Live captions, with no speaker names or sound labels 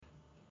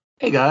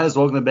Hey guys,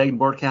 welcome to Bag and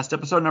Boardcast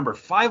episode number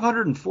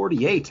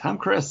 548. I'm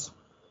Chris.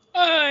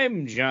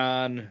 I'm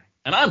John.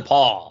 And I'm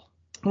Paul.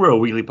 We're a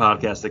weekly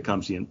podcast that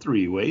comes to you in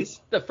three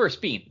ways. The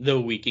first being The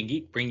Week in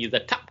Geek, bring you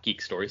the top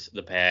geek stories of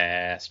the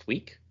past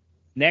week.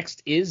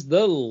 Next is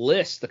the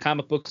list, the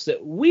comic books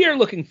that we are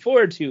looking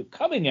forward to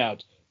coming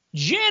out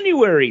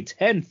January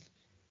 10th,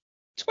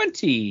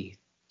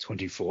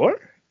 2024.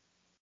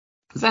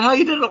 Is that how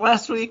you did it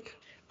last week?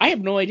 I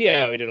have no idea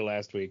how we did it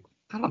last week.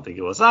 I don't think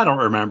it was. I don't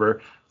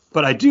remember.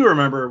 But I do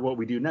remember what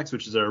we do next,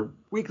 which is our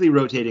weekly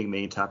rotating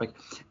main topic.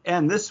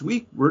 And this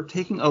week, we're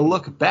taking a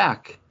look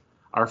back,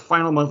 our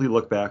final monthly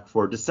look back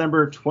for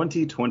December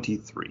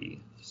 2023.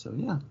 So,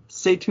 yeah,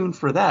 stay tuned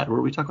for that, where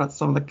we talk about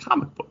some of the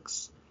comic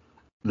books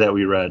that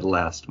we read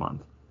last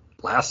month.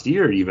 Last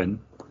year,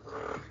 even.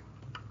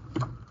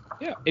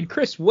 Yeah. And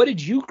Chris, what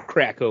did you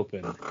crack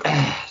open?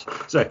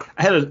 Sorry,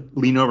 I had to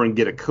lean over and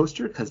get a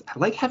coaster because I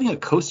like having a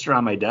coaster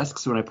on my desk.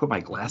 So when I put my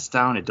glass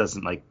down, it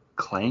doesn't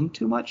clang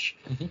too much.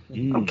 I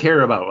don't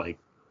care about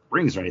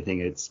rings or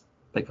anything. It's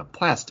like a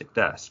plastic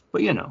desk,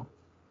 but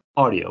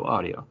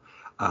audio.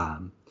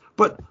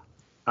 But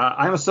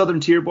I'm a Southern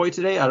Tier boy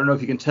today. I don't know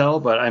if you can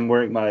tell, but I'm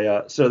wearing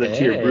my Southern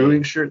Tier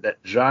Brewing shirt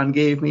that John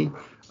gave me.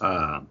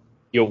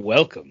 You're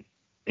welcome.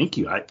 Thank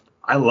you.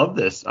 I love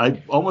this.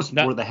 I almost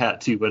wore the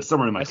hat too, but it's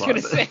somewhere in my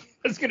closet.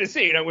 I was gonna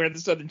say you're not wearing the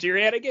Southern Tier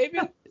hat I gave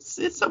you.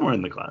 It's somewhere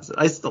in the closet.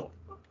 I still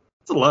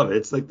love it.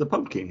 It's like the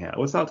pumpkin hat.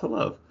 What's not to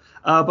love?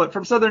 But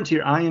from Southern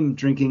Tier, I am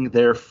drinking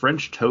their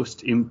French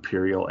Toast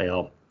Imperial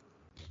Ale.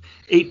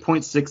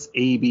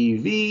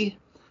 8.6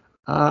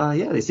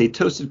 ABV. They say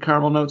toasted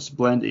caramel notes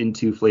blend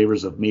into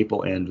flavors of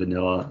maple and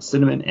vanilla,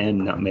 cinnamon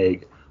and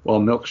nutmeg,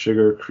 while milk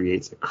sugar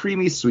creates a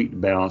creamy,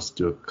 sweet balance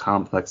to a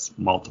complex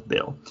malt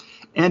bill.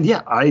 And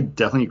yeah, I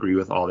definitely agree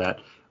with all that.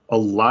 A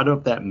lot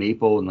of that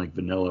maple and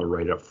vanilla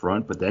right up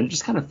front, but then it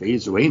just kind of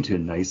fades away into a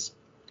nice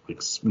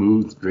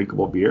smooth,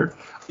 drinkable beer.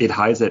 It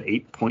hides at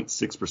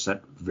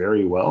 8.6%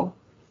 very well.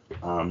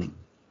 I'm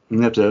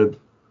gonna have to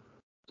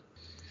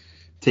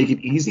take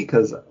it easy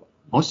because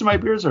most of my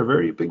beers are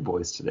very big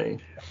boys today.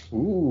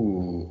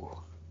 Ooh,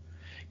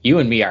 you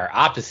and me are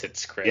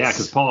opposites, Chris. Yeah,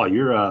 because Paul,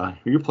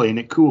 you're playing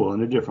it cool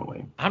in a different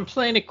way. I'm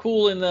playing it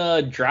cool in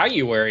the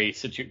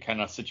dryuary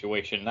kind of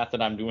situation. Not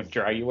that I'm doing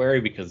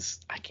dryuary because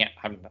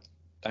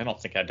I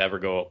don't think I'd ever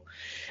go.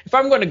 If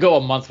I'm going to go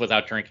a month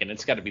without drinking,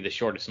 it's got to be the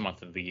shortest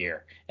month of the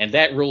year. And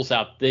that rules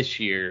out this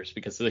year's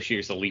because this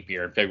year's a leap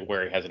year and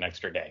February has an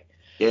extra day.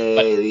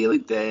 Yay, the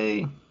leap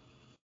day.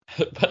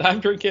 But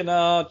I'm drinking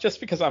just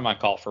because I'm on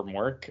call from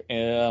work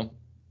or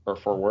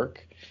for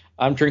work.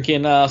 I'm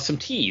drinking some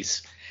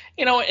teas.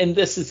 And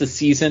this is the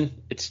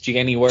season. It's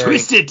January.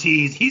 Twisted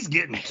Teas. He's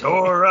getting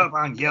tore up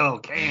on yellow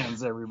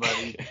cans,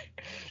 everybody.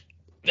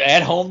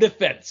 At Home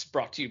Defense,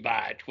 brought to you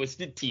by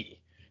Twisted Tea.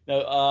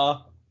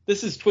 Now,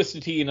 this is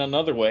Twisted Tea in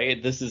another way.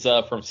 This is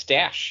from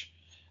Stash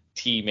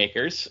Tea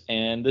Makers,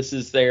 and this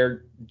is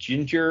their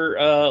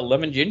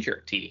lemon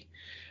ginger tea.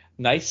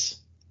 Nice,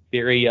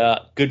 very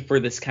good for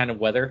this kind of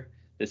weather,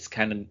 this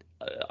kind of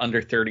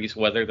under 30s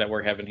weather that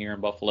we're having here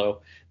in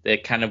Buffalo.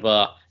 That kind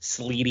of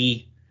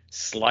sleety,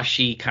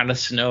 slushy kind of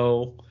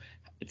snow.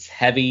 It's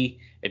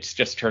heavy. It's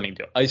just turning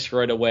to ice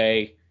right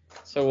away.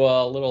 So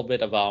a little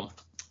bit of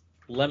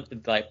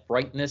the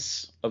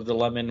brightness of the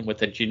lemon with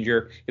the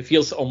ginger. It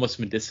feels almost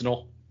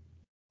medicinal.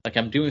 Like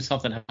I'm doing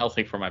something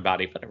healthy for my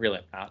body, but I really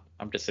am not.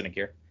 I'm just sitting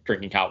here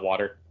drinking hot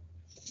water.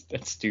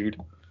 That's stewed.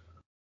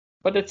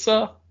 But it's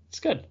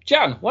good.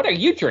 John, what are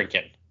you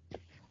drinking?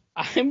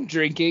 I'm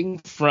drinking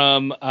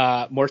from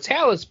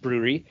Mortalis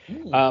Brewery.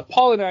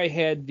 Paul and I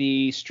had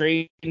the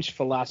Strange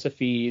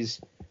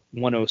Philosophies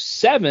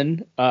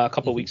 107 a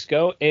couple weeks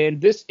ago, and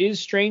this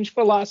is Strange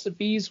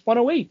Philosophies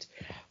 108.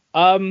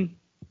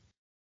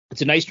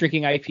 It's a nice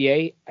drinking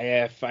IPA.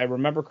 If I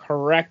remember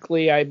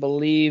correctly, I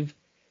believe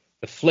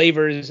the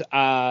flavors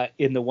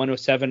in the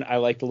 107 I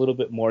liked a little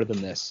bit more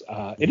than this.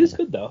 It is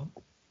good, though.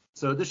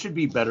 So this should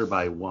be better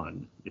by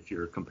one if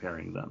you're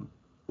comparing them.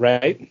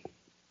 Right.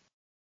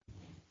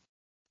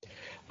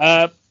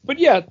 But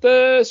yeah,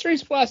 the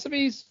Strange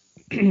Philosophies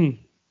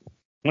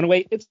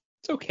 108, it's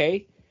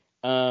okay.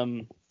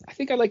 I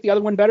think I like the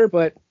other one better,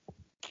 but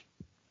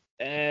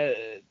that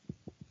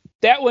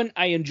one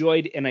I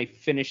enjoyed and I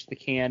finished the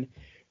can.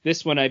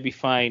 This one I'd be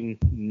fine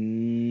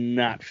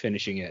not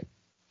finishing it,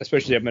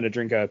 especially I'm going to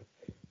drink a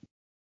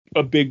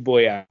big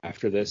boy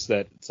after this.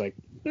 That it's like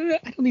I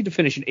don't need to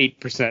finish an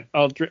 8%.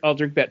 I'll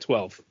drink that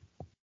 12.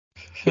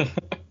 Good.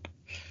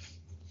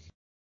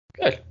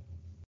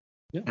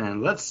 Yeah.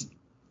 And let's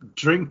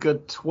drink a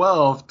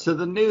 12 to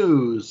the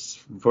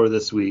news for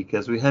this week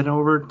as we head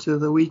over to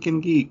the Week in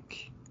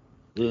Geek.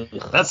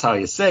 That's how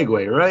you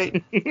segue,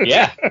 right?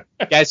 Yeah.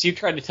 Guys, you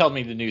tried to tell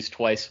me the news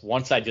twice.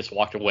 Once I just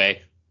walked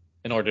away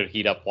in order to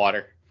heat up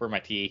water for my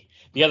tea.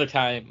 The other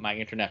time, my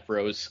internet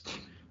froze.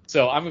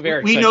 So I'm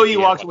very excited. We know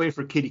you walked away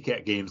for kitty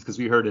cat games because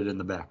we heard it in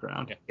the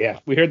background. Yeah,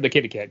 we heard the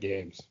kitty cat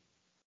games.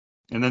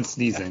 And then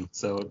sneezing,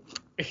 so...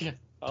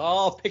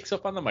 All picks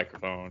up on the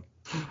microphone.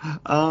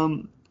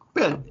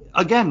 But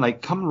again,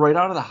 like coming right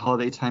out of the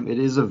holiday time, it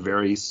is a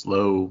very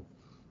slow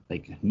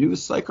like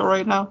news cycle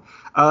right now.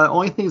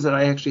 Only things that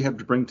I actually have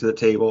to bring to the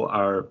table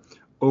are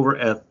over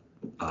at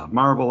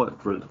Marvel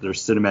for their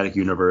cinematic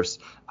universe.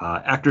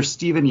 Actor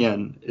Steven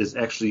Yeun is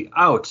actually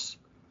out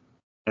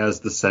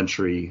as the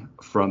Sentry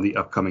from the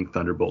upcoming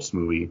Thunderbolts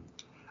movie.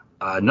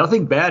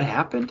 Nothing bad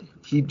happened.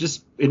 He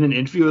just in an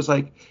interview was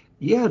like,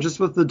 yeah, just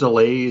with the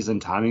delays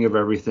and timing of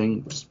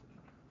everything, just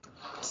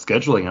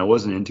scheduling, I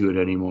wasn't into it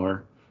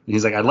anymore. And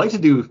he's like, I'd like to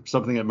do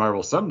something at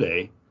Marvel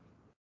someday,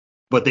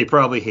 but they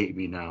probably hate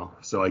me now,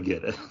 so I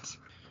get it.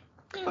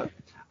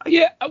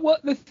 Yeah, well,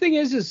 the thing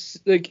is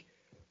like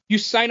you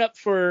sign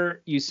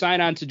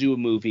on to do a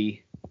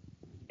movie,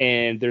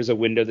 and there's a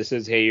window that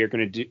says, hey,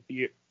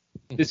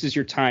 this is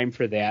your time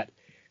for that.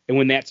 And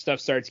when that stuff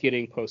starts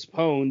getting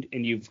postponed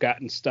and you've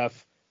gotten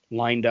stuff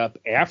lined up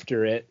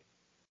after it,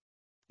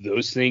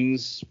 those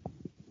things,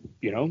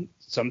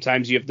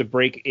 sometimes you have to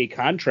break a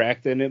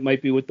contract, and it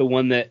might be with the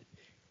one that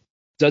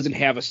doesn't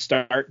have a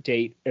start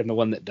date and the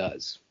one that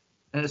does.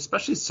 And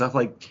especially stuff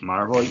like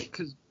Marvel,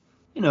 because,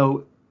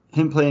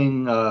 him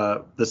playing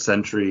the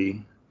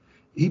Sentry,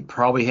 he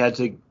probably had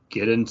to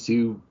get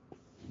into,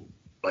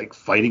 like,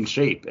 fighting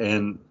shape.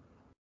 And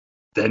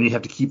then you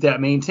have to keep that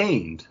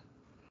maintained.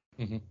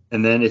 Mm-hmm.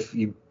 And then if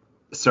you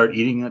start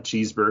eating a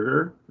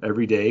cheeseburger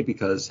every day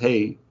because,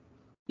 hey,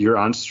 you're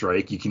on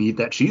strike, you can eat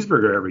that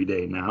cheeseburger every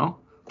day now.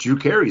 Drew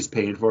Carey's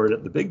paying for it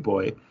at the Big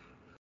Boy.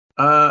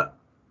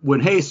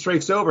 When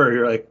strike's over,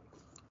 you're like,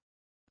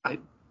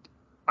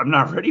 I'm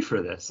not ready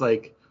for this.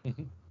 Like,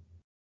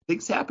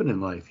 things happen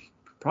in life.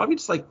 Probably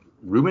just like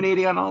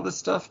ruminating on all this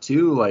stuff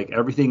too, like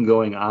everything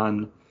going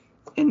on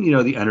in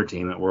the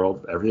entertainment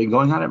world, everything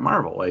going on at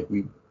Marvel. Like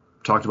we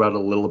talked about it a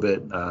little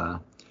bit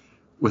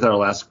with our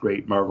last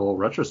great Marvel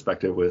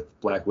retrospective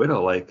with Black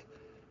Widow. Like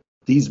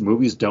these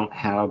movies don't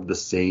have the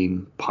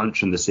same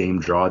punch and the same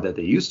draw that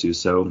they used to.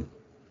 So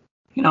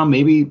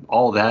maybe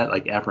all that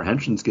like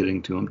apprehension's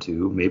getting to him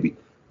too. Maybe,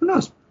 who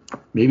knows?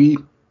 Maybe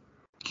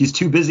he's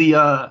too busy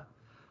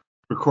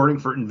recording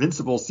for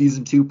Invincible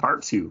season 2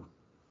 part 2.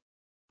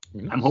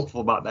 I'm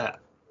hopeful about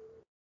that.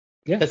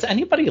 Yeah. Does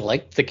anybody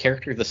like the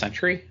character of the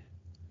Sentry?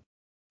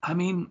 I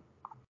mean,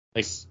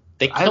 like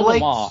they killed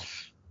him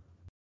off.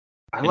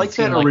 I like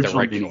that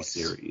original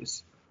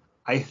miniseries.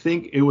 I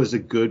think it was a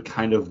good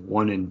kind of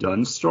one and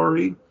done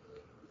story.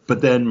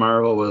 But then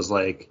Marvel was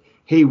like,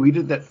 hey, we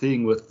did that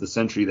thing with the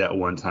Sentry that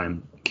one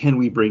time. Can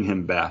we bring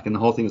him back? And the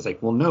whole thing is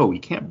like, well, no, we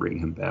can't bring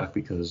him back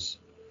because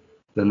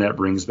then that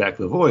brings back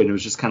the Void. And it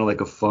was just kind of like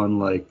a fun,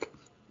 like,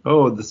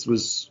 oh, this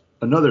was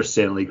another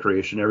Stan Lee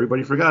creation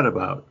everybody forgot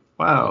about.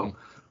 Wow,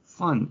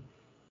 fun.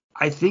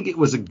 I think it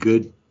was a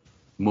good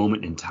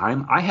moment in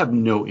time. I have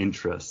no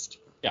interest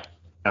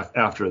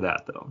after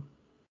that, though.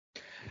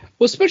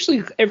 Well,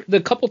 especially the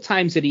couple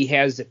times that he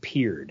has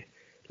appeared.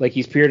 Like,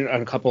 he's appeared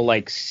on a couple,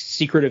 like,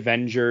 Secret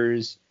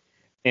Avengers,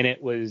 and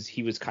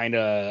he was kind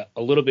of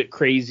a little bit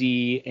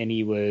crazy, and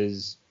he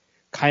was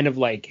kind of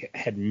like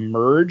had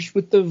merged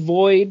with the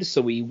Void,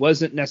 so he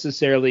wasn't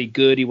necessarily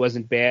good, he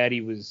wasn't bad,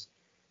 he was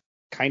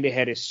kind of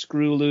had his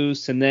screw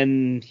loose, and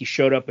then he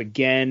showed up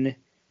again.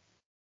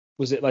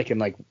 Was it like in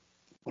like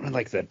one of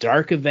like the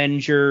Dark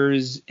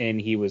Avengers,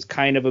 and he was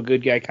kind of a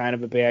good guy, kind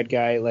of a bad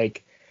guy?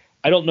 Like,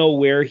 I don't know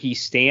where he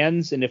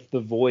stands and if the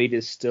Void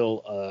is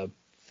still a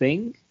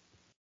thing,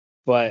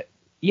 but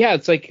yeah,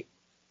 it's like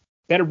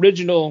that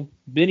original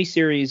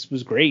miniseries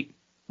was great.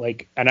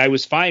 Like, and I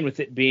was fine with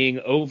it being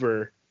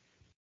over.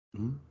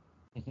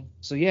 Mm-hmm.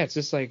 So yeah, it's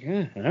just like,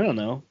 I don't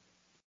know.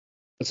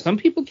 Some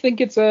people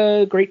think it's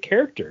a great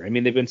character. I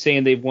mean, they've been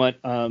saying they want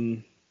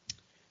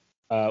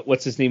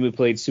what's his name who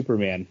played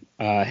Superman,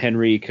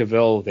 Henry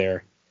Cavill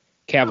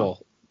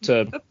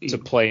to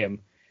play him,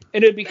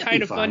 and it'd be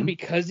kind of fun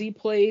because he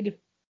played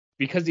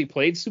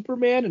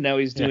Superman, and now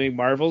he's doing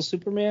Marvel's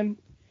Superman.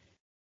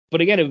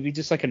 But again, it would be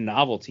just like a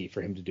novelty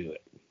for him to do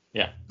it.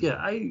 Yeah.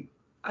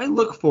 I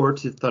look forward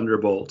to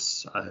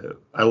Thunderbolts.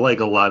 I like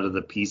a lot of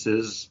the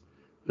pieces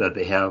that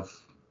they have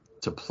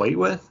to play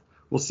with.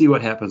 We'll see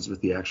what happens with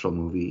the actual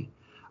movie.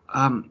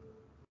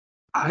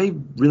 I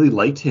really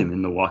liked him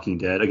in The Walking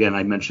Dead. Again,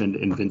 I mentioned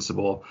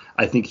Invincible.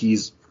 I think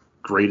he's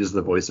great as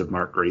the voice of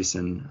Mark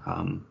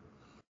Grayson.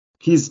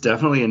 He's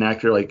definitely an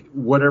actor. Like,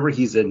 whatever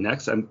he's in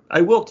next,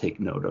 I will take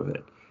note of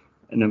it.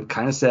 And I'm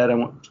kind of sad I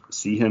won't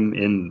see him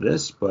in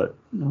this, but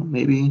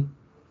maybe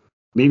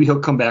he'll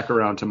come back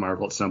around to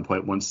Marvel at some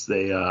point once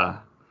they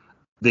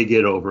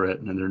get over it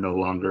and they're no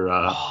longer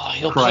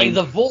he'll play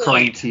the Void.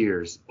 Crying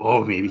tears.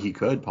 Oh, maybe he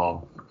could,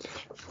 Paul.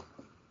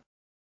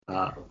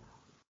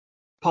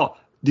 Paul,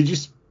 did you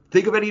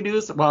think of any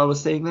news while I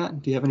was saying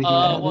that? Do you have anything to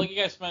add? Well, you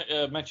guys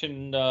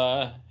mentioned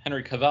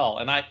Henry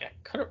Cavill, and I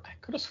could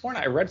have sworn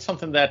I read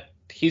something that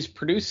he's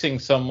producing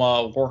some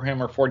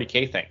Warhammer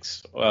 40K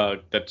things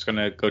that's going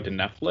to go to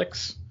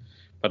Netflix.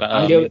 But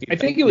I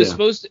think it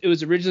was it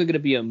was originally going to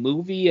be a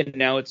movie, and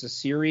now it's a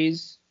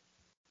series.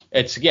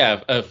 It's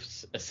a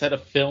set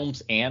of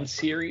films and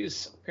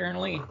series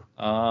apparently.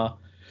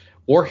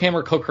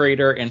 Warhammer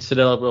co-creator and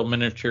Citadel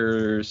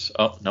Miniatures.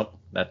 Oh nope,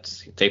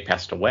 they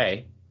passed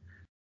away.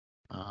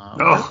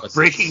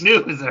 Breaking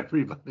news,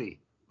 everybody.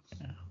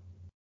 Yeah.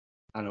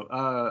 I don't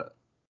know.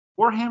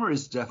 Warhammer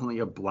is definitely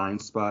a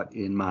blind spot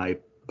in my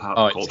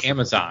pop culture. It's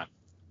Amazon.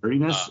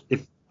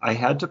 If I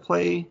had to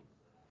play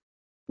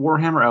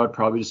Warhammer, I would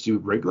probably just do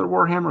regular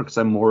Warhammer because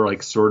I'm more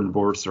like Sword and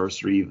Board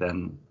Sorcery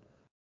than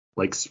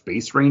like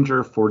Space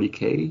Ranger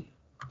 40k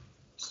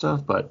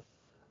stuff. But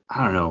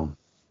I don't know.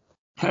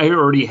 I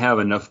already have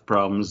enough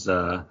problems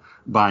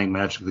buying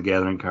Magic the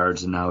Gathering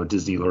cards and now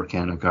Disney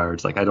Lorcana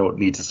cards. Like I don't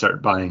need to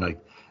start buying like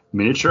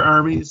miniature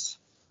armies.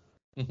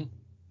 Mm-hmm.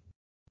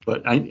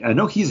 But I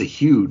know he's a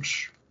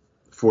huge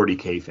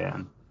 40k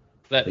fan.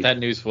 That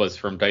news was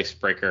from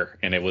Dicebreaker,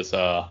 and it was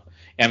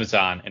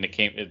Amazon, and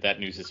that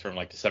news is from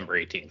like December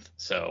 18th.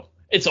 So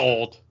it's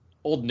old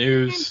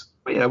news.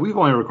 But yeah, we've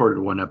only recorded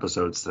one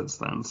episode since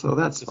then, so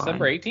that's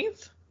December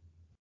 18th?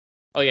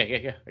 Oh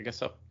yeah. I guess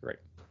so. You're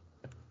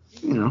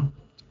right.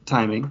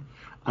 Timing.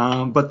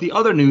 But the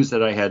other news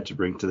that I had to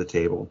bring to the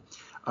table,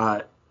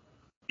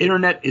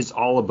 internet is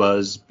all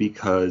abuzz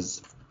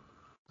because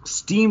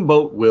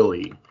Steamboat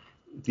Willie,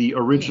 the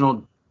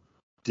original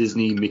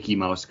Disney Mickey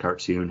Mouse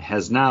cartoon,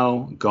 has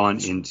now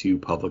gone into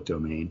public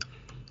domain.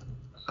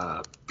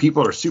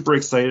 People are super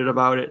excited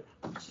about it.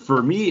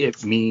 For me,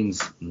 it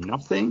means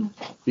nothing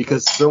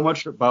because so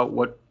much about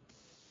what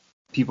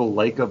people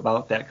like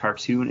about that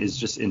cartoon is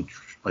just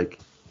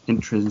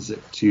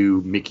intrinsic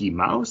to Mickey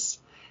Mouse,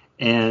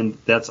 and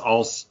that's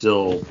all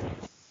still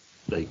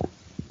like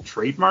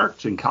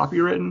trademarked and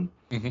copywritten.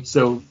 Mm-hmm.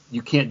 So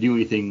you can't do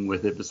anything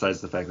with it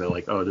besides the fact that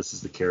like, oh, this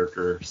is the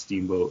character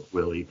Steamboat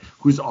Willie,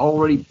 who's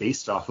already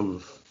based off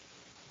of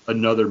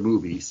another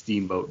movie,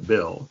 Steamboat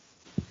Bill,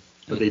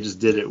 but they just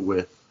did it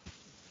with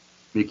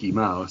Mickey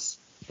Mouse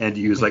and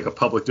used like a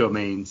public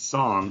domain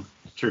song,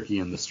 Turkey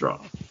in the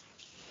Straw.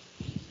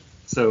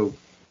 So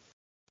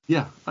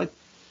yeah,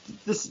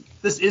 this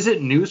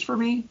isn't news for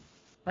me,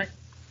 right?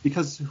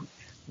 Because,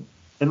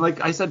 and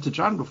like I said to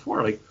John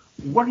before, like,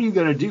 what are you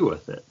gonna do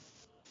with it?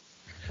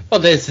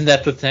 Well, isn't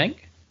that the thing?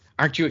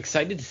 Aren't you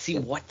excited to see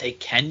what they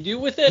can do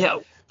with it? Yeah.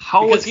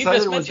 How because excited you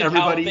just was mentioned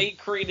everybody? How they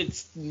created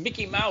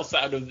Mickey Mouse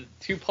out of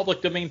two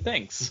public domain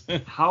things.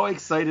 How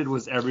excited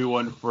was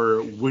everyone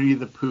for Winnie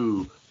the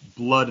Pooh,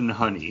 Blood and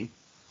Honey?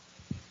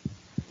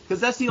 Because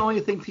that's the only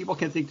thing people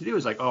can think to do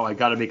is like, oh, I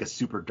got to make a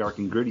super dark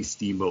and gritty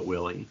Steamboat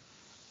Willie.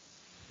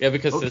 Yeah,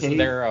 because isn't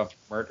there a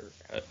murder?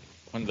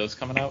 When are those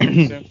coming out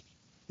soon?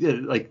 Yeah,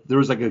 like there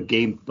was like a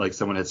game like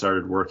someone had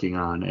started working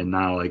on, and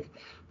now like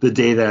the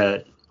day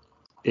that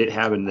it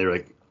happened, they're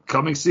like,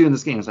 coming soon,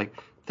 this game. It's like,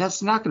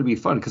 that's not going to be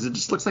fun because it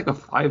just looks like a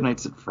Five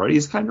Nights at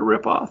Freddy's kind of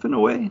ripoff in a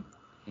way.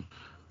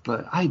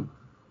 But I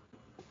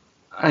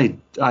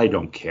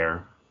don't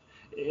care.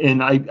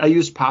 And I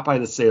use Popeye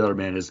the Sailor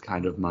Man as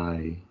kind of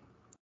my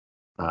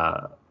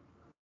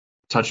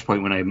touch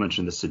point when I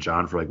mentioned this to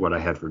John for like what I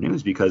had for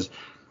news, because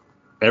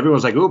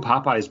everyone's like, oh,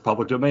 Popeye is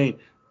public domain.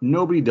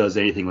 Nobody does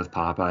anything with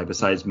Popeye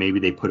besides maybe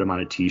they put him on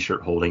a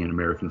T-shirt holding an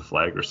American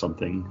flag or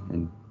something,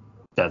 and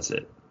that's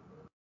it.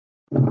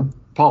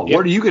 Paul,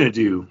 What are you going to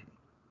do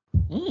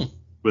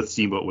with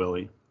Steamboat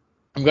Willie?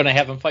 I'm going to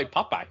have him fight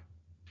Popeye.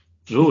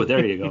 Oh,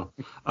 there you go.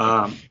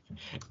 I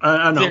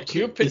don't know. They're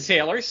two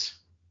sailors.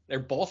 They're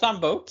both on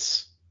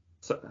boats.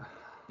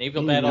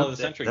 Naval Battle of the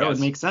Century. That would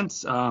make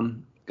sense.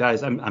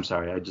 Guys, I'm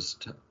sorry.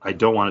 I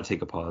don't want to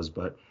take a pause,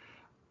 but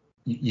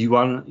you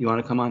want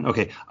to come on?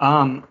 Okay.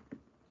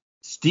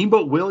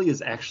 Steamboat Willie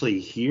is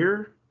actually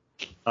here.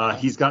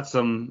 He's got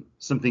some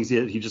things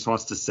he just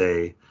wants to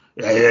say.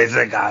 It's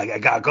like I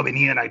gotta come in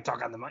here and I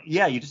talk on the mic.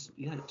 Yeah, just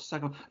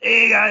talk about.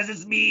 Hey guys,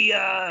 it's me,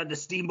 the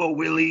Steamboat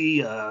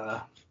Willie.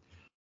 I'm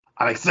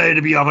excited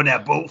to be off on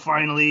that boat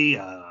finally.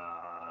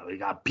 We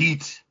got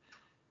Pete.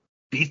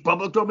 Pete's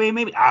public domain,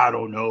 maybe? I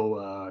don't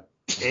know.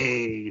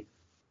 Hey,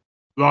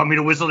 you want me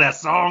to whistle that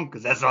song?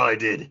 Because that's all I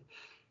did.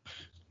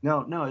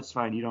 No, it's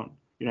fine. You don't.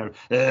 Do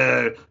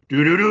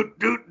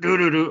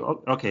do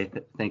do. Okay,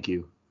 thank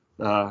you.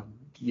 Yeah,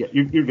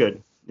 you're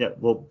good. Yeah,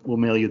 we'll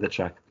mail you the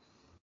check.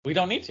 We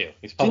don't need to.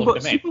 He's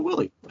public domain. Steamboat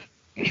Willie.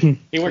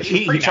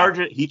 He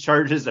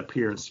charges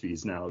appearance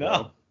fees now.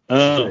 No.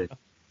 Oh.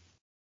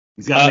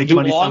 He's got to make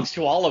money. Belongs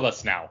to all of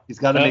us now. He's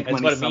got to make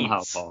money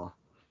somehow, Paul.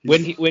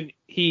 When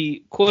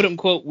he quote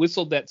unquote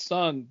whistled that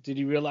song, did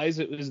he realize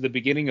it was the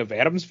beginning of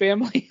Addams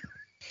Family?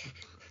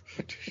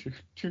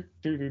 Is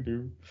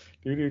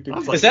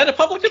that a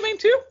public domain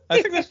too?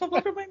 I think that's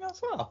public domain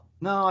as well.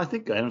 No, I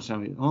think Addams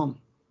Family.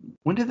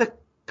 When did the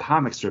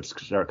comic strips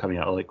start coming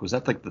out? Like, was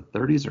that like the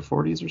 30s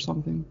or 40s or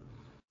something?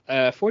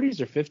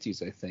 40s or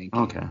 50s, I think.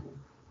 Okay.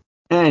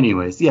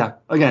 Anyways, yeah.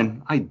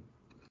 Again,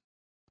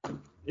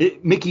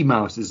 Mickey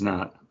Mouse is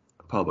not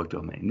public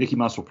domain. Mickey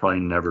Mouse will probably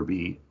never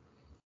be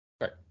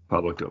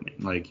public domain.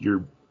 Like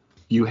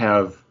you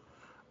have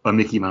a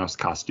Mickey Mouse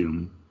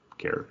costume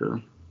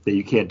character that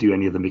you can't do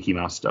any of the Mickey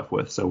Mouse stuff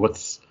with. So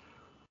what's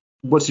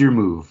your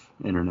move,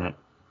 internet?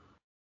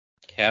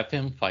 Have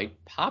him fight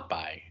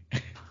Popeye.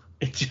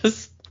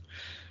 It's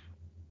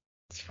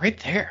right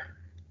there.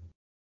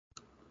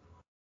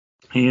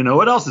 And you know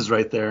what else is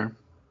right there?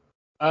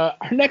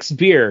 Our next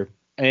beer,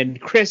 and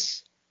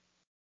Chris,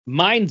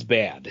 mine's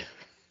bad.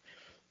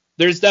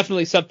 There's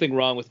definitely something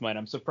wrong with mine.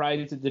 I'm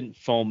surprised it didn't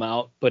foam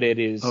out, but it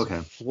is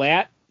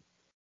flat.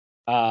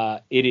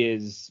 It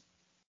is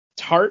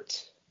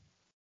tart,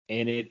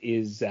 and it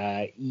is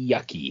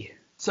yucky.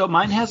 So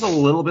mine has a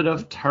little bit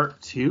of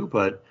tart too,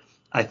 but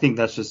I think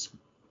that's just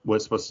what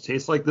it's supposed to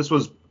taste like.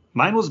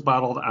 Mine was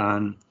bottled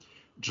on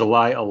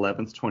July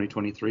 11th,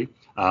 2023.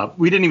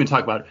 We didn't even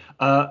talk about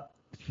it.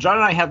 John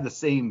and I have the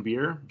same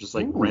beer, just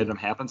like random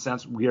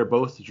happenstance. We are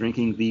both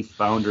drinking the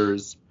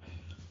Founders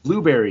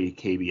Blueberry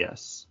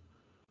KBS,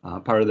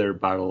 part of their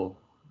bottle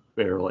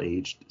barrel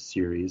aged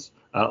series,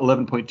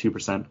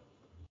 11.2%.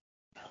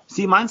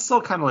 See, mine's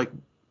still kind of like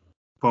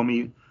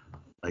foamy,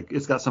 like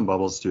it's got some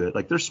bubbles to it.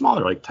 Like they're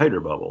smaller, like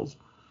tighter bubbles,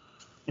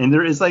 and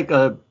there is like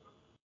a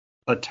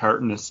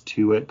tartness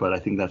to it, but I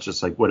think that's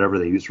just like whatever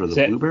they use for the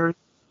blueberry.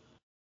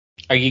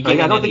 Are you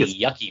getting any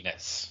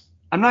yuckiness?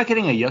 I'm not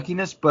getting a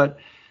yuckiness, but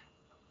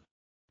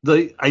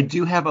I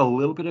do have a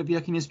little bit of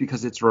yuckiness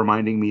because it's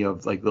reminding me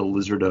of like the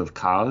Lizard of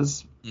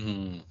Kaz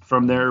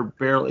from their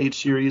barrel aged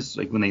series,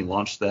 like when they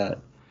launched that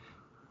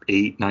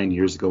 8-9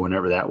 years ago,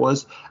 whenever that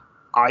was.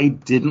 I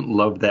didn't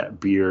love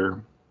that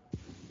beer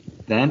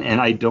then,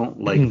 and I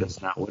don't like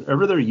this now.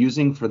 Whatever they're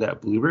using for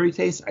that blueberry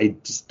taste, I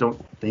just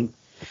don't think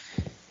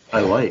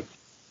I like.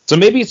 So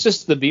maybe it's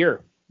just the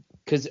beer,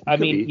 because I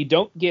mean, you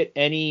don't get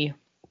any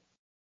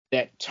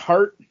that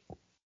tart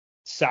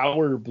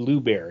sour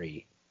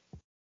blueberry.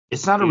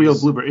 It's not a real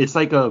blueberry. It's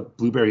like a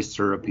blueberry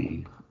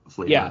syrupy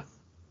flavor. Yeah.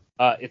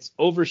 It's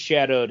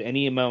overshadowed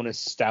any amount of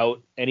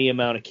stout, any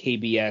amount of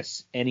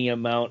KBS, any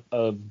amount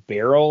of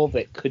barrel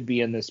that could be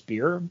in this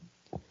beer.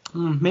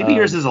 Maybe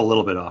yours is a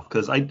little bit off,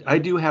 because I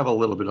do have a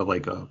little bit of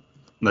like a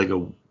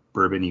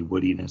bourbony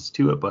woodiness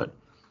to it, but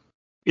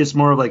it's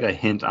more of like a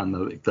hint on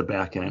the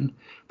back end.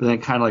 But then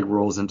it kind of like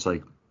rolls into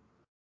like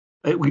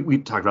we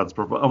talked about this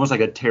before, almost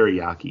like a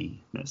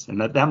teriyaki-ness, and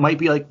that might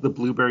be like the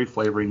blueberry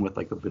flavoring with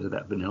like a bit of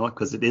that vanilla,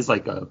 because it is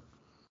like a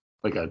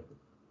I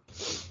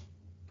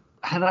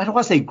don't want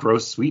to say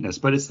gross sweetness,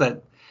 but it's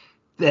that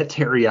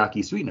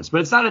teriyaki sweetness.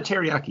 But it's not a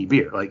teriyaki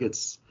beer, like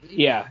it's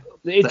the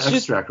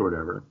extract or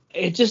whatever.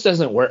 It just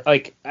doesn't work.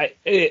 Like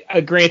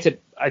granted,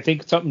 I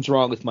think something's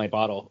wrong with my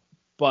bottle,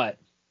 but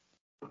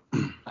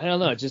I don't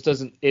know. It just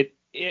doesn't.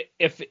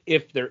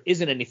 If there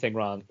isn't anything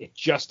wrong, it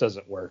just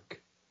doesn't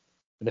work.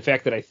 And the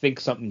fact that I think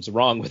something's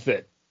wrong with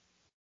it,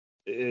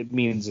 it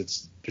means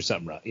there's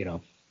something wrong. You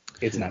know,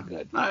 it's not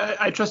good.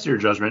 I trust your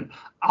judgment.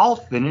 I'll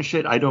finish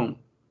it. I don't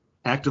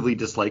actively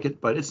dislike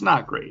it, but it's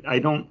not great. I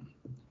don't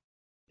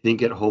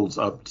think it holds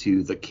up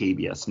to the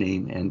KBS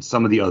name and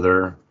some of the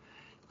other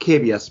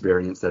KBS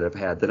variants that I've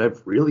had that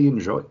I've really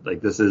enjoyed. Like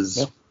this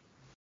is,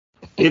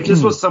 if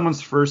this was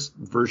someone's first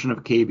version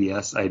of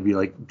KBS, I'd be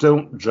like,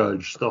 don't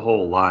judge the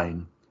whole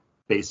line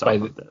based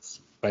off of this.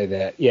 By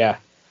that, yeah.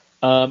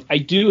 I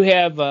do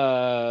have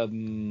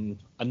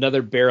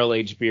another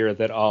barrel-aged beer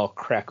that I'll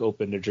crack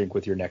open to drink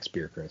with your next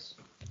beer, Chris.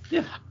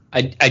 Yeah.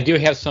 I do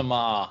have some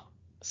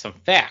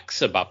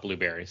facts about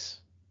blueberries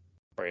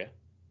for you.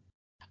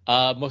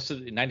 Most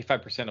of the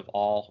 95% of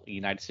all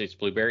United States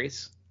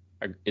blueberries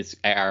are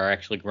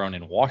actually grown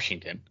in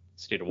Washington,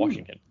 state of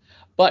Washington.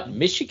 But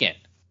Michigan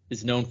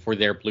is known for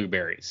their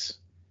blueberries,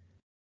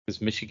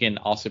 because Michigan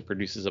also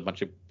produces a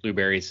bunch of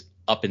blueberries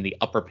up in the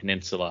Upper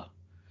Peninsula.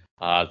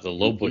 The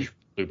low bush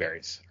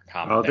blueberries are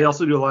common. They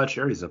also do a lot of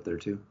cherries up there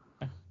too.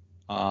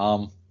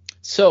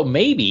 So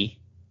maybe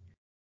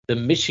the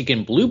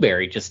Michigan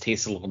blueberry just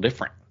tastes a little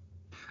different.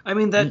 I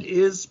mean, that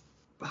is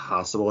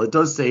possible. It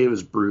does say it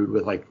was brewed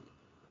with like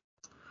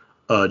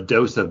a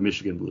dose of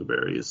Michigan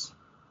blueberries.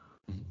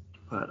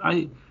 But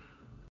I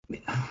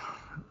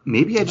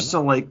just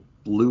don't like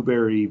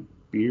blueberry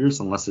beers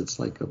unless it's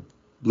like a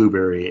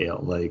blueberry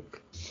ale,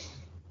 like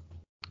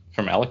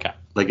from Ellicott.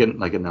 Like in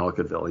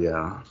Ellicottville,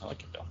 yeah.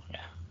 Ellicottville, yeah.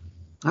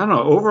 I don't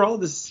know. Overall,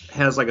 this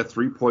has like a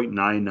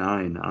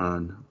 3.99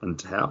 on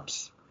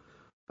Untappd.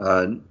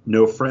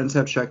 No friends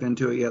have checked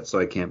into it yet, so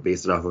I can't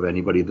base it off of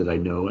anybody that I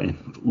know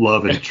and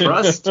love and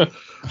trust.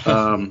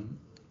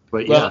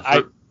 But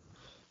yeah,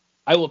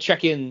 I will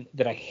check in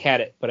that I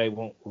had it, but I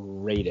won't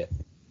rate it.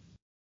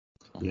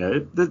 Yeah,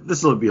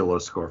 this will be a low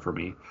score for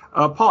me.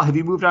 Paul, have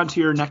you moved on to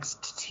your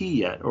next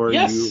tea yet? Or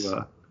yes.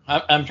 Are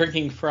you, I'm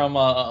drinking from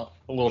a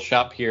little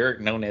shop here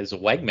known as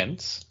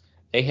Wegmans.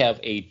 They have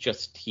a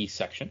just tea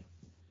section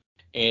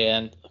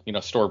and,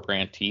 store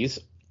brand teas.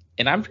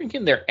 And I'm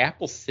drinking their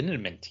apple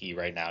cinnamon tea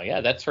right now. Yeah,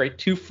 that's right.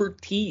 2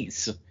 fruit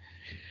teas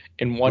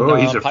in one podcast. Oh,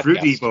 he's a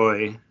fruity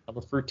boy. I'm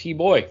a fruity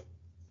boy.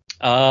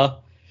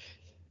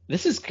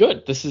 This is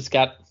good. This has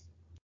got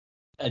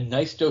a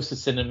nice dose of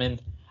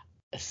cinnamon,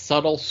 a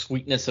subtle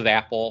sweetness of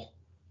apple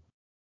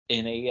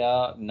in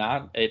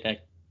a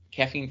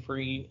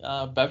caffeine-free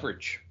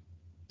beverage.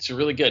 It's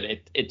really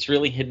good. It's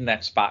really hitting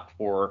that spot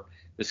for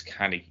this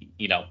kind of,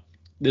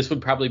 this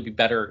would probably be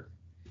better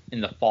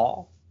in the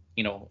fall,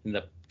 in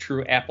the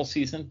true apple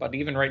season. But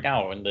even right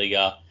now, in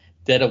the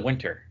dead of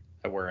winter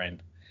that we're in,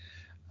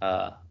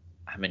 I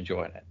I'm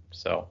enjoying it.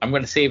 So I'm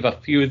going to save a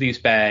few of these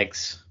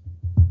bags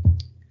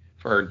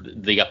for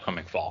the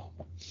upcoming fall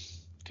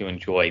to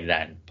enjoy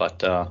then. But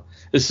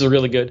this is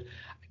really good.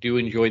 I do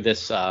enjoy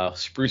this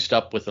spruced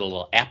up with a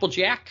little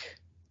Applejack.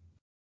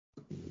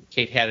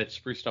 Kate had it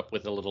spruced up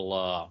with a little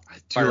I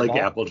do Fireball. like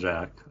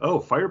Applejack. Oh,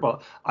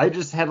 Fireball. I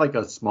just had like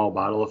a small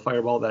bottle of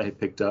Fireball that I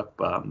picked up.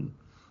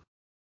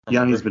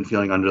 Yanni's been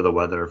feeling under the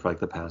weather for like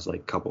the past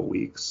like couple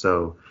weeks,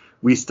 so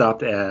we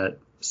stopped at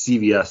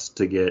CVS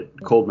to get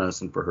cold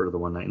medicine for her the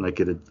one night and like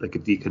get a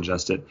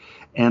decongestant.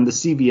 And the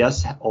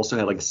CVS also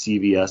had like a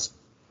CVS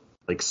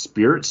like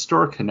spirit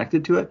store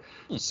connected to it.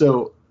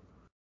 So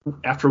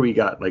after we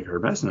got like her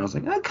medicine, I was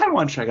like, I kind of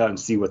want to check out and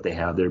see what they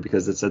have there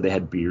because it said they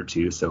had beer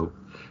too. So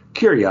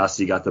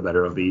curiosity got the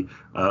better of me.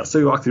 So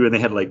we walked through and they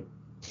had like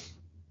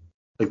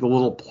the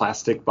little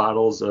plastic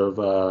bottles of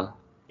the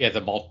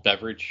malt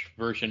beverage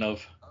version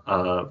of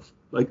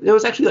like it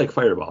was actually like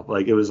Fireball.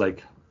 Like it was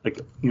like the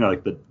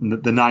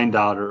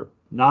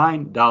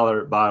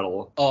 $9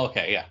 bottle. Oh,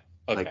 okay, yeah.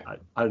 Okay. Like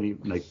I don't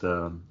even like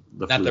the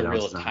not the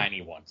real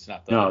tiny ones,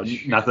 not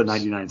the not the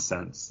 99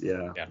 cents.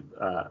 Yeah.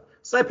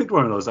 So I picked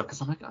one of those up because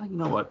I'm like, oh, you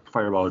know what,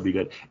 Fireball would be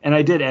good. And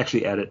I did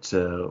actually add it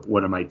to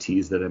one of my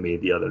teas that I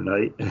made the other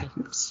night. It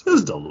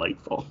was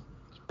delightful.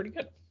 It's pretty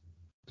good.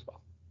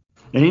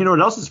 And you know what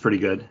else is pretty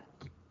good?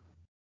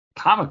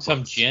 Comic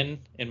Some books. gin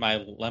in my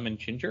lemon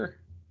ginger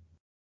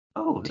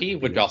tea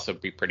would good. also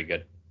be pretty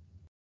good.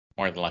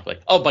 More than likely.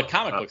 Oh, but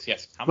comic books,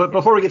 yes. But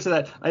before we get to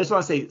that, I just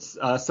want to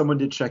say someone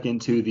did check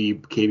into the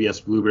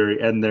KBS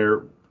Blueberry, and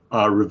their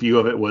review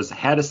of it was,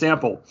 had a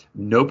sample,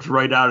 noped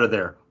right out of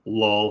there.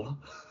 Lol.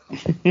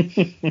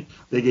 They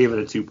gave it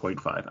a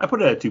 2.5. I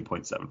put it at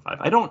 2.75.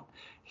 I don't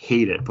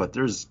hate it, but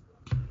there's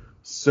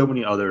so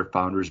many other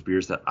Founders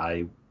beers that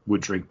I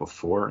would drink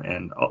before,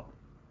 and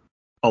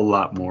a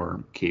lot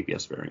more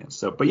KBS variants.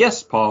 So, but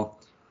yes,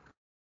 Paul,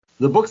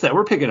 the books that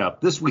we're picking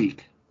up this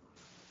week,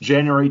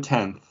 January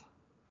 10th,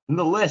 in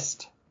the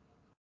list.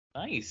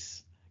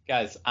 Nice.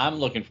 Guys, I'm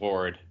looking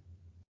forward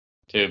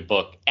to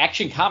book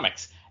Action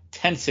Comics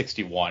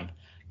 1061.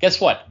 Guess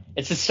what?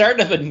 It's the start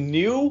of a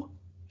new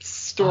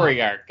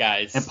story arc,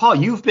 guys. And Paul,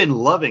 you've been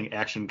loving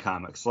Action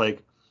Comics.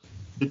 Like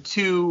the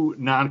 2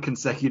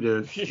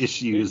 non-consecutive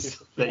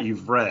issues that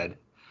you've read.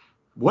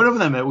 One of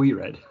them that we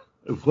read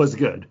was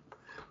good.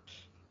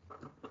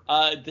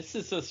 This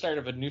is the start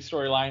of a new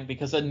storyline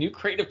because a new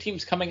creative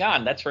team's coming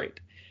on. That's right.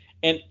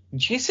 And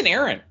Jason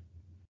Aaron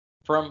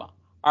from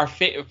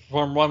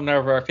from one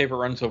of our favorite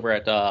runs over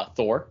at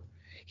Thor,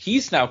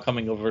 he's now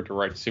coming over to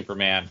write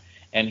Superman,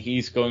 and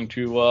he's going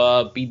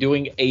to be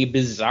doing a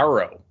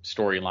Bizarro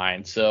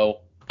storyline. So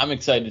I'm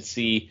excited to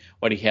see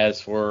what he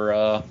has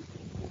for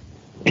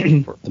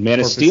the Man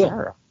of Steel.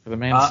 Bizarro, for the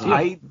Man of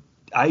Steel.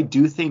 I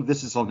do think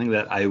this is something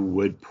that I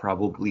would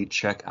probably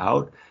check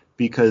out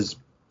because,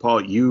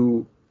 Paul,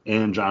 you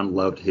and John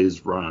loved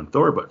his run on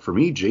Thor, but for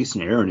me,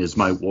 Jason Aaron is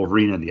my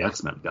Wolverine and the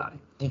X-Men guy.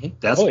 Mm-hmm.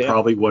 That's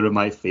probably one of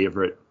my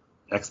favorite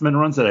X-Men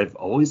runs that I've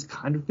always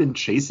kind of been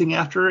chasing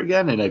after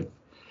again, and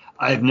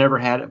I've never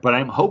had it, but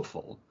I'm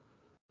hopeful.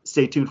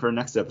 Stay tuned for our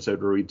next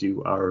episode where we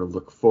do our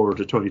look forward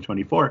to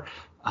 2024.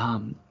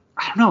 I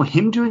don't know,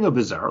 him doing a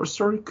Bizarro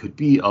story could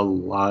be a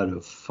lot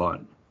of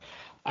fun.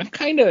 I'm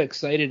kind of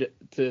excited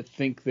to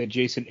think that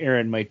Jason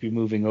Aaron might be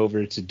moving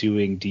over to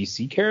doing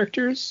DC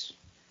characters.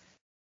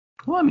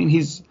 Well, I mean,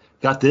 he's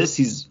got this.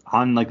 He's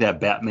on like that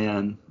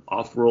Batman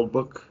Off-World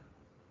book.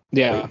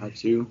 Yeah. Right,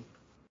 too.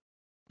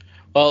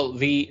 Well,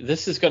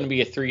 this is going to be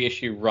a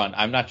 3-issue run.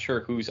 I'm not sure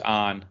who's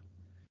on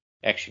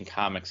Action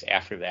Comics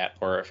after that,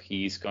 or if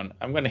he's going.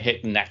 I'm going to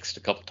hit next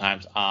a couple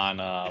times on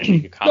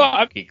League of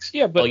Comic Geeks.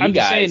 Yeah, but well, I'm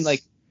just saying,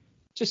 like,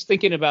 just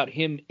thinking about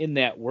him in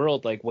that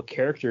world, like, what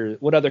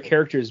other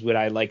characters would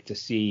I like to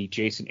see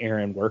Jason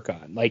Aaron work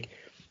on? Like,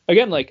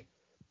 again, like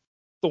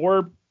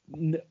Thor.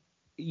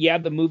 Yeah,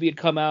 the movie had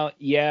come out.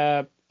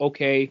 Yeah,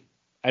 okay.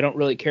 I don't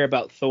really care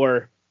about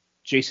Thor.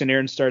 Jason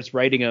Aaron starts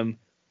writing him.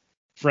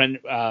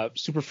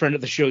 Super friend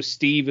of the show,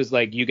 Steve, is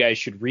like, you guys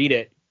should read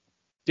it.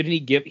 Didn't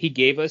he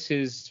gave us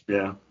his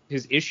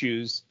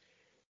issues.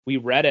 We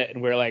read it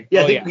and we're like,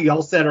 I think we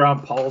all sat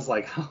around Paul's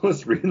like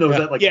house reading those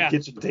at like the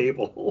kitchen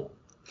table.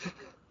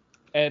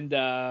 And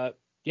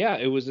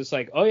it was just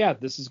like, oh yeah,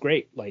 this is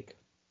great. Like,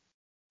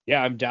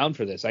 yeah, I'm down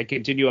for this. I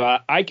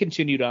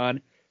continued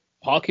on.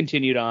 Paul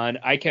continued on.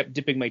 I kept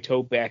dipping my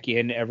toe back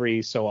in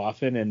every so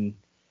often, and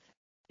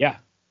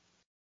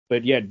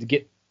to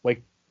get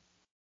like,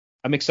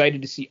 I'm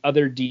excited to see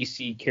other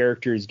DC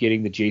characters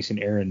getting the Jason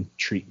Aaron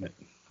treatment.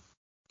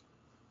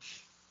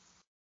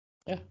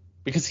 Yeah,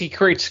 because he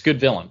creates good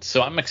villains.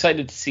 So I'm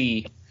excited to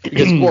see,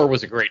 because Thor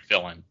was a great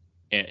villain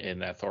in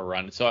that Thor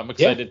run. So I'm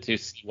excited to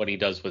see what he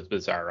does with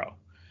Bizarro.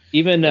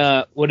 Even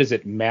what is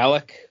it,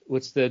 Malik?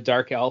 What's the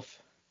dark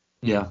elf?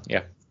 Yeah.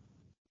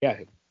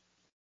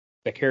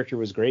 That character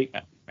was great.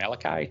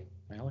 Malekith.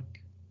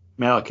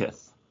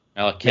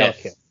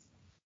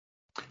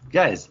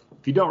 Guys,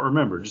 if you don't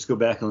remember, just go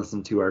back and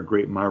listen to our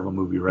great Marvel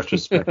movie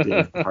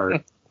retrospective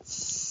part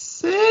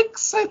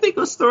 6, I think,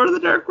 was Thor: The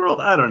Dark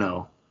World. I don't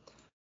know.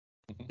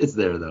 It's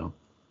there, though.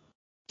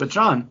 But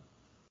John,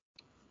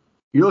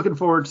 you're looking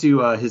forward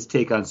to his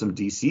take on some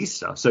DC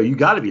stuff. So you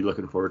got to be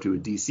looking forward to a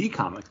DC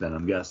comic then,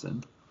 I'm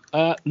guessing.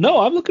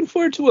 No, I'm looking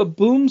forward to a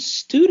Boom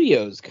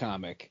Studios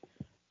comic.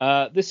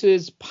 This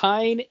is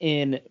Pine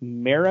in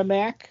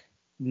Merrimack,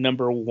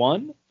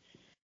 #1.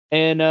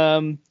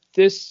 And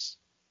this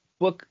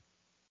book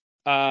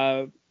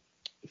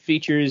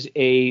features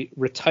a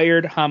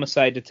retired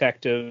homicide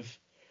detective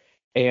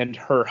and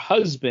her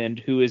husband,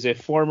 who is a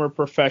former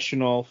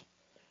professional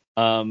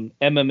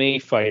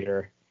MMA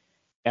fighter,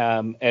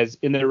 as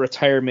in their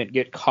retirement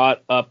get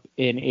caught up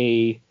in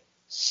a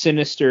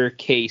sinister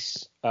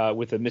case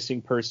with a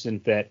missing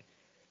person that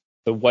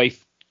the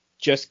wife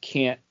just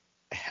can't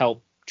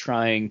help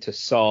trying to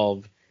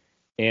solve,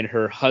 and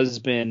her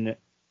husband,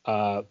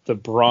 the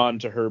brawn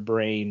to her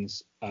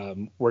brains,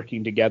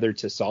 working together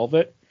to solve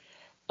it.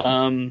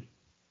 Sounds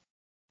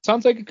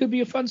like it could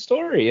be a fun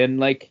story, and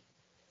like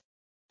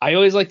I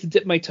always like to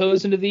dip my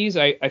toes into these.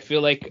 I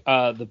feel like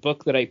the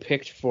book that I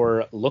picked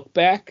for Look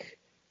Back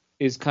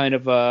is kind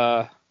of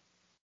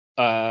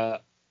it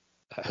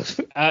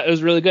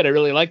was really good. I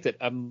really liked it.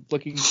 I'm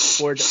looking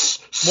forward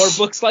to more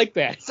books like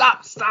that.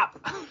 Stop.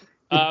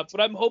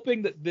 But I'm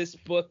hoping that this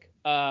book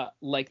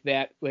like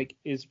that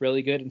is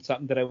really good and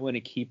something that I want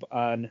to keep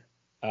on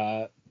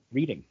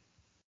reading.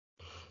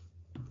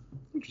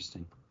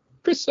 Interesting.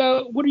 Chris,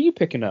 what are you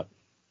picking up?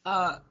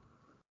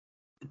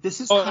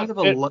 This is kind of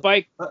a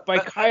by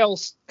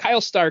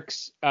Kyle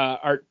Stark's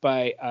art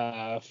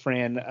by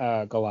Fran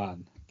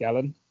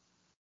Gallen.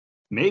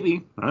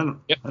 Maybe. I don't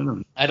see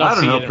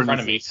know it in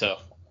front of me, so.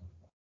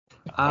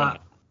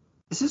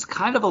 This is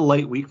kind of a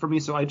light week for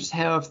me, so I just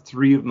have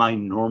 3 of my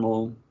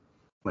normal,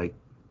 like,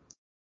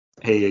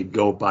 hey,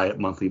 go buy it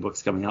monthly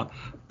books coming out.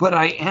 But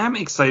I am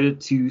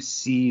excited to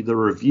see the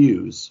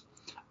reviews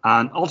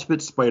on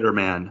Ultimate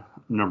Spider-Man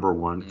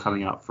 #1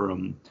 coming out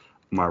from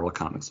Marvel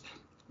Comics.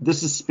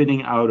 This is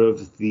spinning out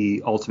of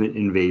the Ultimate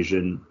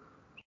Invasion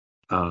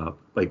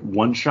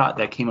one shot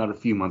that came out a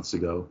few months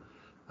ago,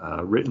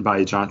 written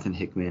by Jonathan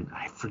Hickman.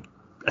 I think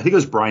it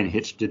was Brian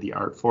Hitch did the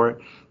art for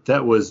it.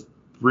 That was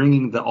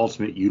bringing the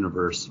Ultimate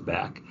Universe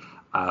back.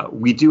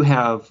 We do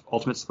have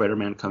Ultimate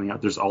Spider-Man coming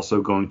out. There's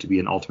also going to be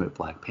an Ultimate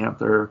Black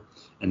Panther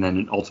and then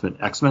an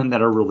Ultimate X-Men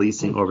that are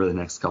releasing over the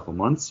next couple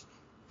months.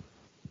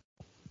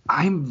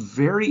 I'm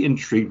very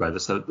intrigued by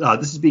this.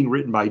 This is being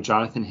written by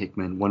Jonathan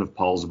Hickman, one of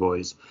Paul's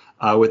boys,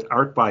 with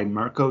art by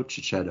Marco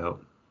Cicchetto,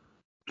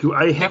 who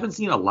I haven't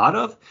seen a lot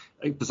of,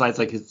 besides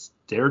like his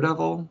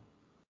Daredevil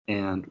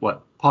and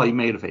what? Paul, you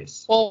made a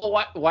face.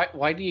 Well,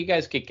 why do you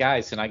guys get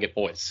guys and I get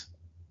boys?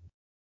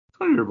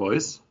 One of your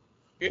boys.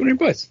 One of your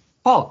boys.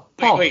 Paul.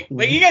 Wait,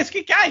 you guys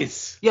get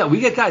guys. Yeah, we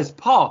get guys.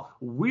 Paul,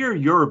 we're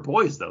your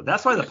boys, though.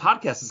 That's why the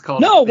podcast is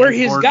called No, we're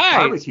his guys,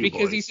 Barbecue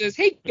because Boys. he says,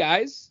 hey,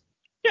 guys.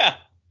 Yeah.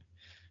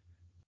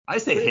 I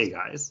say, hey,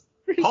 guys.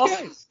 We're his Paul,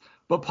 guys.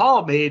 But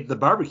Paul made the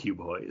Barbecue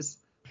Boys.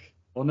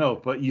 Well, no,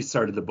 but you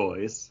started the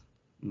boys.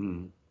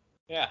 Mm.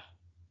 Yeah.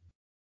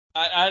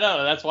 I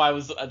know. That's why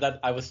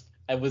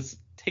I was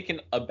taken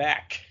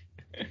aback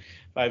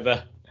by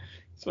the.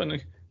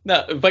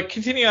 No, but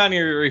continue on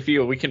your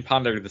review. We can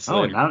ponder this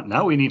later.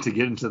 Now we need to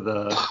get into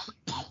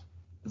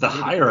the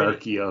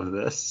hierarchy of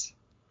this.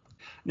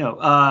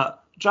 No,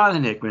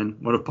 Jonathan Hickman,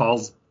 one of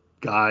Paul's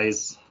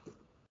guys.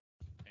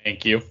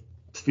 Thank you.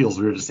 It feels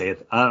weird to say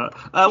it.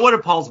 One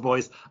of Paul's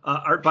boys.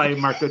 Art by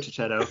Marco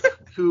Cicchetto,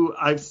 who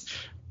I've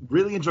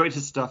really enjoyed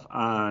his stuff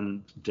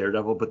on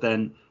Daredevil, but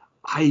then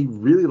I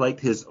really liked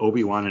his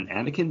Obi-Wan and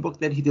Anakin book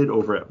that he did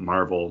over at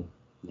Marvel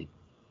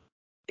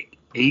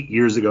 8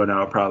 years ago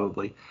now,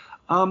 probably.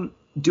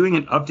 Doing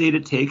an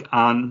updated take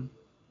on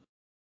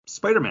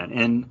Spider-Man.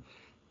 And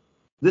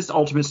this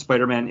Ultimate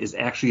Spider-Man is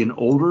actually an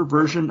older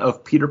version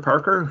of Peter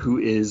Parker, who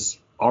is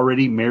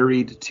already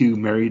married to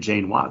Mary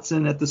Jane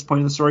Watson at this point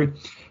in the story.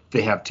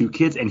 They have 2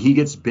 kids, and he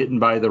gets bitten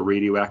by the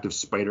radioactive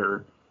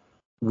spider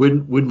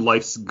when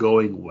life's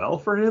going well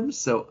for him.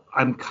 So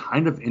I'm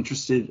kind of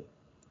interested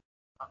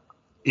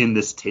in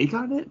this take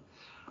on it.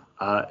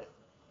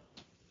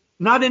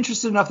 Not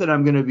interested enough that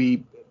I'm going to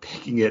be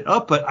picking it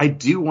up, but I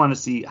do want to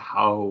see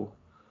how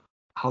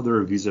the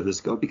reviews of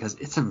this go, because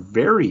it's a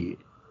very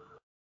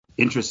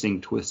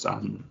interesting twist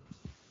on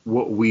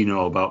what we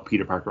know about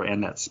Peter Parker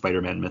and that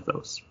Spider-Man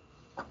mythos,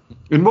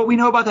 and what we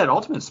know about that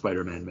Ultimate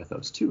Spider-Man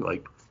mythos too.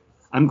 Like,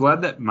 I'm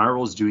glad that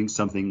Marvel's doing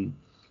something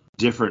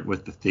different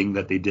with the thing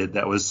that they did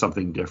that was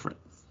something different.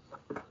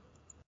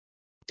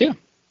 Yeah.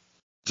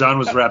 John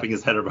was wrapping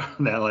his head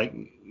around that, like,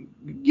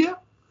 yeah,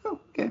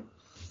 okay.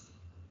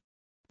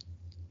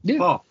 Yeah.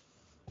 Paul,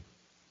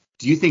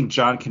 do you think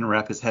John can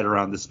wrap his head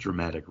around this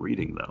dramatic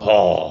reading, though?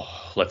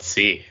 Oh, let's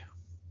see.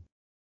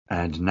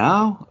 And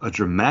now, a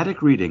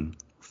dramatic reading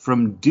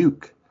from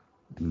Duke,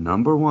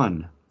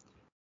 #1,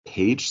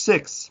 page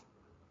 6,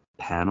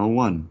 panel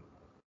 1.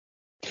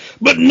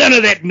 But none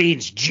of that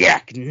means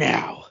jack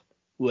now.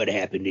 What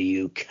happened to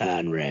you,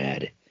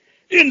 Conrad?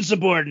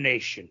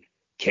 Insubordination,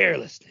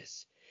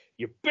 carelessness.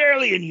 You're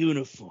barely in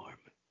uniform.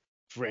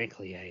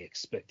 Frankly, I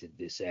expected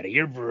this out of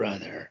your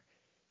brother,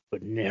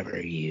 but never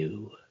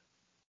you.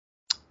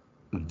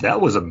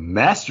 That was a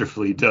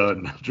masterfully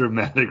done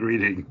dramatic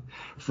reading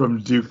from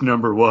Duke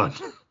number 1,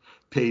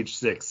 page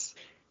 6,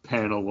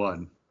 panel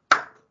 1.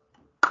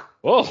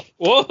 Whoa,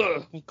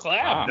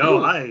 clap.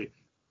 No,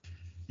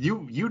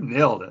 you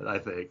nailed it, I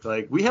think.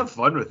 Like, we have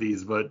fun with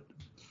these, but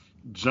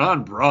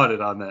John brought it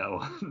on that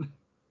one.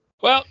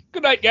 Well,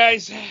 good night,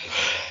 guys.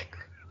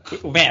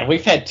 Man,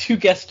 we've had 2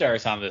 guest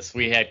stars on this.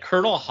 We had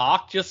Colonel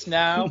Hawk just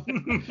now.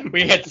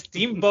 We had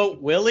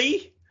Steamboat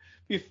Willie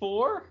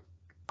before.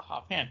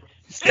 Oh man,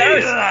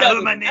 Hey,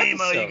 my name.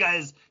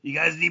 You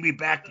guys need me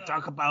back to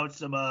talk about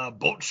some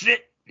boat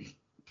shit.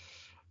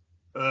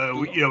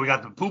 We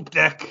got the poop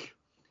deck.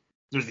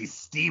 There's these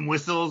steam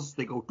whistles.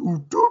 They go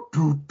doot doot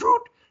doot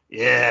doot.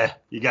 Yeah,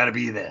 you got to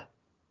be there.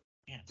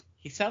 Man,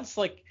 he sounds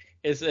like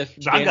as if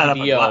John Dan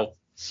DiDio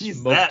He's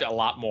smoked a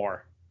lot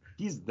more.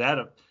 He's that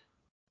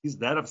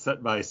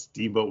upset by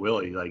Steamboat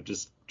Willie, like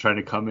just trying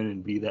to come in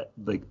and be that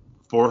like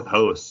 4th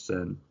host,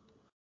 and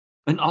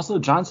also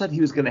John said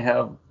he was gonna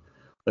have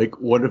like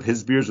one of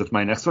his beers with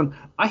my next one.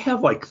 I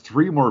have like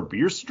 3 more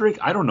beers to drink.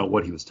 I don't know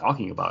what he was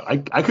talking about.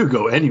 I could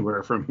go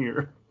anywhere from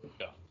here.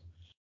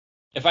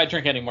 If I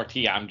drink any more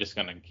tea, I'm just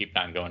gonna keep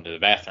on going to the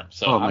bathroom.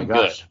 So oh my I'm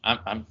gosh. good.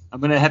 I'm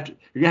gonna have to.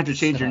 You're gonna have to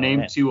change your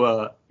name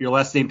to your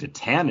last name to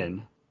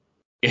Tannen.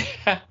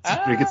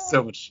 Drinking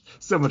so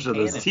much of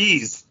those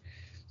teas.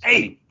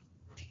 Hey.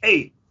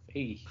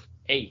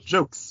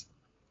 Jokes.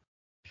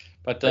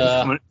 But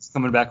he's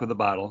coming back with a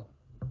bottle.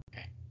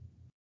 Okay.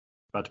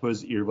 About to put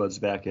his earbuds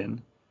back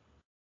in.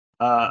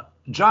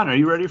 John, are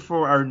you ready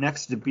for our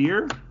next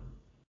beer?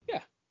 Yeah.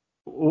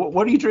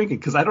 What are you drinking?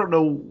 Because I don't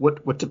know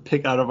what to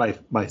pick out of my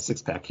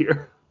 6-pack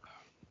here.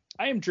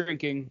 I am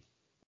drinking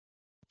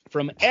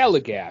from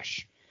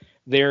Allagash.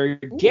 Their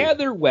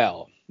Gather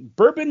Well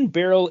Bourbon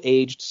Barrel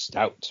Aged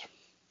Stout.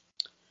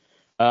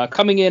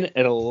 Coming in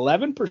at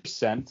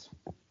 11%.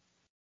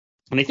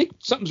 And I think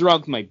something's wrong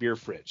with my beer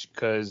fridge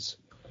because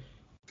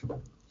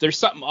there's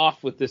something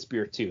off with this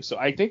beer too. So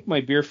I think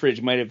my beer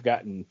fridge might have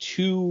gotten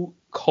too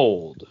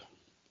cold.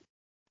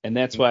 And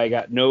that's why I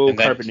got no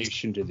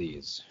carbonation to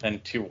these. Then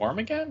too warm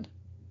again?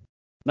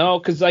 No,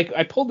 because like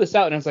I pulled this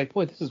out and I was like,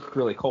 boy, this is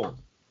really cold.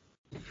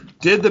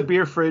 Did the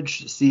beer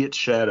fridge see its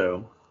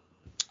shadow?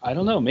 I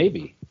don't know,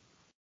 maybe.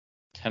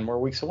 10 more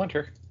weeks of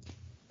winter.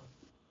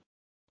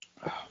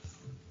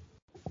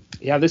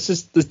 Yeah, this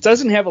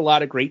doesn't have a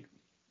lot of great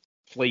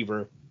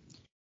flavor.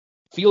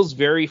 Feels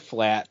very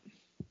flat.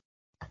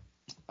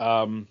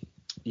 Yeah,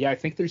 I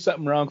think there's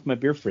something wrong with my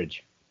beer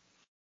fridge.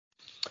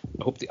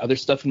 I hope the other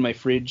stuff in my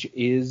fridge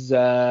is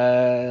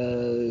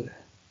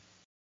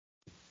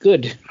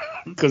good,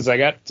 because I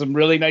got some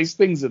really nice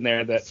things in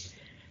there that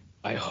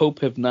I hope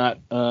have not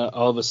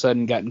all of a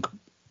sudden gotten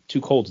too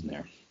cold in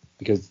there,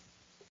 because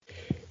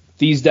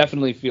these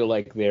definitely feel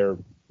like they're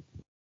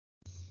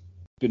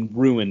been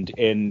ruined,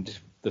 and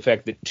the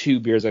fact that 2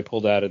 beers I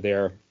pulled out of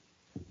there.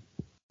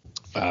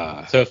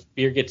 So if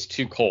beer gets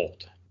too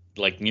cold,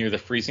 like near the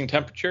freezing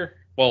temperature,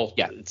 well,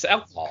 yeah, it's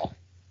alcohol.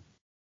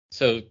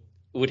 So it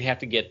would have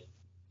to get.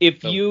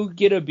 If you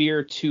get a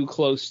beer too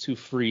close to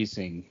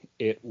freezing,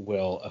 it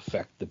will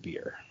affect the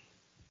beer.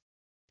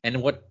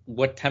 And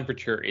what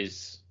temperature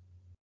is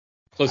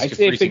close I'd to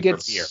say freezing for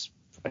beer?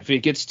 If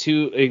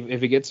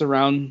it gets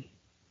around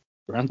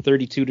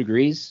 32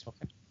 degrees,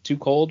 too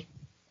cold,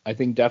 I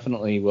think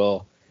definitely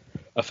will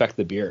affect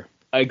the beer.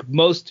 Like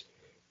most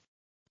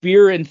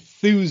beer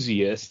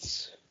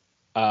enthusiasts,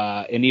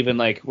 and even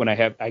like when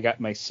I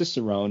got my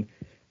Cicerone,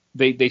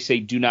 they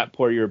say do not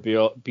pour your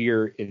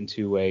beer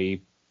into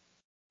a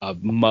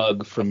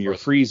mug from your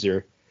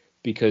freezer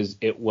because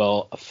it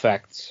will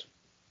affect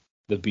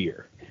the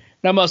beer.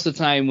 Now, most of the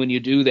time when you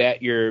do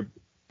that, you're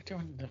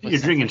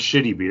drinking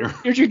shitty beer.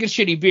 You're drinking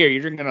shitty beer.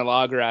 You're drinking a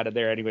lager out of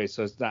there anyway,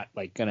 so it's not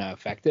like gonna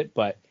affect it.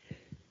 But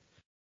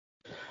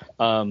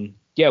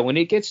yeah, when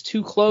it gets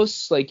too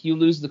close, like you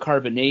lose the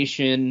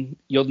carbonation.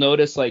 You'll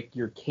notice like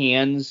your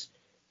cans,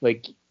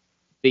 like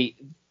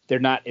they're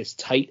not as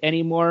tight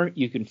anymore.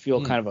 You can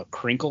feel kind of a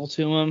crinkle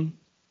to them.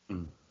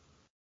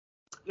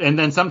 And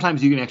then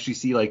sometimes you can actually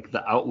see like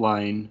the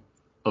outline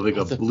of like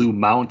a blue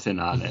mountain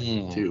on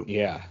it too.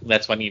 Yeah,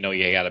 that's when you know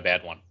you got a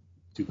bad one.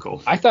 Too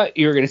cold. I thought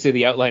you were gonna say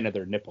the outline of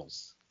their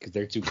nipples because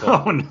they're too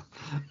cold. Oh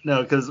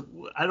no, because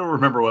I don't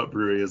remember what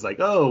brewery is like.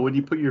 Oh, when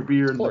you put your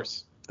beer in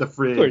the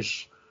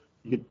fridge.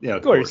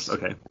 Of course.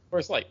 Okay.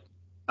 Coors Light.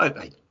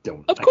 I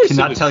don't. Of course, I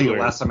cannot tell you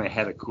last time I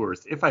had a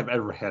Coors. If I've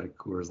ever had a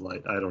Coors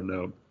Light, I don't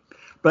know.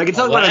 But I can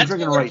tell you what I'm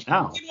drinking right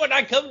now. When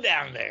I come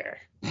down there.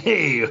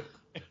 Hey,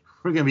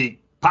 we're gonna be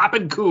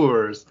popping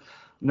Coors.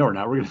 No, we're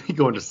not. We're gonna be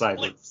going to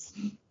Sidewoods.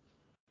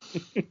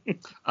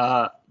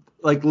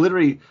 Like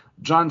literally,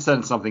 John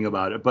said something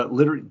about it, but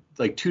literally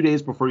like 2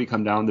 days before you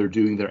come down, they're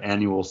doing their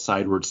annual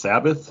Sideward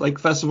Sabbath like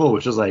festival,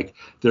 which is like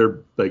their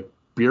like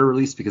beer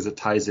release because it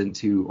ties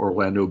into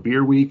Orlando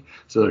Beer Week.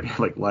 So they're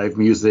like live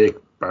music,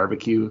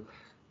 barbecue.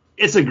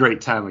 It's a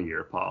great time of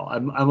year, Paul.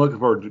 I'm looking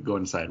forward to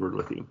going Sideward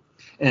with you.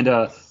 And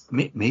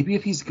maybe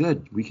if he's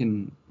good, we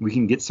can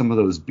get some of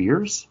those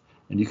beers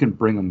and you can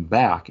bring them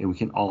back and we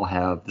can all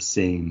have the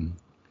same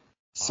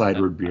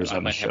sideward beers I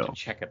on the might have show. to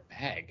check a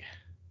bag.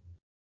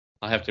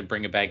 I'll have to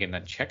bring a bag and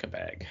then check a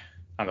bag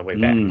on the way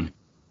back.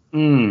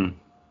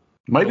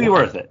 Might be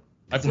worth it.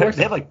 That's They worth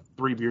have like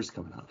 3 beers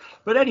coming out.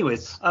 But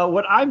anyways,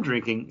 what I'm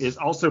drinking is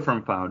also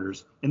from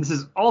Founders, and this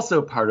is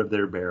also part of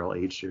their barrel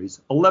age series,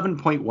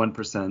 11.1%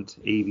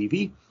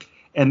 ABV,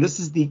 and this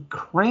is the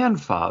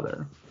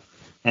Cranfather,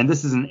 and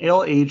this is an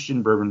ale aged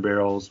in bourbon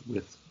barrels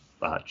with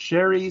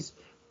cherries,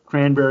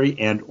 cranberry,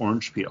 and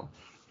orange peel.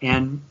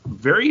 And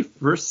very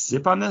first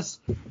sip on this,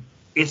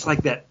 it's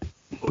like that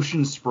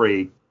Ocean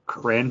Spray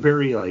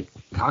cranberry like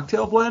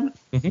cocktail blend,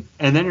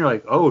 and then you're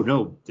like, oh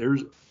no,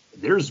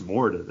 there's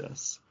more to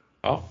this.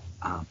 Oh.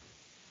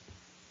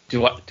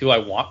 Do I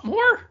want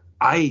more?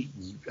 I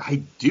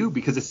do,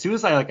 because as soon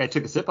as I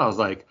took a sip, I was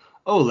like,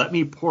 oh, let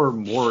me pour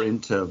more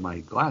into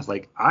my glass.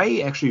 Like,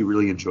 I actually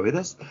really enjoy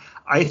this.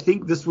 I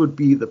think this would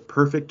be the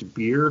perfect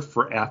beer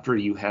for after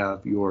you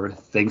have your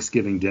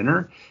Thanksgiving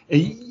dinner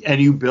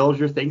and you build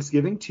your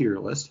Thanksgiving tier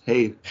list.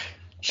 Hey,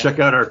 check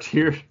out our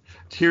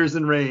Tears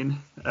and Rain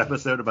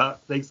episode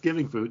about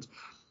Thanksgiving foods.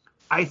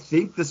 I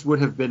think this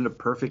would have been the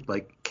perfect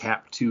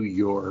cap to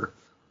your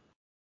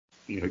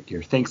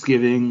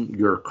Thanksgiving,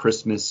 your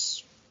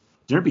Christmas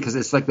dinner, because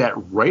it's like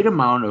that right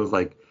amount of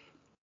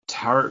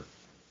tart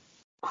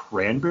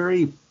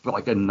cranberry, but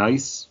like a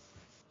nice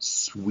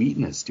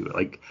sweetness to it.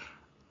 Like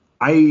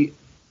I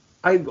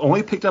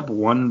only picked up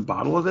 1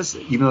 bottle of this,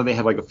 even though they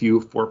have a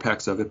few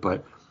 4-packs of it,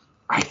 but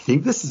I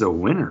think this is a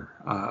winner.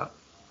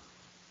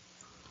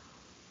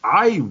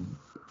 I'm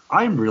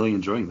really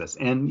enjoying this,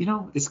 and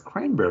it's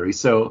cranberry,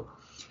 so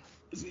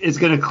it's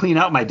going to clean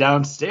out my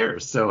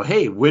downstairs. So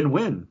hey,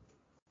 win-win.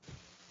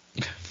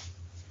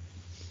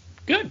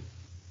 Good.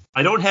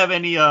 I don't have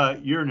any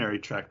urinary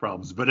tract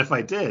problems, but if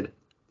I did,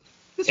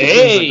 this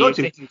Hey, would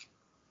go to.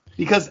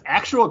 Because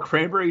actual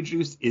cranberry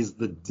juice is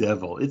the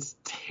devil. It's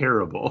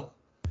terrible.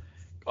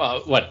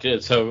 What?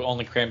 So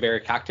only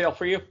cranberry cocktail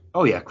for you?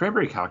 Oh yeah,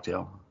 cranberry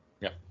cocktail.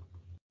 Yeah.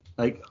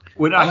 Like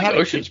when I I had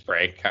Ocean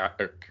Spray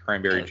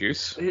cranberry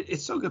juice.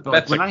 It's so good. But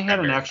That's when like I had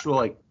an cranberry.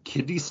 actual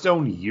kidney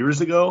stone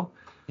years ago,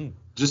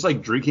 just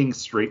drinking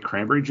straight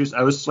cranberry juice,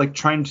 I was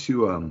trying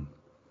to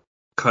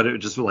cut it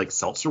just with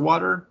seltzer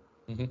water,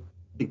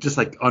 just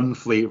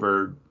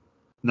unflavored,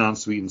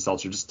 non-sweetened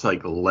seltzer, just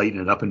to lighten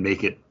it up and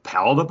make it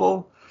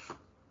palatable.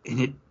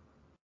 And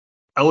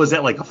I was at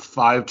a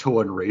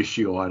 5-to-1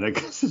 ratio on it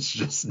because it's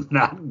just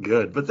not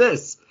good. But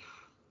this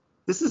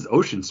is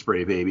Ocean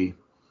Spray, baby.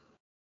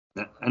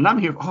 And I'm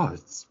here. Oh,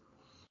 it's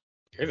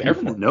You're there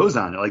the for it. nose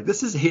on it.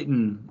 This is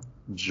hitting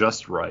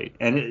just right,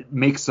 and it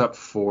makes up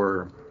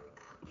for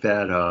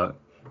that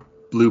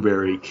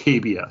blueberry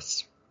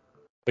KBS.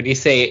 Would you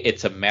say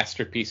it's a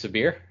masterpiece of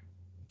beer?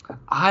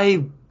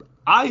 I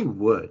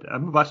would.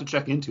 I'm about to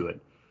check into it.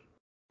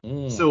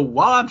 So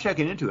while I'm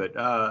checking into it,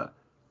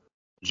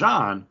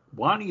 John,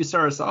 why don't you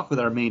start us off with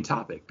our main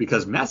topic?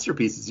 Because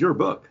Masterpiece is your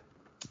book.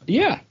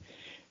 Yeah.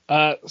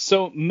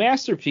 So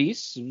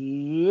Masterpiece.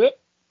 Let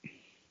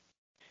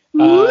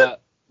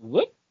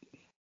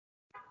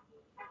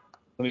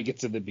me get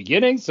to the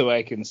beginning so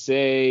I can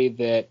say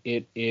that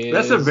it is.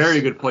 That's a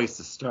very good place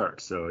to start.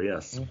 So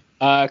yes.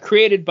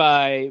 Created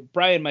by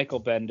Brian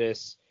Michael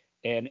Bendis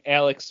and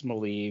Alex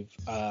Maleev.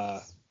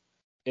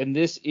 And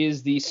this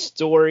is the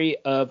story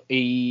of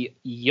a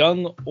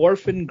young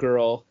orphan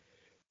girl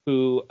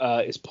who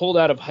is pulled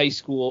out of high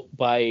school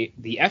by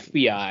the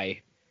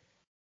FBI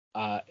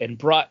and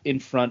brought in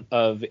front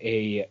of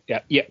a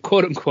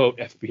quote unquote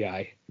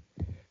FBI.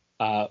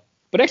 But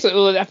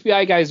actually, the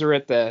FBI guys are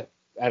at the.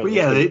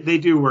 They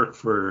do work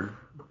for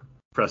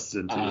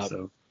Preston too.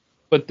 So,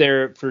 but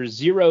they're for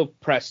Zero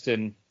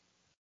Preston,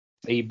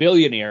 a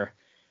billionaire,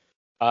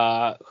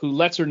 who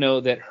lets her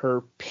know that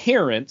her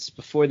parents,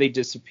 before they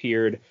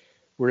disappeared,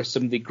 were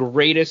some of the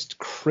greatest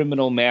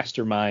criminal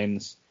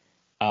masterminds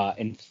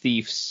and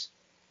thieves,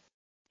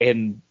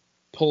 and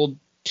pulled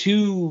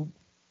 2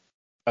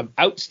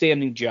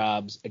 outstanding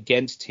jobs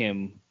against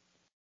him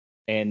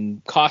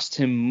and cost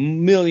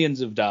him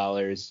millions of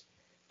dollars,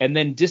 and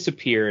then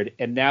disappeared,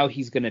 and now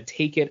he's going to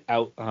take it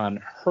out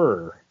on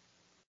her.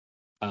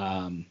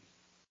 And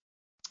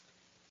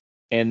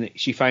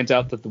she finds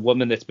out that the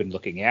woman that's been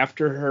looking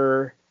after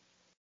her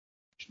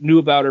knew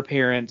about her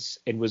parents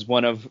and was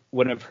one of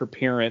her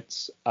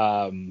parents'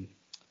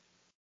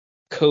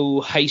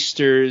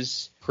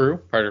 co-heisters.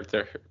 Part of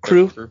their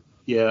Crew?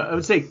 Yeah, I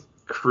would say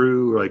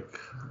crew,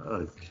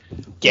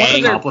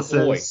 Gang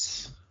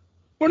accomplices.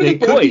 One of the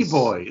They could be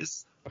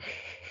boys.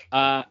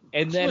 And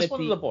then She was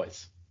one of the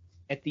boys.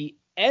 at the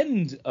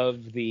end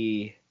of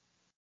the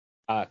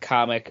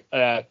comic,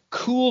 a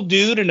cool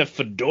dude in a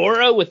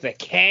fedora with a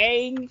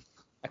cane.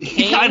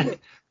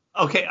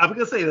 Okay, I'm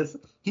gonna say this.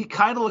 He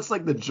kind of looks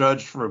like the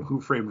judge from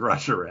Who Framed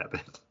Roger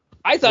Rabbit.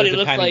 I thought With he the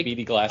looked tiny like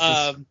beady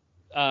glasses.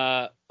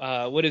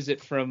 What is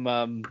it from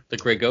The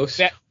Grey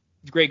Ghost.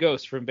 Grey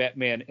Ghost from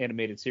Batman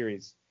animated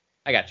series?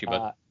 I got you,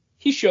 bud.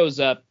 He shows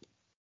up,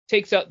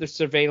 takes out the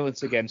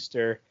surveillance against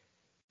her,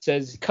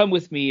 says, "Come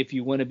with me if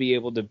you want to be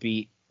able to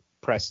beat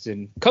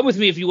Preston. Come with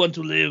me if you want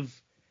to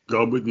live."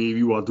 Come with me if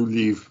you want to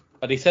leave.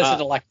 but he says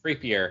it a lot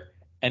creepier,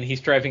 and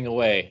he's driving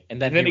away,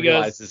 and then he goes,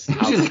 realizes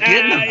how Just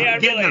get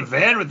in really. the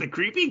van with the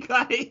creepy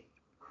guy.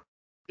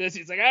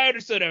 He's like, I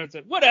understood.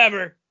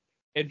 Whatever,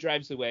 and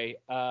drives away.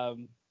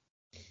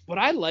 But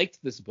I liked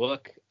this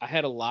book. I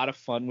had a lot of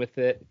fun with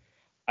it.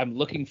 I'm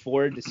looking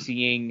forward to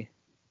seeing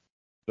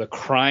the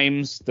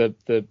crimes that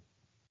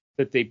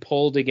they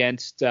pulled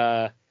against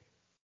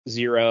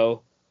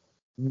Zero,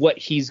 what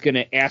he's going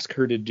to ask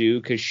her to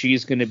do, because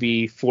she's going to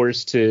be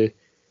forced to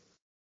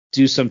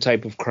do some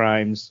type of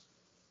crimes.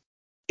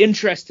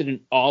 Interested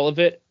in all of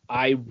it.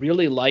 I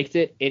really liked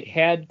it. It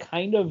had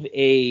kind of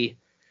a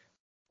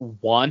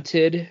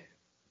Wanted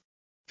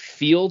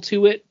feel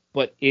to it,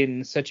 but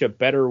in such a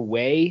better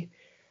way.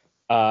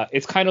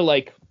 It's kind of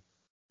like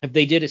if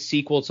they did a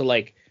sequel to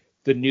like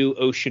the new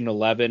Ocean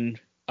 11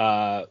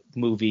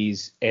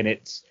 movies, and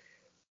it's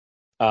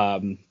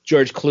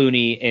George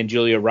Clooney and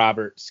Julia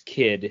Roberts'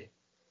 kid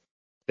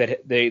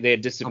that they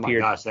had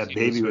disappeared. Oh my gosh, that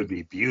baby would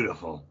be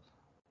beautiful.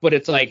 But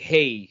it's like,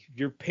 hey,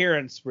 your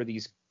parents were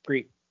these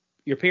great.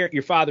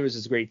 Your father was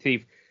this great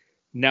thief.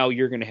 Now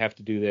you're going to have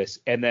to do this.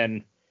 And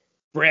then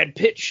Brad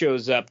Pitt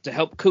shows up to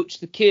help coach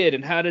the kid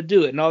and how to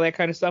do it and all that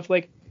kind of stuff.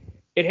 Like,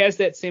 it has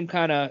that same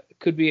kind of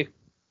could be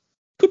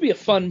a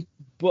fun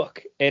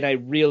book, and I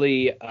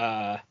really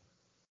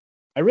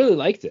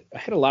liked it. I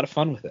had a lot of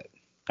fun with it,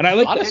 and I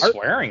like a lot of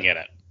swearing in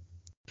it.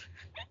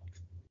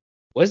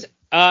 Was there?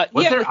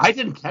 yeah, I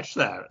didn't catch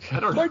that. I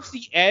don't know. Towards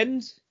the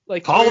end,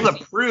 like Paul the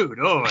Prude.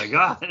 Oh my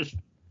gosh.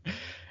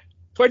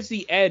 Towards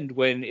the end,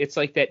 when it's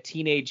like that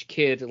teenage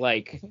kid,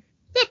 like,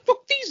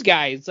 fuck these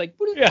guys, like,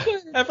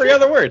 every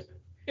other word.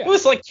 Yeah. It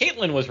was like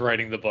Caitlin was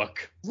writing the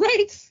book,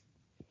 right?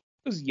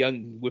 Those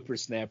young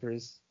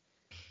whippersnappers.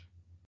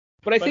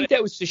 But I think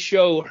that was to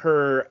show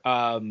her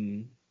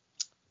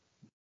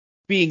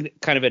being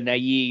kind of a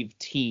naive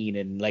teen,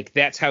 and like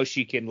that's how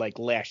she can like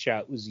lash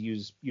out, was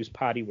use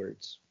potty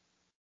words.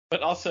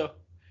 But also,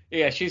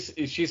 yeah,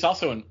 she's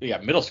also in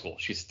middle school.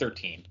 She's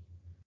 13,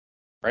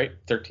 right?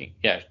 13.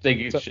 Yeah,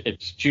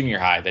 it's junior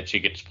high that she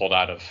gets pulled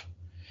out of,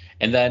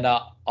 and then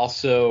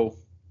also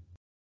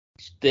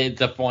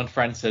the one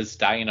friend says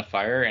die in a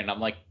fire, and I'm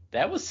like,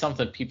 that was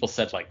something people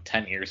said like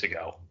 10 years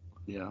ago.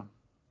 Yeah.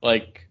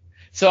 Like.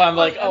 So I'm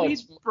like,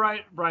 it's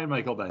Brian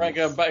Michael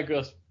Bendis.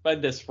 Brian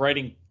Bendis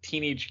writing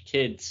teenage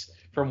kids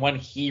from when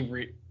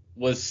he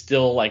was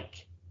still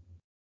like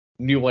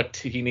knew what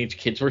teenage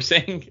kids were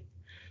saying.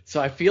 So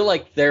I feel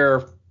like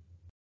they're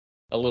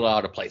a little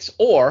out of place.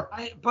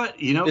 But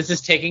you know, this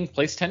is taking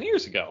place 10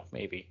 years ago,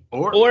 maybe.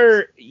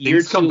 Or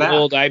you're too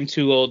old, I'm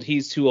too old,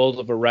 he's too old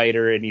of a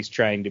writer, and he's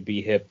trying to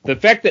be hip. The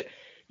fact that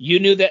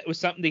you knew that was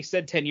something they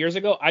said 10 years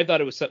ago, I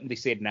thought it was something they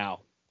said now.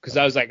 Because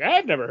I was like,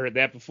 I've never heard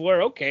that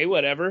before. Okay,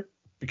 whatever.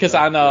 Because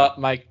on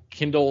my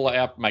Kindle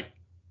app, my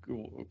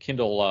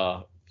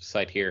Kindle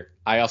site here,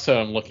 I also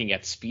am looking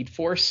at Speed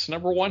Force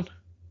 #1,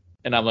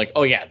 and I'm like,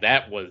 oh yeah,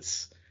 that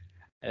was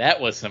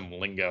some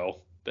lingo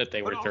that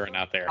they were throwing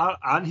out there.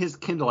 On his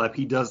Kindle app,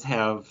 he does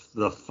have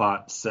the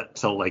font set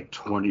to like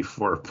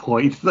 24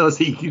 points, though,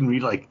 so he can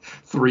read like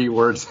 3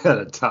 words at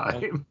a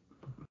time.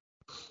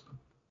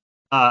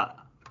 I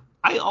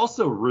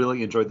also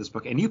really enjoyed this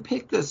book, and you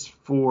picked this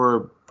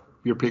for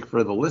your pick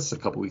for the list a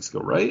couple weeks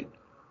ago, right?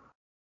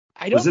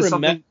 I don't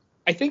remember.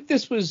 I think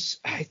this was.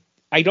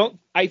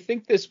 I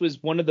think this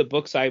was one of the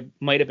books I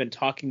might have been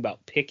talking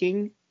about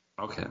picking.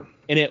 Okay.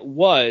 And it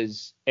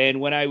was. And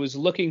when I was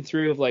looking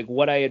through of like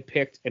what I had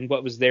picked and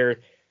what was there,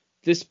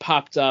 this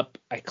popped up.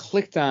 I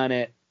clicked on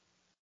it,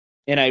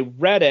 and I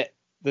read it.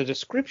 The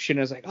description.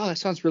 I was like, oh, that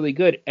sounds really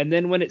good. And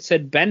then when it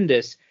said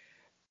Bendis,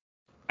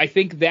 I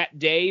think that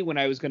day when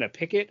I was going to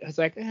pick it, I was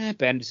like,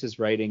 Bendis is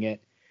writing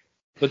it.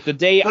 But the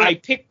day I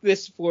picked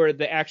this for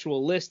the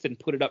actual list and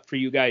put it up for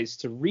you guys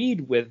to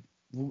read with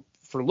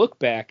for look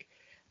back,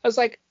 I was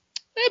like,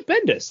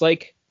 Bendis,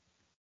 like,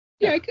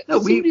 yeah.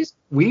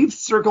 We've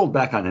circled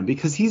back on him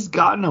because he's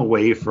gotten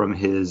away from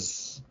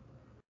his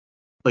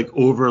like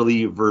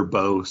overly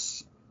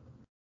verbose.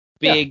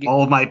 Big.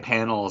 All of my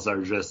panels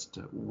are just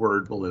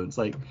word balloons,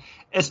 like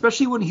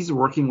especially when he's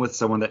working with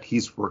someone that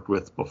he's worked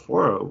with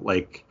before,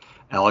 like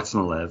Alex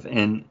Maleev,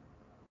 and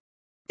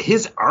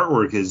his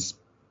artwork is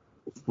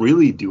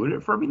really doing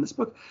it for me in this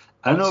book.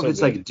 I don't know if it's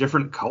good. Like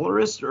different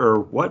colorist or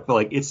what, but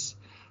like it's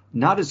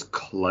not as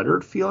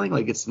cluttered feeling,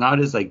 like it's not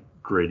as like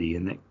gritty,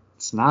 and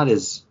it's not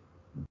as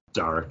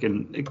dark,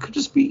 and it could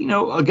just be, you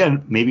know,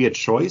 again, maybe a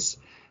choice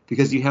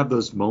because you have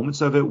those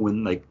moments of it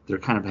when like they're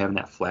kind of having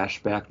that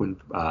flashback when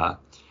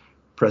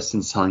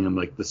Preston's telling him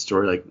like the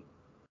story, like,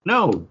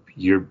 no,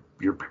 your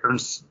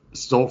parents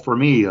stole from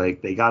me,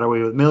 like they got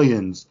away with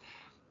millions.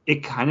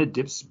 It kind of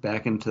dips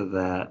back into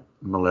that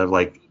Maleev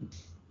like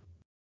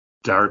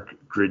dark,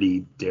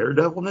 gritty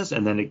daredevilness,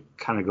 and then it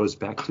kind of goes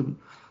back to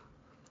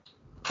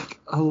like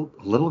a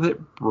little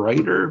bit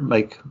brighter,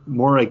 like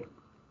more like,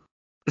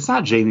 it's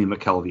not Jamie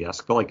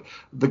McKelvey-esque, but like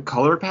the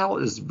color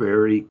palette is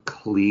very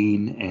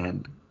clean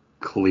and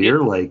clear.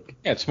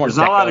 It's more, there's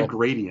not a lot of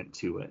gradient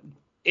to it.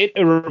 It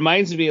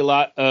reminds me a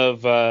lot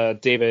of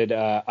David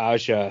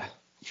Aja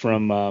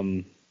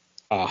from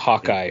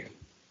Hawkeye.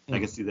 I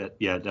can see that.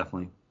 Yeah,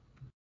 definitely.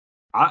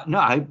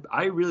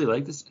 I really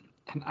like this,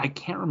 and I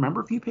can't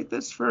remember if you picked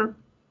this for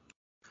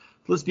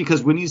list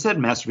because when you said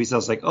masterpiece, I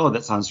was like, oh,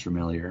 that sounds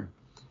familiar.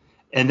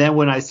 And then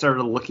when I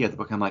started looking at the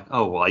book, I'm like,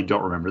 oh, well, I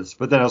don't remember this.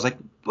 But then I was like,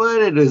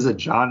 but it is a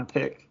John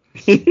pick,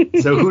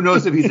 so who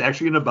knows if he's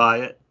actually going to buy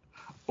it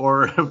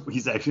or if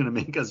he's actually going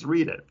to make us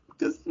read it?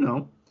 Because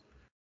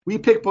we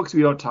pick books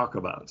we don't talk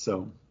about.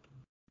 So,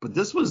 but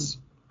this was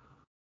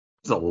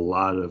a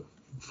lot of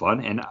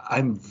fun, and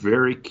I'm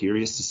very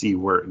curious to see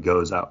where it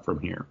goes out from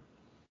here.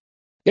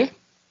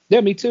 Yeah,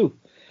 me too.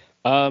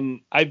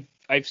 I've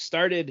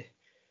started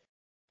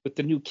with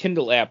the new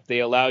Kindle app. They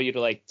allow you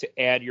to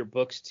add your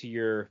books to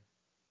your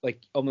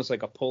almost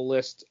like a pull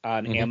list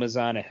on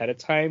Amazon ahead of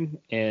time,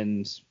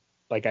 and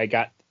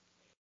I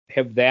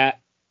have that.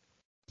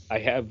 I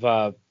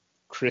have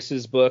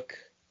Chris's book.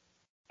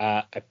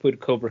 I put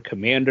Cobra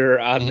Commander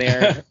on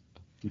there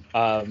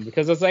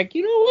because I was like,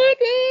 you know what?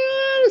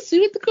 Let's see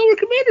what the Cobra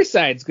Commander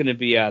side's going to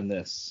be on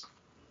this.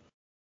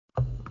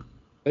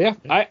 But yeah,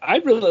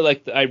 I really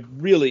liked it. I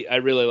really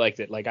liked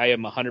it. I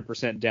am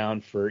 100%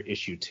 down for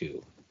issue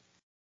 2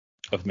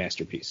 of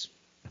Masterpiece.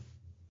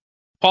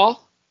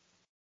 Paul?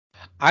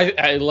 I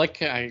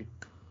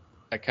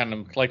kind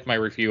of like my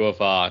review of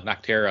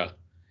Noctera.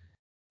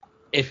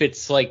 If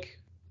it's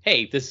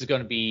hey, this is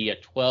going to be a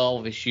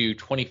 12-issue,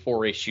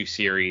 24-issue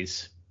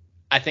series,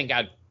 I think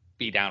I'd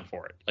be down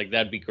for it.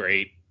 That'd be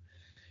great.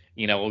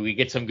 We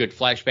get some good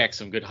flashbacks,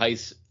 some good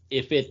heists.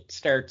 If it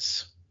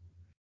starts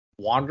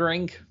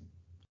wandering,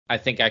 I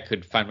think I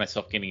could find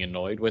myself getting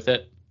annoyed with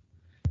it.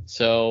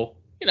 So,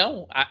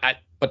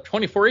 but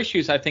 24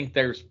 issues, I think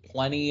there's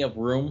plenty of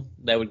room.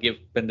 That would give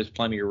Bendis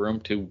plenty of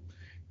room to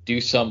do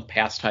some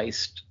past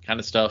heist kind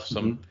of stuff,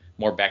 some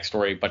more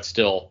backstory, but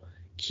still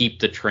keep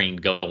the train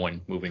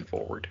going moving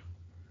forward.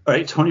 All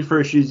right, 24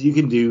 issues, you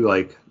can do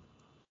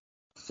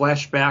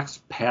flashbacks,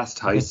 past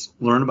heists,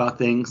 learn about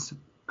things,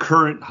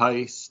 current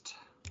heist.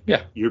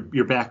 Yeah.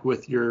 You're back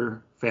with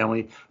your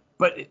family,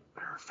 but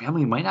her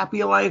family might not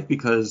be alive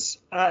because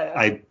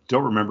I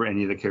don't remember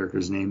any of the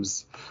characters'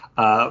 names.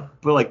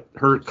 But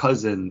her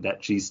cousin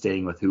that she's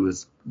staying with, who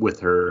was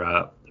with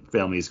her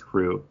family's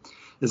crew,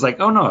 is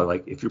oh no,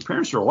 if your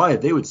parents are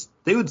alive, they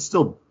would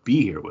still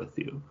be here with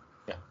you.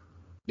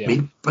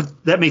 Yeah.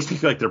 But that makes me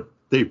feel like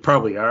they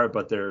probably are,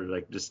 but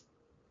they're just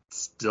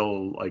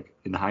still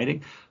in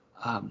hiding.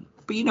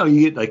 But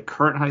you get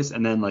current heist,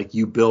 and then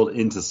you build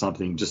into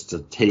something just to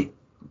take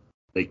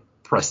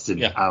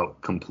Preston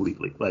out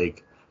completely.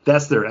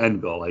 That's their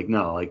end goal.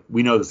 No,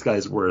 we know this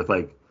guy's worth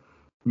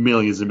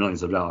millions and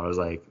millions of dollars.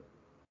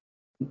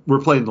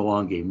 We're playing the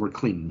long game. We're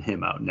cleaning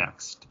him out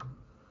next.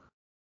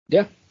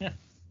 Yeah. Yeah.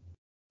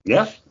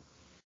 Yeah.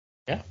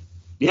 Yeah.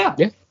 Yeah.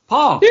 Yeah.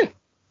 Paul. Yeah.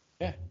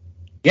 Yeah.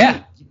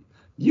 Yeah.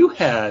 You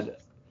had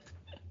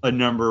a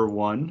number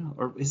one,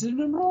 or is it a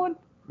number one?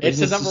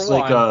 It's a number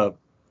one. A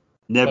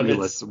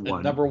nebulous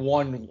one. Number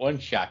one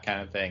shot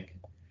kind of thing.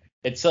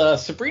 It's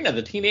Sabrina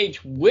the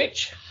Teenage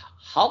Witch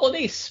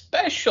Holiday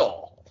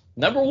Special,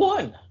 number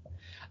 1,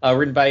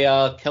 written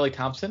by Kelly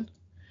Thompson,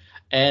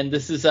 and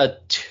this is a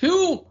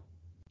two-turner,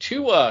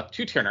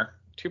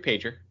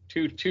 two-pager,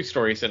 two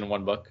stories in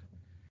one book.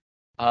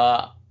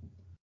 I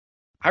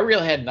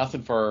really had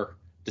nothing for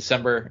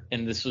December,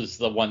 and this was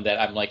the one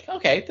that I'm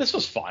okay, this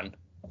was fun.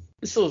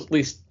 This was at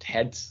least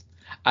heads.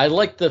 I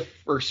liked the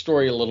first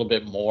story a little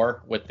bit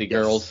more with the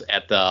girls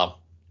at the.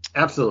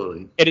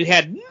 Absolutely. And it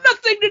had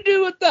nothing to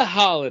do with the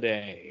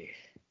holiday.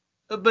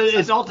 But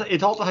it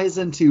all ties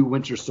into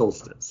winter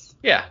solstice.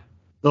 Yeah.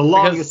 The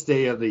longest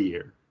day of the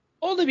year.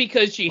 Only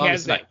because she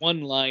has that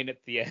one line at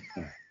the end.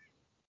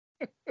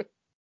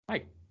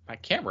 My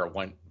camera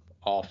went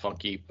all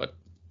funky, but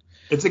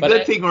it's a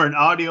good thing we're an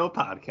audio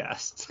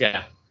podcast.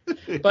 Yeah.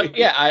 But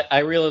yeah, I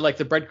really like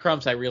the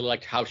breadcrumbs. I really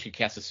liked how she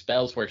casts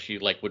spells where she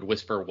would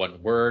whisper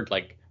one word,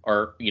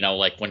 or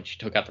when she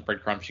took out the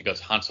breadcrumbs, she goes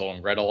Hansel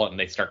and Gretel, and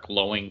they start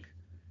glowing.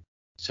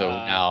 So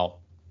now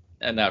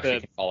she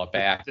can follow it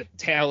back. The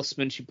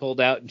talisman she pulled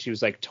out, and she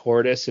was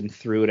tortoise and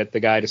threw it at the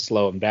guy to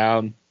slow him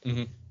down.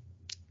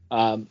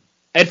 Mm-hmm.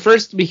 At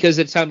first, because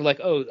it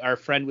sounded our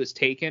friend was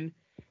taken,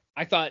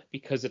 I thought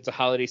because it's a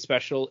holiday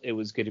special, it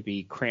was going to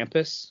be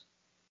Krampus.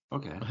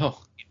 Okay.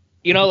 Oh.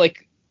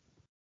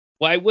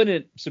 Why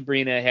wouldn't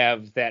Sabrina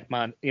have that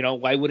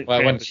why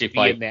wouldn't she be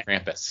fight in that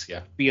Krampus? Yeah.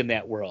 Be in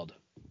that world?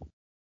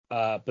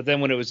 But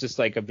then when it was just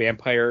a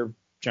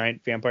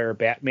giant vampire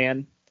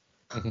Batman,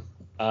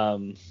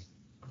 and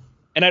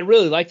I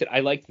really liked it.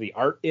 I liked the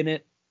art in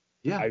it.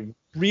 Yeah. I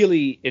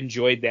really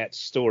enjoyed that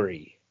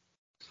story.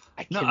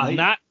 I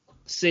cannot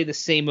say the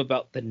same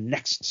about the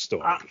next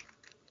story.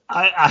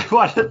 I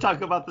want to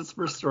talk about this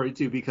first story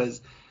too,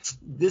 because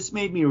this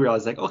made me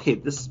realize okay,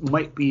 this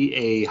might be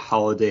a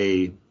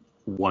holiday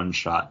one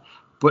shot,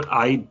 but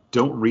I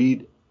don't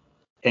read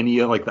any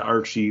of the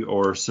Archie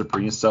or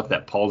Sabrina stuff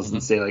that Paul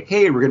doesn't say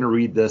hey, we're gonna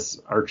read this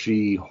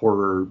Archie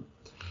horror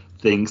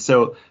thing.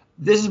 So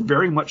this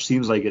very much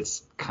seems like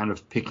it's kind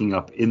of picking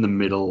up in the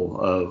middle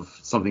of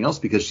something else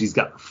because she's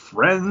got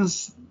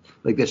friends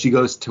like that she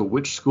goes to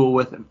witch school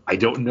with. I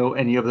don't know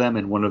any of them,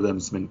 and one of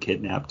them's been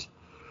kidnapped.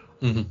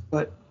 Mm-hmm.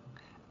 But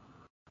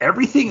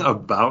everything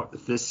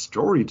about this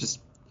story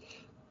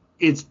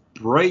it's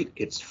bright,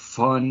 it's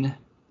fun,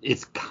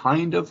 it's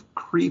kind of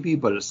creepy,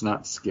 but it's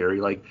not scary.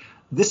 Like,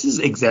 this is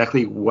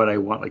exactly what I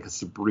want, like, a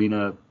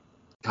Sabrina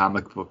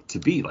comic book to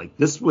be. Like,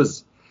 this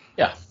was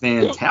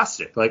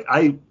fantastic. Like,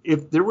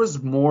 if there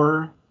was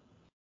more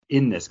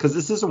in this, because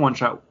this is a one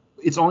shot,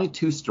 it's only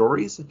 2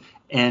 stories,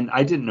 and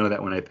I didn't know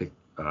that when I picked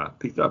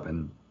it up,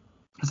 and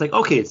I was like,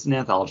 okay, it's an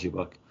anthology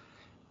book.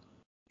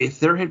 If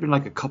there had been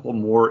like a couple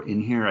more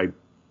in here, I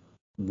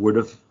would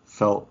have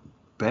felt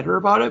better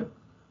about it.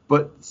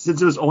 But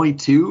since it was only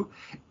 2,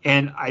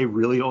 and I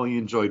really only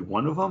enjoyed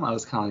one of them, I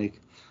was kind of like,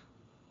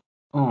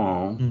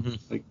 oh,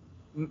 like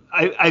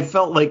I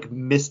felt like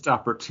missed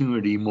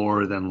opportunity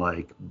more than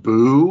like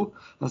boo.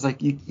 I was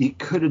like, you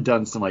could have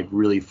done some like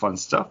really fun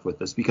stuff with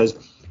this, because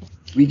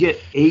we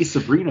get a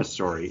Sabrina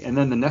story, and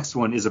then the next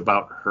one is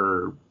about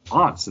her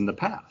aunts in the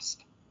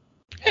past.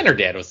 And her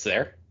dad was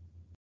there.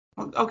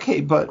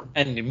 Okay, but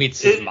and he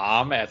meets his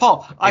mom at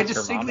Paul. I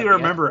distinctly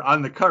remember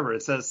on the cover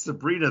it says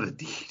Sabrina the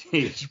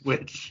Teenage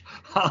Witch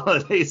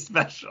Holiday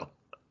Special.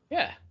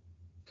 Yeah,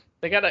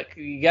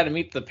 you gotta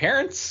meet the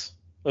parents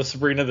of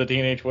Sabrina the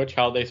Teenage Witch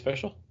Holiday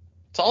Special.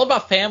 It's all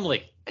about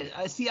family.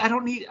 I see. I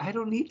don't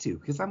need to,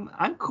 because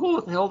I'm cool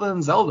with Hilda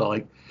and Zelda.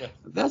 Like,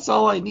 that's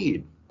all I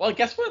need. Well,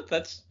 guess what?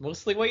 That's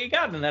mostly what you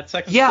got in that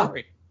second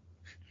story.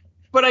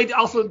 But I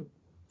also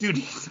do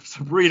need some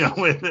Sabrina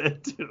with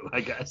it too,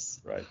 I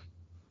guess. Right.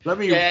 Let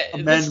me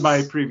amend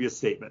my previous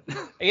statement.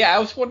 Yeah, I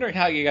was wondering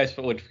how you guys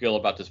would feel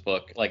about this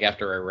book, like,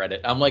 after I read it.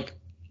 I'm like,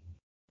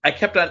 I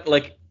kept on,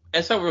 like,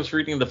 as I was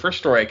reading the first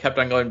story, I kept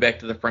on going back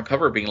to the front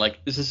cover being like,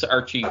 is this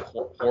Archie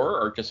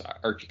horror or just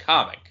Archie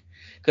comic?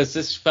 Because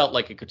this felt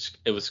like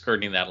it was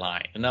skirting that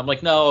line. And I'm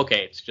like, no,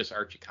 okay, it's just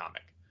Archie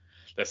comic.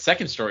 The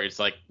second story is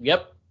like,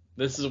 yep,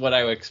 this is what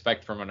I would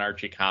expect from an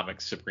Archie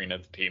comic Sabrina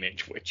the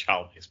Teenage Witch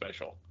Holiday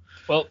Special.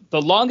 Well,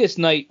 The Longest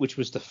Night, which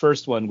was the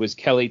first one, was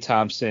Kelly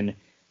Thompson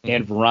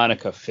and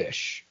Veronica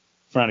Fish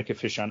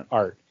on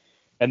art.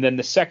 And then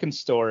the second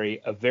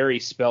story, A Very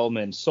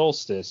Spellman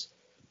Solstice,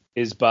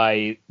 is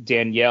by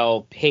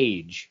Danielle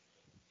Page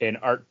and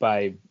art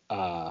by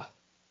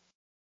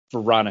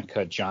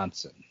Veronica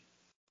Johnson.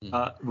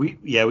 We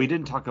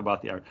didn't talk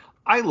about the art.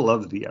 I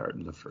loved the art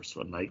in the first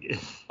one. Like,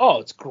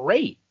 it's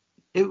great.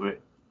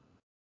 It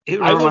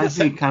reminds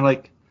me kind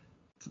of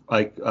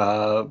like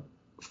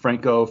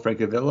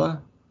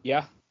Francavilla.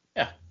 Yeah.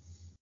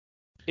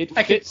 It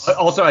fits.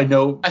 Also, I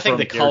think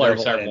the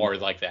colors are more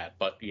like that,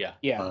 but yeah.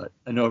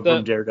 I know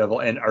from Daredevil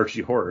and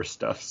Archie horror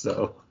stuff.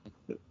 So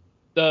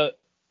the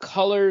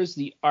colors,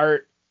 the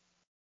art,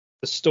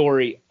 the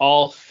story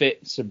all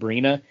fit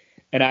Sabrina,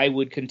 and I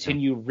would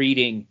continue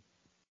reading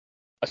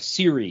a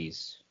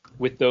series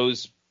with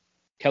those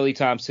Kelly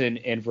Thompson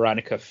and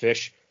Veronica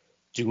Fish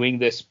doing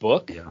this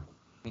book. Yeah.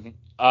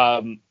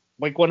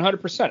 Like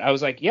 100%. I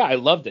was like, yeah, I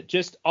loved it.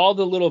 Just all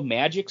the little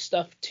magic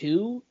stuff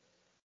too.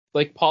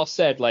 Like Paul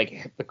said,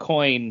 like the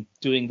coin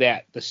doing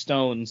that, the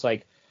stones,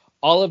 like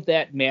all of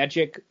that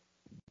magic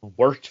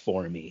worked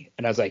for me.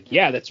 And I was like,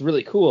 yeah, that's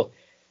really cool.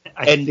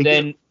 I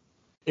think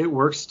it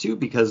works too,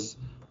 because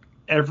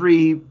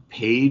every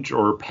page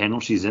or panel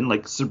she's in,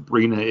 like,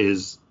 Sabrina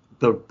is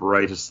the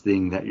brightest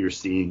thing that you're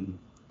seeing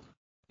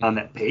on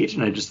that page.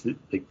 And I just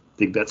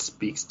think that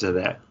speaks to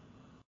that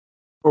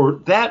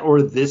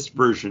or this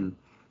version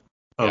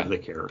of the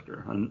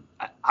character. And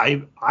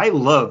I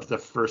loved the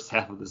first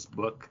half of this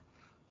book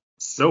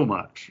so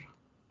much.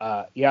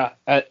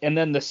 And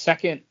then the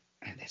second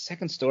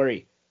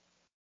story,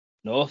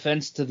 no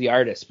offense to the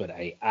artist, but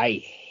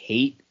I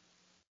hate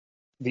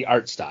the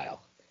art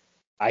style.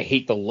 I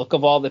hate the look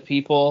of all the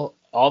people.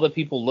 All the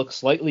people look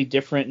slightly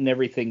different and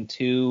everything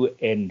too,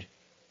 and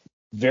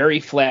very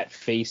flat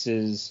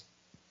faces.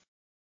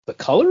 The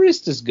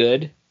colorist is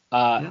good.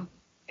 And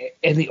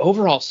the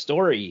overall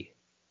story,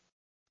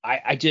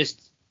 I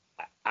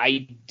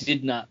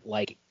did not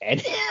like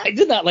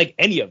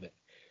any of it.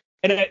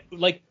 And it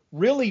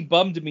really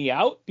bummed me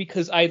out,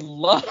 because I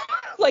love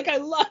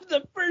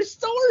the first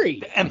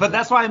story. But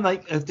that's why I'm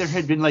like, if there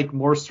had been like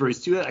more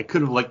stories to it, I could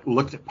have like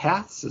looked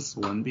past this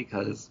one,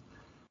 because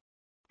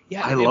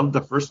I loved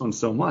the first one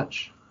so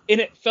much. And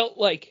it felt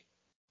like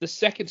the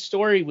second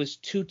story was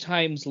 2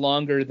 times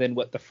longer than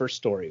what the first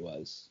story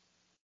was.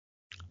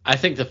 I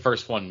think the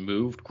first one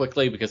moved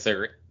quickly because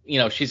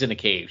she's in a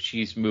cave,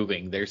 she's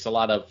moving. There's a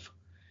lot of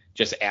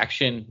just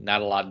action,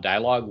 not a lot of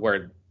dialogue,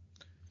 where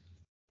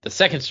the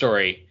second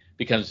story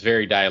becomes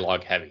very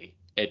dialogue heavy.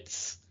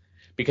 It's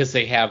because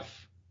they have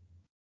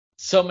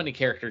so many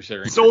characters that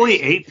are. It's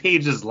only 8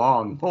 pages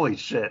long. Holy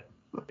shit.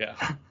 Yeah.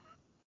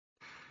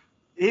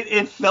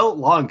 It felt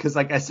long because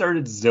I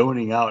started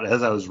zoning out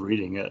as I was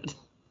reading it.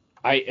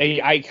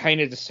 I kind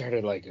of just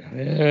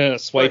started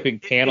swiping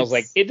panels.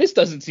 This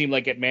doesn't seem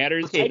like it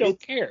matters. Okay, I don't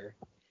care.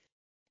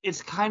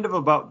 it's kind of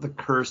about the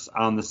curse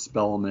on the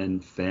Spellman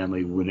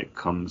family when it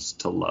comes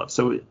to love.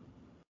 So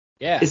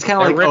Yeah, it's kind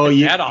of like,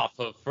 ripping that off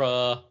of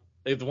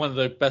one of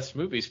the best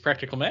movies,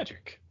 Practical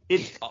Magic.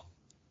 It's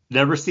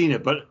never seen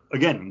it, but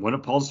again, one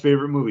of Paul's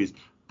favorite movies.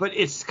 But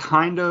it's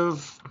kind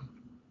of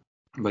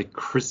like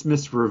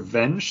Christmas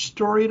revenge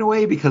story in a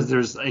way, because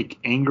there's like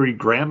angry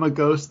grandma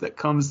ghost that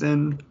comes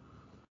in.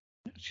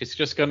 She's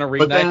just gonna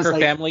reunite her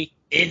family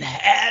in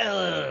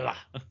hell.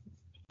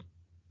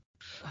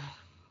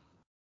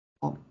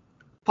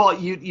 Paul,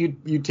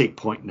 you take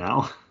point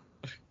now.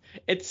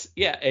 It's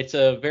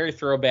a very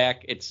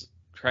throwback. It's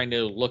trying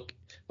to look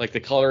like the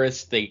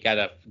colorists. They got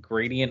a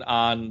gradient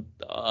on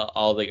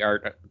all the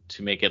art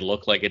to make it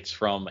look like it's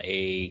from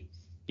a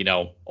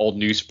old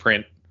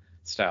newsprint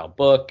style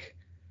book.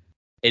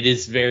 It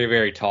is very,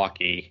 very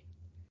talky.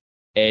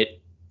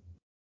 It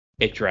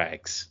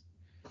drags.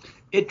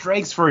 It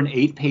drags for an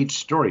 8-page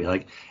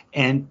story,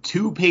 and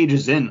 2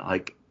 pages in,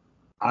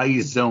 I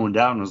zoned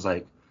out and was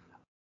like,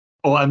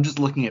 oh, I'm just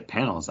looking at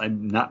panels.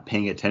 I'm not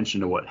paying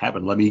attention to what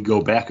happened. Let me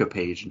go back a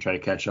page and try to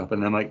catch up.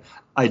 And I'm like,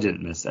 I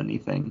didn't miss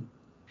anything.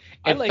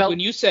 And when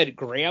you said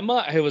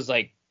grandma, I was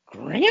like,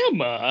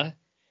 grandma?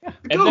 Yeah,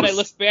 and then I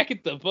looked back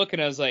at the book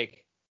and I was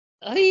like,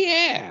 oh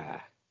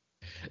yeah.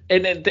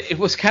 And it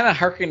was kind of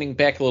harkening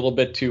back a little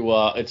bit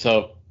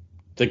to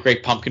the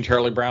Great Pumpkin,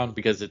 Charlie Brown,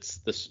 because it's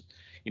this,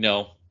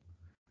 Hilda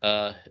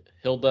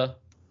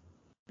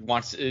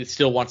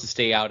still wants to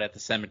stay out at the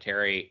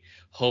cemetery,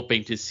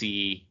 hoping to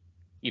see,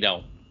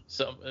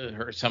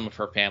 some of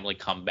her family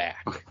come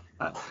back.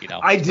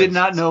 I did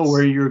not know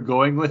where you were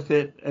going with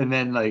it, and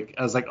then I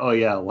was like, oh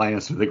yeah,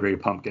 Linus with the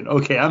Great Pumpkin.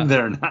 Okay, I'm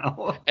there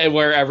now. And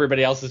where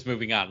everybody else is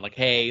moving on,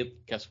 hey,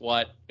 guess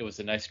what? It was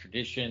a nice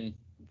tradition.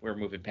 We're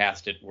moving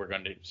past it. We're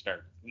going to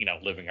start,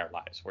 living our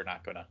lives. We're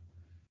not going to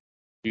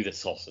do this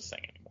solstice thing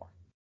anymore.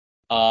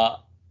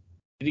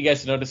 Did you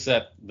guys notice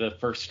that the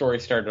first story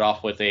started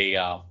off with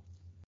a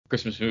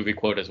Christmas movie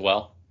quote as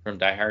well from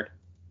Die Hard?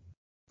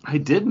 I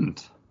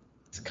didn't.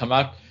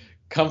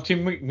 Come to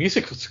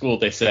musical school,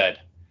 they said.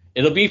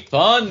 It'll be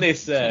fun, they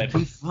said.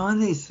 It'll be fun,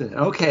 they said.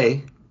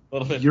 Okay.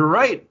 You're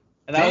right.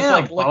 And I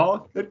was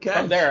Paul, good catch.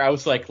 From there, I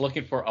was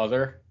looking for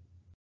other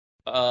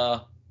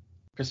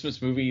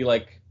Christmas movie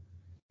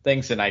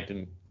things, and I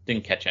didn't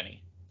catch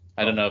any.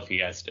 I don't know if you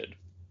guys did.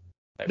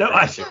 No,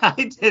 I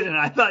didn't.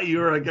 I thought you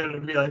were going to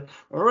be like,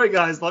 all right,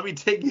 guys, let me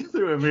take you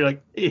through it. And be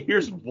like, hey,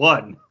 here's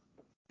one.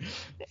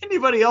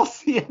 Anybody else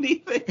see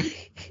anything?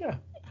 Yeah.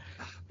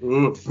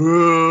 Ooh,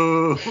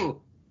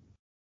 boo.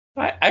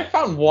 I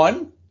found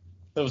one.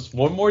 There was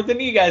one more than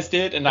you guys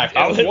did, and I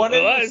found one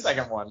in the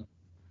second one.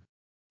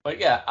 But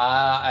yeah,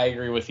 I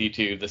agree with you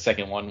too. The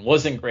second one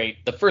wasn't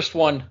great. The first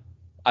one,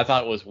 I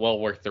thought was well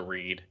worth the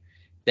read.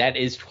 That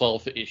is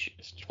 12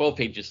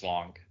 pages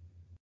long.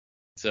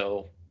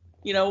 So,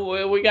 we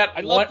got.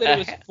 I love that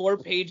it was 4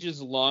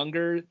 pages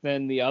longer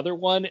than the other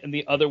one, and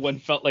the other one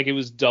felt like it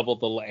was double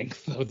the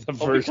length of the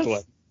first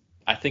one.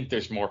 I think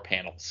there's more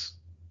panels.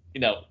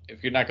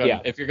 If you're not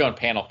going, if you're going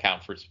panel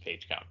count versus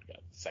page count, the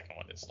second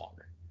one is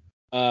longer.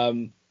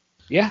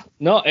 Yeah.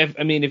 No. If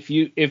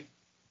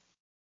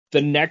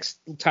the next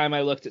time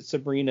I looked at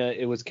Sabrina,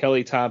 it was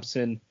Kelly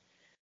Thompson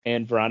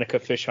and Veronica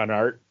Fish on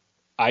art,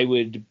 I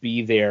would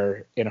be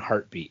there in a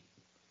heartbeat.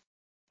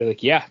 They're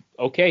like, yeah,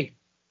 okay.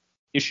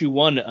 Issue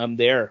 1, I'm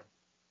there.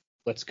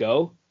 Let's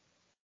go.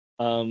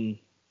 No,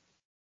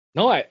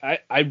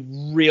 I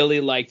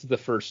really liked the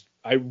first.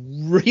 I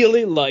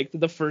really liked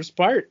the first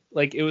part.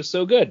 It was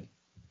so good.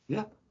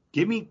 Yeah.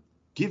 Give me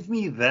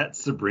that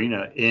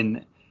Sabrina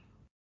in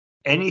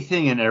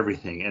anything and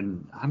everything,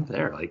 and I'm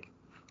there.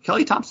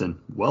 Kelly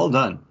Thompson, well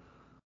done.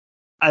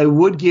 I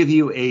would give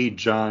you a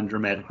John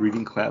dramatic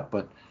reading clap,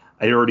 but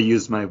I already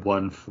used my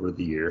one for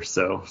the year,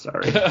 so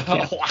sorry.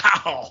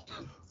 Wow.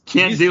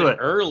 Can't do it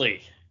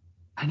early.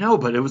 I know,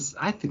 but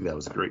I think that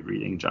was a great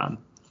reading, John.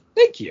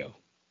 Thank you.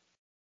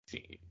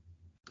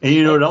 And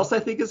you know what else I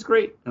think is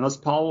great? Unless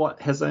Paul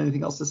has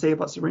anything else to say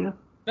about Sabrina?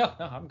 No,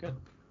 I'm good.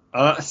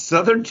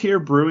 Southern Tier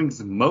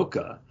Brewing's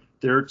Mocha.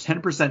 Their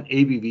 10%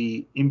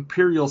 ABV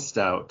Imperial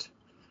Stout.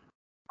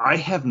 I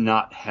have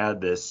not had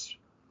this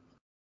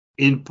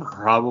in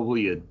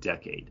probably a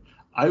decade.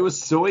 I was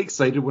so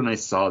excited when I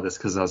saw this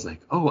because I was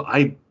like, oh,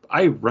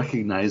 I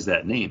recognize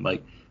that name.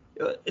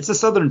 It's a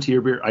Southern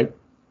Tier beer.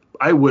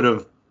 I would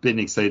have been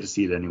excited to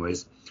see it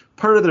anyways.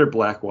 Part of their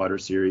Blackwater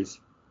series.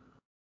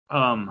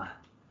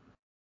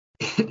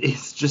 It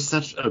is just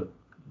such a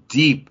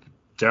deep,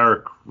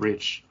 dark,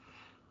 rich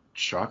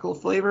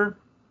chocolate flavor.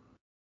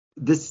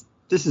 This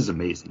is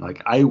amazing.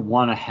 I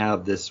want to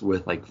have this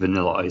with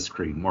vanilla ice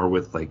cream or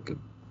with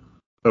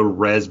a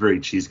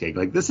raspberry cheesecake.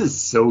 This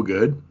is so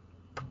good.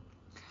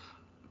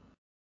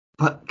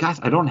 But guys,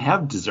 I don't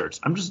have desserts.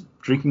 I'm just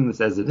drinking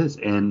this as it is,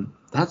 and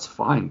that's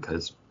fine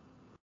because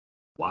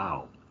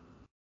wow.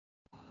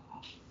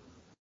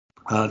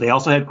 They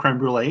also had creme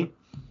brulee.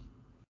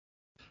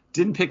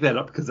 Didn't pick that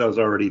up because I was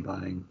already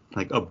buying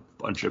a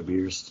bunch of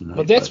beers tonight.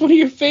 Well, that's one of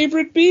your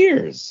favorite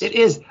beers. It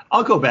is.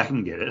 I'll go back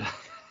and get it.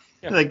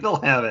 Yeah. Like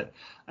they'll have it.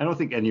 I don't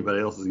think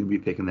anybody else is gonna be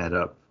picking that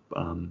up.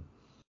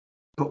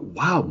 But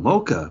wow,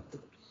 mocha.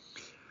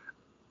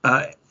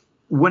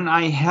 When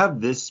I have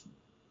this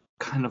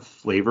kind of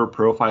flavor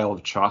profile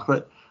of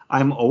chocolate,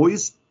 I'm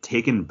always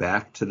taken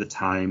back to the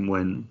time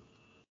when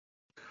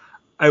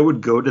I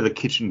would go to the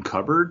kitchen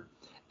cupboard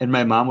and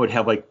my mom would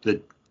have like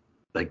the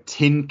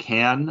tin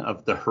can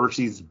of the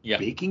Hershey's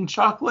baking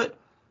chocolate.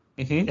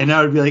 Mm-hmm. And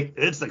I would be like,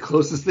 it's the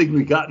closest thing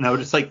we got. And I would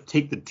just like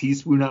take the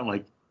teaspoon out and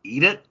like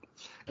eat it.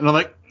 And I'm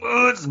like,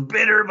 oh, it's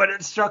bitter, but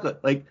it's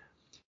chocolate. Like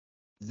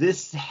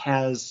this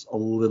has a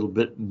little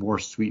bit more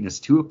sweetness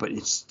to it, but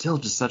it's still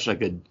just such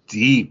like a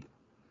deep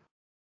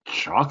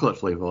chocolate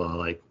flavor.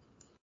 Like,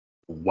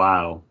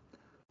 wow.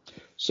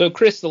 So,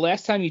 Chris, the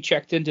last time you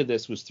checked into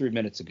this was 3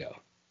 minutes ago.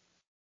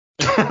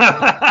 Oh,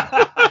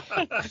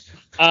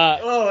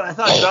 I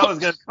thought that was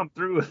going to come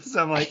through.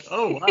 So I'm like,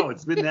 oh, wow,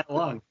 it's been that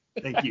long.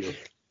 Thank you.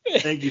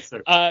 Thank you,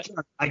 sir. I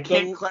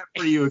can't clap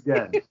for you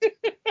again.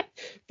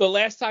 The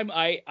last time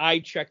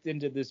I checked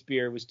into this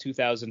beer was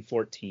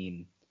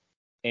 2014.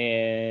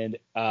 And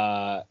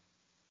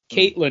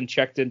Caitlin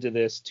checked into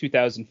this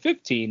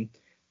 2015.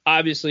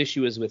 Obviously, she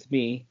was with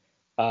me.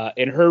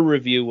 And her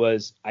review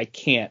was, I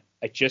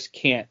just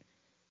can't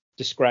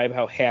describe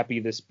how happy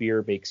this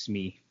beer makes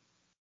me.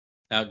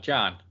 Now,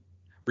 John,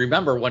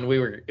 remember when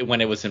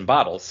it was in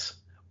bottles,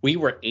 we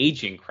were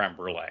aging creme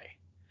brulee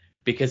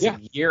because a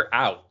year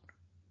out,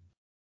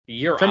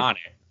 on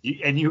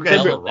it. And you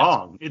guys are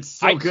wrong. It's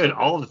so good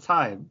all the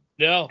time.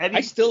 No, and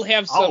I still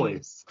have some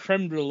always.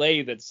 creme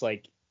brulee that's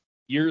like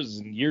years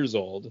and years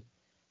old.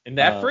 In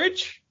that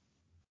fridge?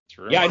 It's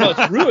ruined. Yeah, I know.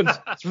 It's ruined.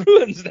 It's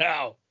ruined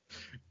now.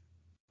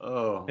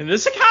 Oh. In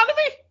this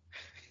economy?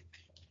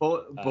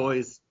 Well,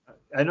 boys,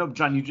 I know,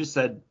 John, you just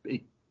said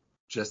it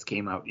just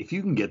came out. If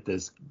you can get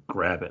this,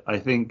 grab it. I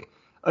think,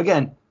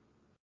 again,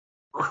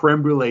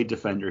 creme brulee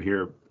defender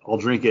here. I'll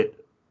drink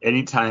it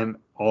anytime,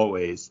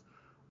 always.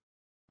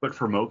 But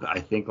for mocha, I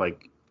think,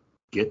 like,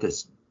 get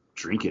this,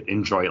 drink it,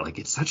 enjoy it. Like,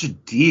 it's such a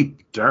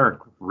deep,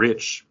 dark,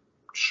 rich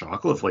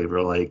chocolate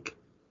flavor. Like,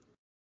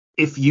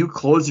 if you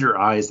close your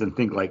eyes and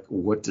think, like,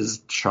 what does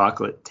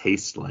chocolate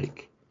taste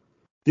like?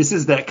 This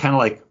is that kind of,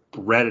 like,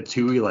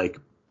 Ratatouille, like,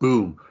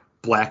 boom,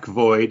 black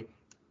void,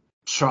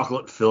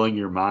 chocolate filling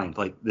your mind.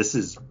 Like, this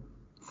is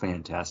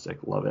fantastic.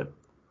 Love it.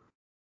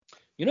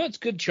 You know, it's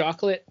good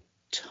chocolate.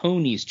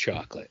 Tony's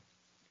chocolate.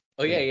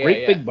 Oh, yeah.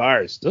 Great big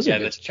bars. Those are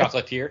good. This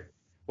chocolatier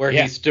where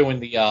he's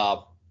doing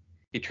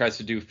he tries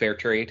to do fair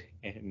trade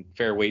and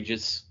fair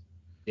wages.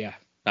 Yeah.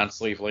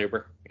 Non-slave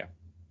labor. Yeah.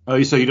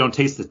 Oh, so you don't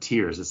taste the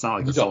tears. It's not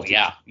like the salty.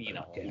 Yeah,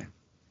 Okay.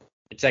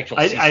 It's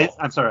actually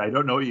I'm sorry. I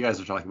don't know what you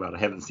guys are talking about. I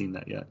haven't seen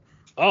that yet.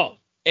 Oh.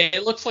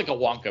 It looks like a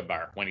Wonka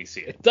bar when you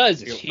see it. It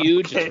does. It's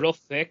huge. Okay. It's real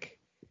thick.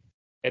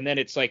 And then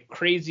it's like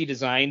crazy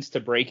designs to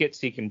break it,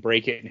 so you can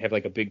break it and have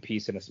like a big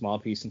piece and a small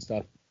piece and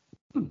stuff.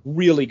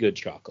 Really good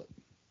chocolate.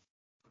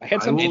 I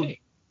had some today.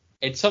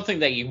 It's something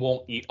that you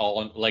won't eat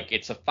all in. Like,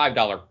 it's a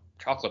 $5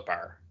 chocolate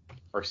bar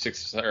or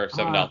 $6 or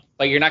 $7.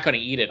 But you're not going to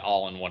eat it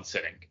all in one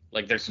sitting.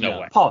 Like, there's no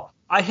way. Paul,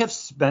 I have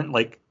spent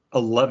like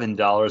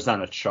 $11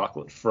 on a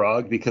chocolate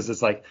frog because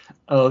it's like,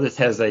 oh, this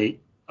has a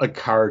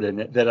card in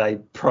it that I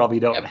probably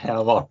don't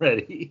have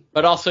already.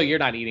 But also, you're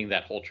not eating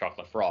that whole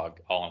chocolate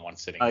frog all in one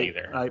sitting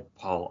either.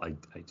 Paul,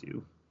 I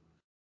do.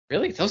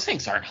 Really? Those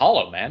things aren't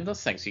hollow, man.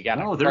 Those things you got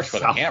to crush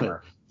with a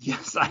hammer.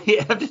 Yes, I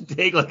have to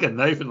take like a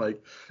knife and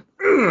like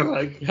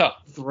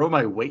throw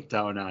my weight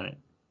down on it.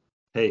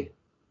 Hey,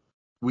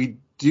 we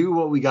do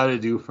what we got to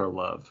do for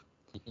love.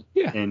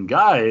 Yeah. And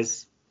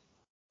guys,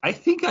 I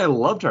think I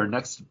loved our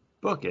next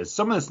book. As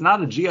someone that's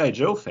not a G.I.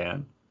 Joe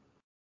fan,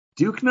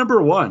 Duke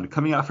 #1,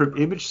 coming out from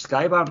Image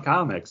Skybound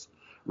Comics,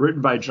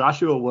 written by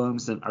Joshua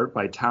Williams and art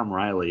by Tom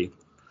Riley.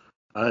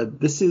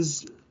 This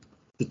is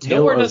the tale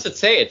Nowhere does it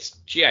say it's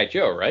G.I.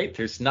 Joe, right?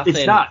 There's nothing.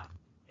 It's not.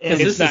 Because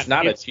this is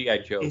not a G.I.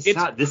 Joe. It's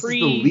not. This is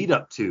the lead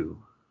up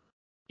to.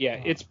 Yeah,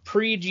 it's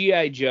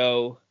pre-G.I.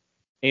 Joe,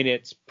 and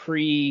it's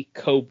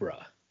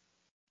pre-Cobra.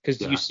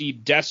 Because you see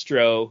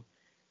Destro,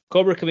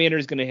 Cobra Commander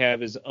is going to have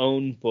his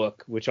own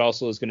book, which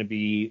also is going to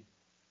be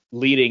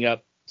leading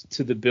up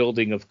to the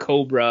building of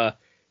Cobra,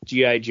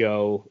 G.I.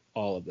 Joe,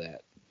 all of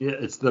that. Yeah,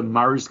 it's the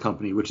Mars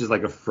Company, which is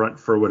like a front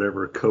for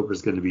whatever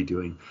Cobra's going to be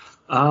doing.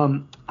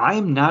 I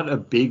am not a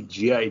big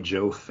G.I.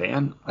 Joe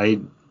fan. I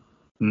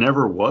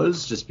never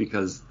was, just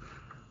because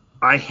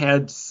I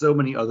had so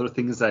many other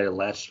things that I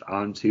latched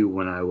onto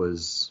when I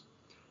was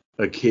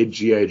a kid.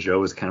 G.I. Joe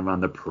was kind of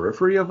on the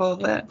periphery of all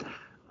that.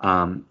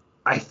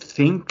 I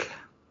think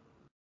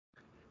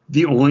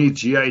the only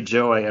G.I.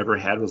 Joe I ever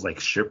had was like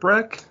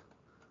Shipwreck,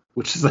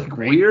 which is like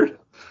weird.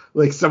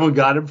 Like someone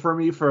got him for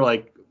me for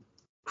like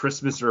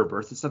Christmas or a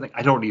birthday or something.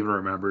 I don't even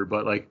remember,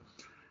 but like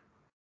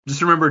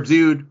just remember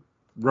dude,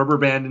 rubber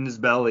band in his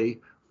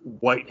belly,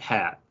 white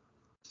hat,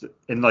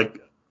 and like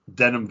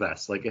denim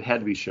vest. Like it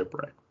had to be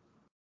Shipwreck.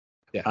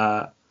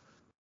 Yeah.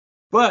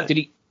 But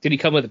did he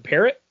come with a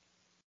parrot?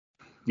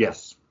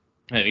 Yes.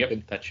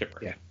 Yep, that's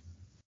Shipwreck.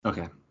 Yeah.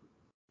 Okay.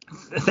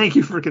 Thank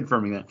you for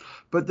confirming that.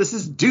 But this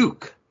is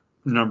Duke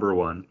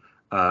 #1.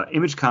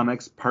 Image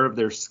Comics, part of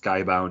their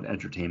Skybound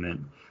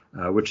Entertainment,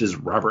 which is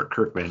Robert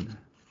Kirkman,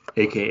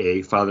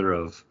 a.k.a. father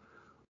of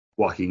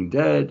Walking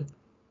Dead,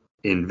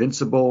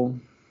 Invincible,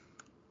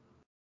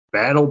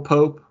 Battle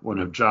Pope, one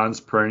of John's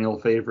perennial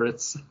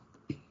favorites.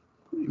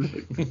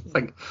 It's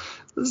like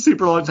a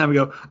super long time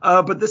ago.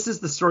 But this is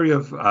the story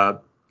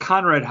of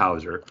Conrad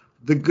Hauser,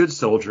 the good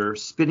soldier,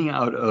 spinning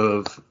out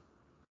of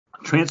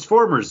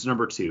Transformers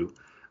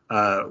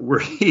 #2, where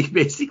he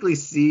basically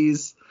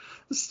sees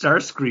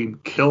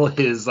Starscream kill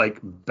his like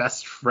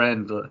best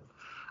friend,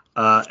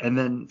 and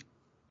then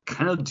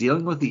kind of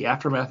dealing with the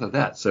aftermath of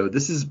that. So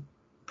this is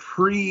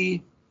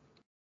pre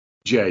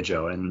G.I.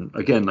 Joe, and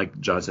again, like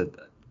John said,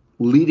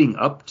 leading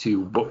up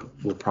to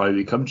what will probably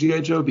become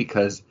G.I. Joe,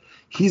 because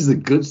he's the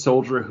good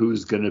soldier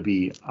who's going to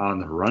be on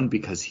the run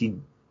because he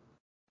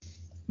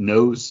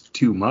knows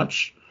too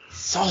much.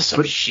 Saw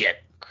some shit,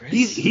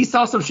 Chris. He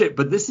saw some shit,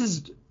 but this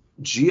is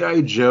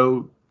G.I.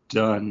 Joe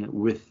done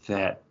with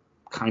that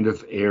kind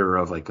of air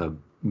of like a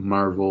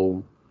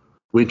Marvel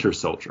Winter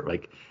Soldier.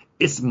 Like,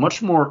 it's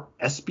much more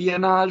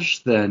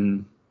espionage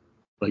than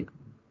like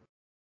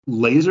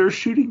laser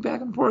shooting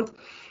back and forth.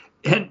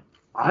 And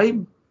I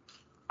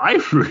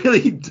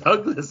really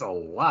dug this a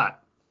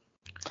lot.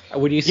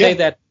 Would you say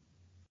that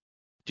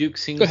Duke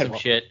seeing Go ahead, some Will.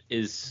 shit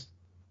is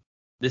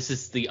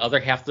the other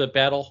half of the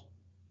battle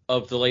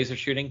of the laser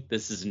shooting?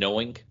 This is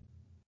knowing.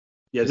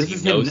 Yeah, this He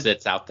is knows him,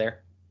 that's out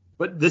there.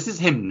 but this is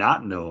him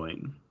not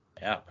knowing.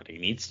 Yeah, but he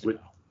needs to Wait.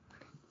 know.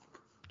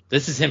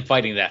 This is him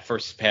fighting that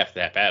first half of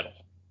that battle.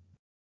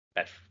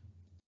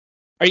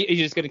 Are you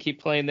just going to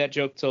keep playing that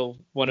joke till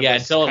one of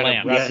us until it kind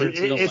of lands. Yeah, reference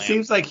it Reference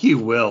seems like he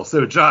will.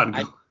 So, John,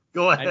 I-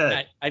 go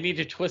ahead. I need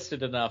to twist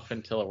it enough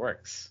until it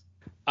works.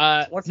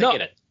 it? Once No, I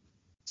get it.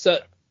 so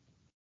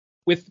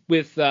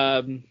with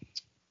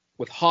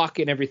Hawk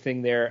and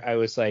everything there, I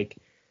was like,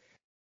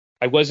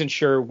 I wasn't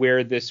sure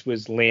where this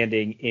was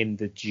landing in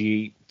the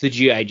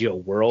G.I. Joe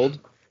world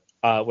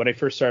when I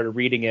first started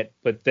reading it,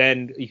 but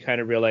then you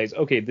kind of realize,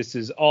 okay, this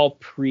is all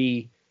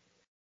pre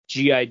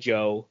G.I.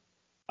 Joe,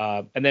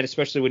 and then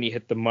especially when you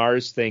hit the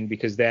Mars thing,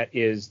 because that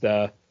is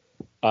the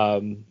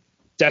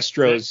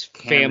Destro's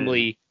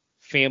Canon.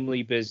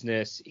 family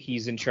business.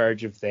 He's in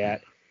charge of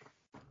that.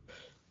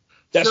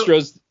 So-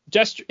 Destro's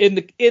in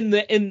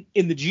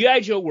the G.I.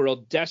 Joe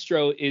world,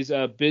 Destro is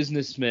a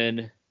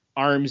businessman,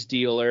 arms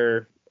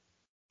dealer,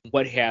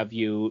 what have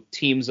you,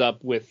 teams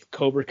up with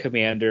Cobra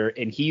Commander,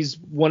 and he's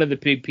one of the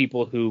big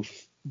people who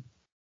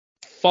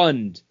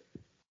fund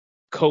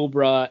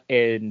Cobra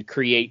and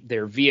create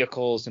their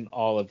vehicles and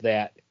all of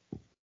that,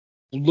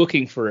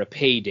 looking for a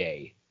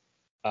payday.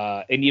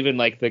 And even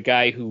like the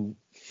guy who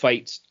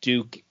fights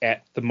Duke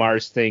at the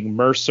Mars thing,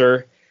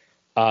 Mercer.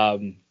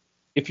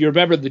 If you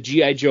remember the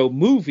G.I. Joe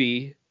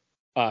movie,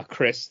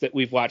 Chris, that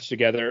we've watched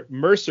together,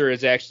 Mercer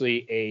is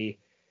actually a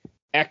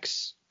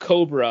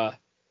ex-Cobra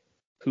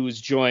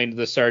who's joined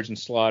the Sergeant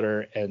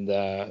Slaughter and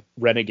the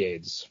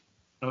Renegades.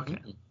 Okay.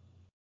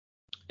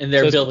 And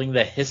they're So- building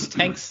the Hiss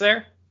tanks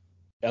there?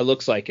 It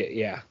looks like it,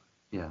 yeah.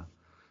 Yeah.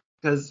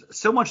 Because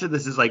so much of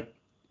this is like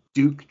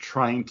Duke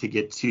trying to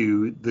get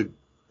to the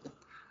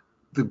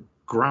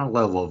ground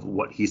level of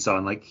what he saw.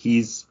 And like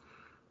he's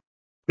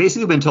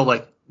basically been told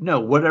like,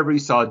 no, whatever he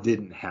saw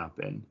didn't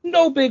happen.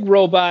 No big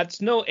robots,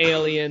 no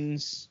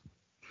aliens.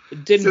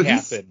 It didn't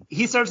happen.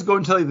 He starts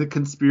going to like the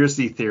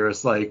conspiracy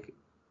theorists like,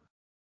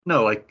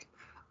 no, like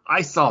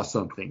I saw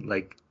something.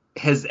 Like,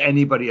 has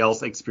anybody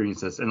else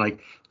experienced this? And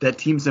like that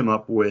teams him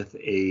up with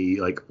a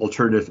like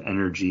alternative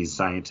energy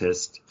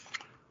scientist.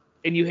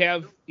 And you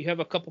have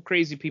a couple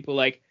crazy people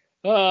like,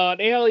 oh,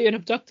 an alien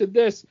abducted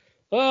this.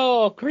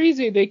 Oh,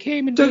 crazy, they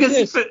came and did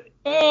this.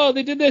 Oh,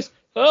 they did this.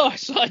 Oh, I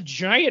saw a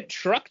giant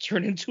truck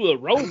turn into a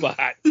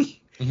robot.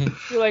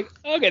 You're like,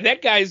 okay,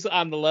 that guy's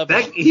on the level.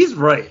 He's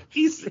right.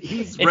 He's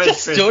It read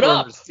just stood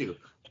up. Transformers too.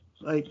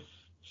 Like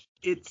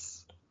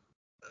it's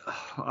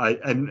I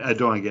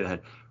don't want to get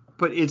ahead,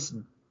 but it's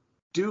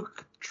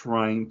Duke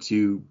trying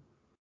to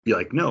be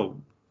like,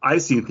 no,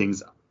 I've seen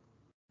things,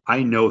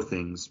 I know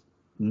things,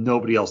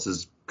 nobody else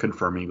is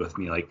confirming with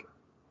me. Like,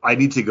 I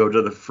need to go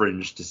to the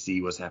Fringe to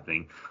see what's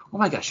happening. Oh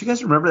my gosh, you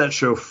guys remember that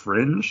show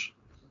Fringe?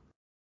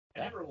 I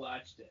never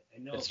watched it. I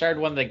know It starred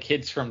one of the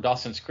kids from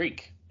Dawson's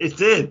Creek. It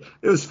did.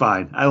 It was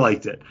fine. I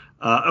liked it.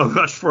 I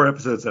watched 4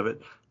 episodes of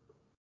it.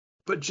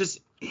 But just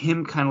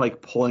him kind of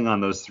like pulling on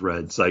those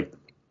threads, like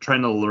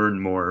trying to learn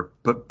more,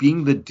 but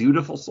being the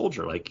dutiful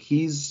soldier. Like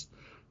he's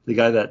the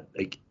guy that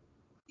like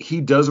he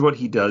does what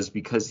he does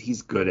because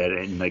he's good at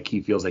it and like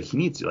he feels like he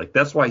needs to. Like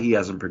that's why he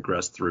hasn't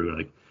progressed through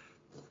like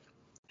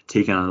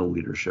taking on a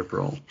leadership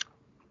role.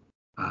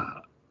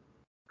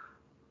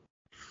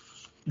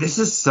 This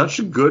is such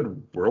a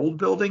good world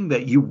building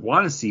that you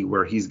want to see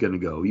where he's going to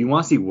go. You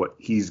want to see what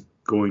he's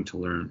going to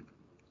learn.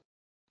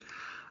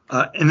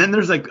 And then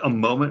there's like a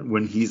moment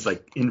when he's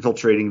like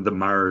infiltrating the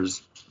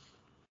Mars,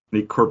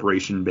 the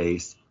corporation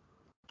base,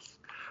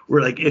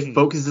 where like it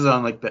focuses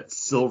on like that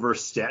silver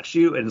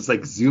statue and it's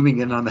like zooming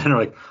in on that and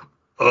like,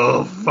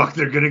 oh fuck,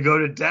 they're going to go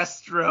to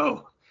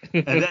Destro.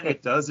 And then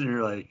it does and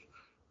you're like,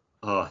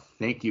 Oh,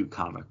 thank you,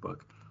 comic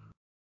book.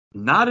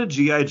 Not a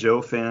G.I.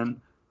 Joe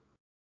fan,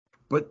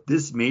 but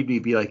this made me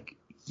be like,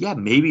 yeah,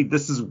 maybe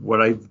this is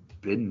what I've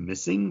been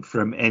missing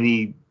from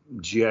any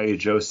G.I.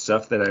 Joe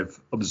stuff that I've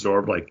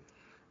absorbed, like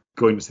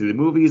going to see the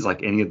movies,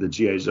 like any of the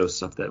G.I. Joe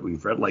stuff that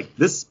we've read. Like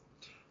this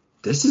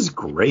is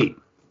great.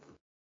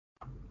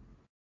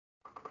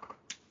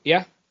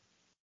 Yeah.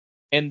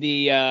 And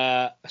the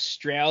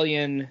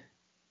Australian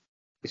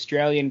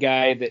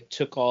guy that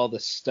took all the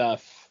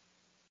stuff,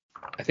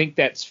 I think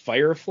that's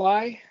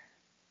Firefly.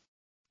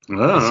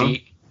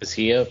 Is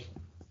he a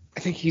I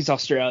think he's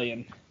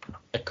Australian.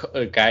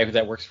 a guy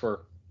that works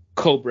for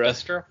Cobra.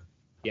 Astra?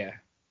 Yeah.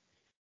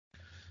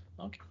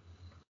 Okay.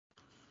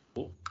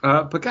 Cool.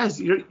 But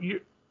guys,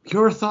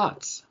 your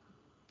thoughts,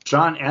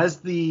 John, as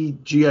the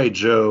G.I.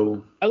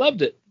 Joe. I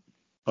loved it.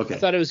 Okay. I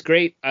thought it was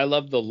great. I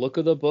loved the look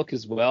of the book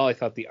as well. I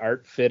thought the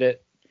art fit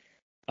it.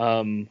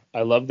 I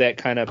love that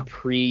kind of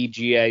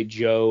pre-G.I.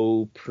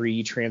 Joe,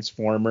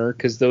 pre-Transformer,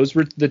 because those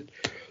were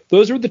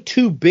the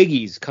two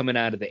biggies coming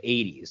out of the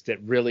 80s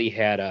that really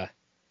had a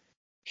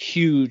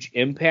huge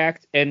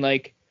impact. And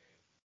like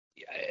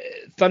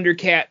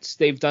Thundercats,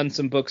 they've done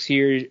some books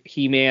here.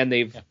 He-Man,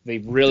 they've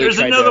really There's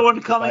tried another to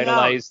one coming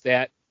revitalize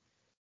that.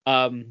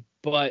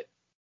 But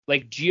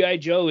like G.I.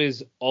 Joe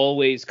has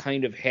always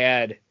kind of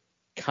had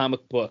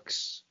comic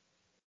books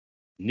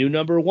new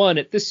number one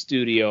at this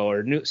studio,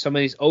 or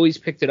somebody's always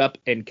picked it up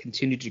and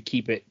continued to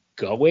keep it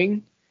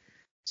going.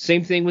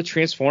 Same thing with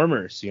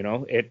Transformers,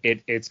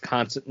 it's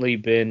constantly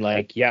been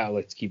like, yeah,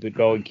 let's keep it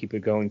going.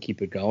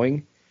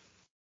 Teenage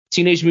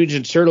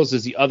Mutant Ninja Turtles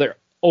is the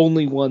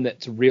only one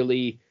that's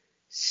really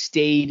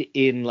stayed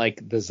in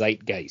like the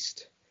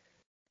zeitgeist.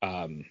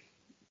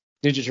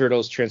 Ninja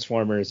Turtles,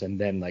 Transformers,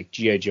 and then like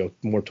G.I. Joe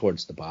more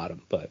towards the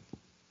bottom. But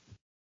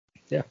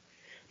yeah,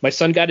 my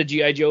son got a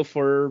G.I. Joe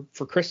for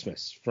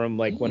Christmas from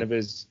like one of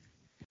his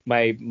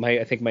my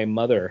I think my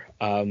mother.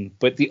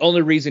 But the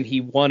only reason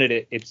he wanted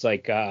it, it's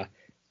like and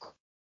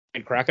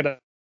Crocodile.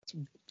 That's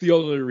the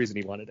only reason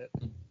he wanted it.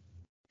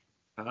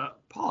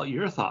 Paul,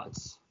 your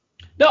thoughts?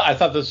 No, I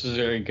thought this was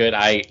very good.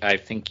 I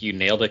think you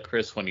nailed it,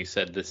 Chris, when you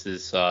said this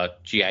is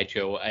G.I.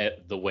 Joe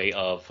the way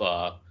of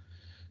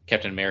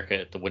Captain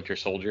America, the Winter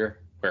Soldier,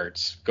 where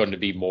it's going to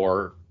be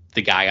more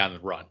the guy on the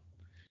run,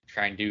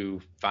 trying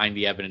to find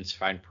the evidence,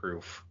 find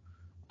proof,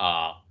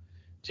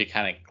 to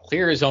kind of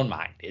clear his own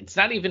mind. It's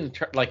not even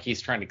like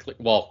he's trying to clear.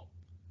 Well,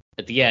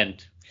 at the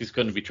end, he's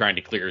going to be trying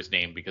to clear his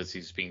name because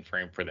he's being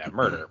framed for that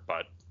murder.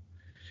 But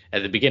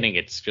at the beginning,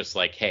 it's just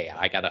like, hey,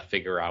 I got to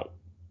figure out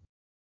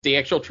the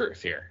actual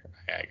truth here.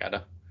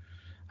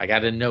 I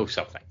gotta know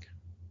something.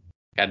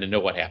 Got to know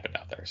what happened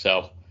out there.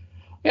 So,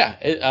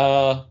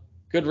 yeah,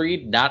 good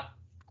read. Not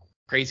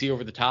crazy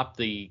over the top.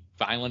 The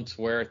violence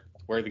where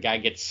the guy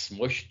gets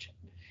smushed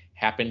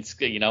happens,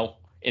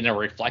 in a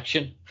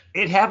reflection.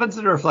 It happens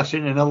in a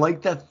reflection, and I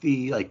like that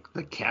the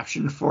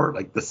caption for it,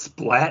 like the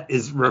splat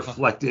is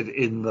reflected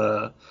in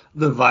the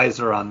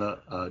visor on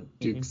the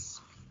Duke's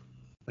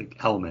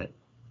helmet.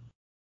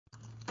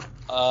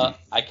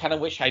 I kind of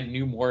wish I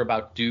knew more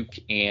about Duke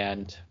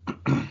and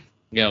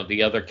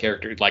the other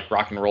characters like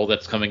Rock and Roll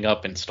that's coming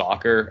up and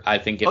Stalker. I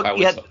think if I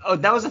was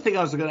that was the thing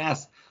I was going to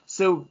ask.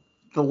 So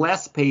the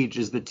last page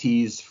is the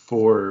tease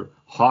for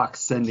Hawk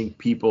sending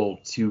people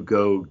to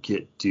go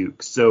get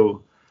Duke.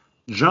 So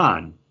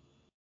John,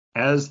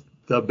 as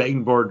the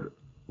Begging Board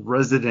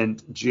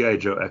resident G.I.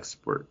 Joe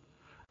expert,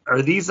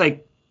 are these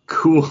like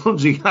cool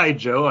G.I.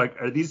 Joe? Like,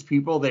 are these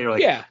people that are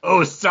like, yeah,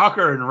 oh,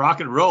 Stalker and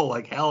Rock and Roll,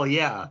 like hell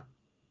yeah.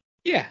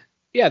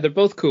 Yeah, they're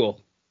both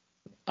cool.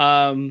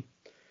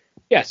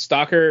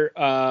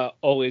 Stalker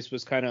always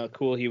was kind of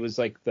cool. He was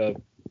like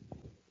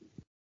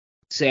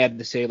sad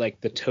to say,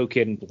 like the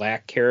token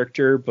black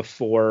character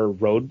before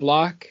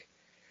Roadblock.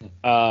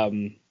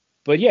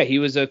 But yeah, he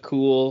was a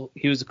cool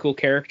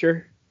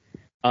character.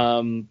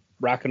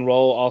 Rock and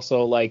Roll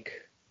also like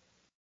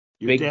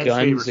Your big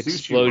guns,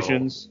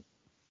 explosions.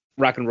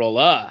 Rock and Roll.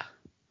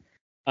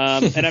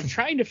 And I'm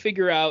trying to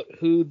figure out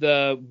who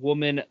the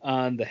woman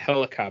on the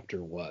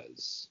helicopter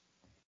was.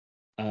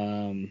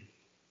 I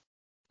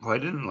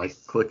didn't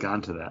click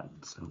onto that.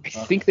 So. I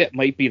think that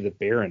might be the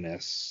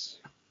Baroness.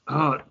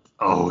 God.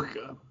 I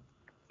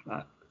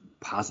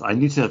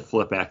need to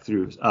flip back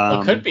through.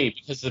 It could be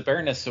because the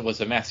Baroness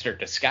was a master of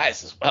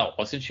disguise as well,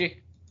 wasn't she?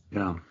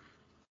 Yeah.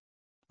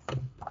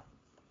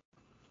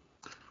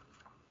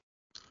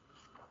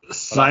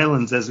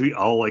 Silence as we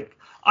all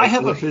I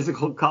have a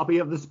physical copy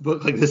of this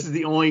book. This is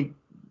the only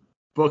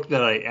book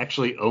that I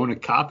actually own a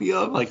copy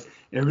of.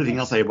 Everything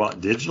else I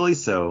bought digitally.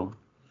 So.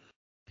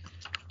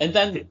 And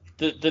then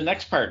the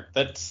next part.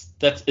 Is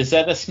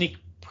that a sneak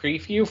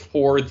preview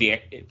for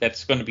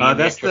that's going to be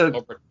that's the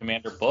Cobra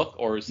Commander book,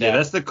 or is that? Yeah,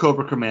 that's the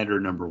Cobra Commander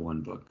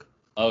 #1 book.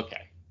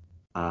 Okay.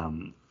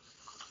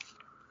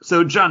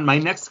 So John, my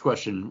next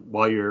question,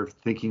 while you're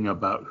thinking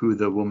about who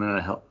the woman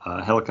on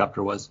a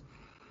helicopter was.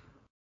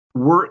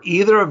 Were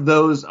either of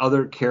those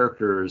other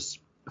characters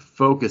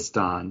focused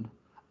on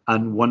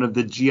one of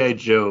the G.I.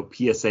 Joe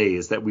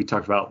PSAs that we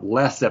talked about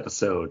last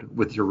episode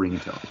with your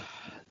ringtone?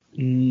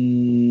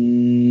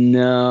 No,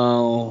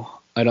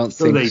 I don't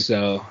think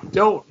so.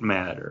 Don't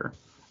matter.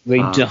 They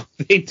don't.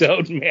 They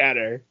don't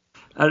matter.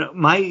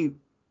 I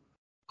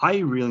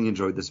really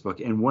enjoyed this book,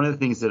 and one of the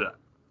things that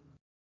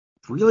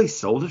really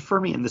sold it for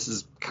me, and this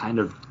is kind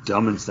of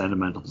dumb and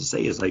sentimental to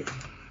say, is like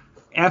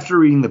after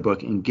reading the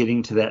book and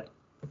getting to that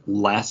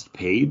last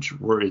page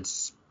where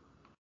it's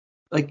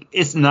like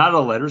it's not a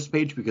letters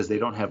page because they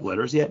don't have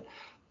letters yet,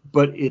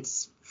 but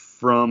it's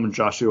from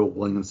Joshua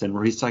Williamson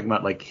where he's talking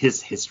about like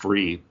his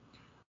history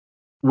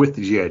with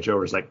the G.I.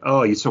 Joe. It's like,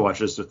 oh, I used to watch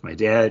this with my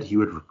dad. He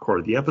would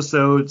record the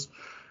episodes.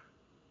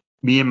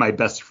 Me and my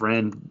best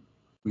friend,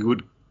 we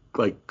would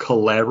like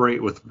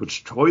collaborate with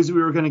which toys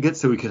we were going to get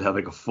so we could have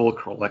like a full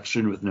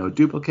collection with no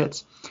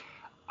duplicates.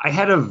 I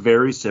had a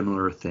very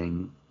similar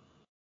thing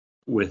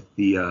with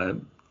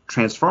the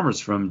Transformers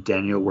from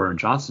Daniel Warren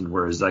Johnson,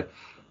 where it's like,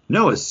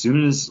 no, as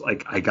soon as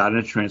like I got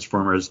into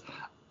Transformers,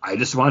 I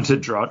just wanted to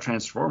draw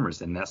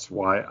Transformers, and that's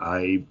why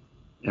I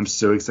am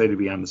so excited to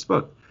be on this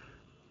book.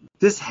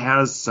 This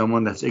has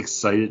someone that's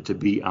excited to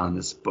be on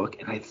this book,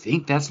 and I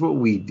think that's what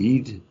we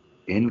need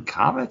in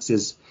comics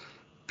is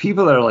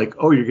people that are like,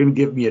 oh, you're going to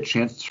give me a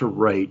chance to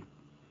write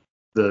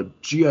the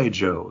G.I.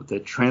 Joe, the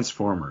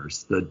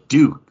Transformers, the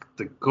Duke,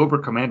 the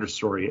Cobra Commander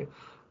story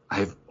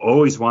I've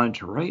always wanted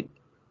to write.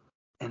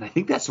 And I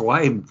think that's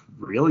why I'm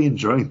really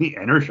enjoying the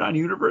Energon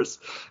universe,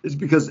 is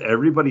because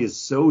everybody is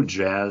so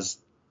jazzed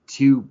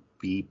to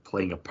be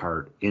playing a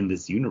part in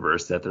this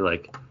universe that they're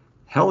like,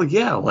 hell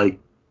yeah, like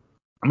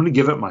I'm going to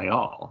give it my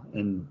all.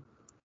 And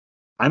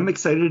I'm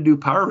excited to do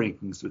power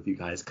rankings with you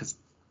guys because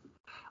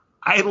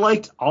I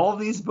liked all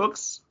these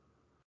books.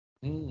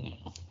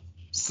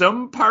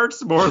 Some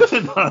parts more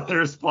than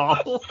others,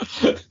 Paul.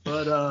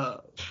 But I'm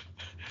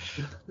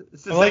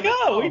like,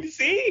 we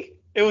see.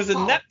 It was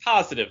a net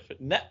positive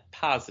yeah.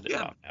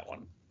 On that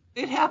one.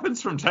 It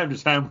happens from time to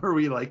time where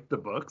we like the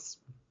books.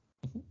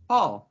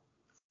 Paul,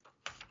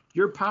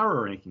 your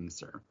power rankings,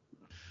 sir.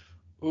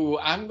 Ooh,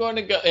 I'm going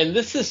to go, and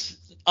this is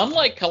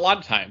unlike a lot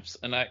of times,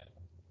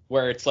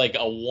 where it's like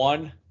a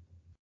 1.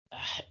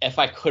 If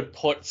I could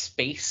put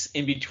space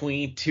in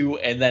between 2,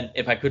 and then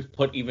if I could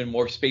put even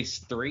more space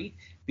 3,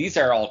 these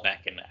are all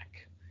neck and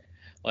neck.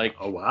 Like,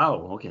 oh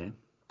wow, okay.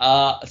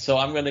 So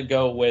I'm gonna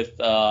go with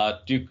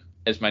Duke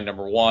as my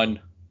number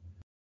 1,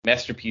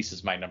 Masterpiece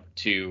is my number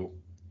 2,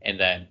 and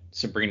then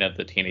Sabrina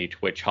the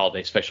Teenage Witch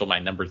Holiday Special my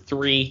number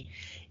 3.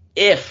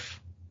 If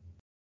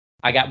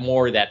I got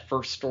more of that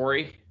first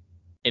story,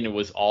 and it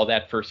was all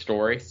that first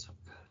story, so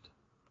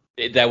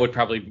good. That would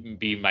probably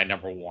be my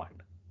number 1.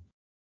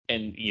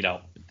 And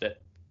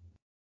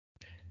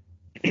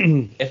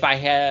if I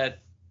had,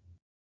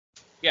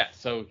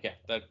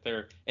 that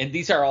they're, and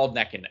these are all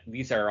neck and neck.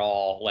 These are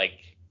all like,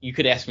 you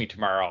could ask me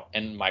tomorrow,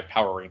 and my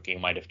power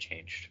ranking might have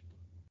changed,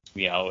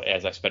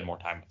 as I spend more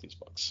time with these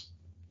books.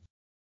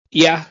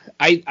 Yeah,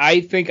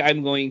 I think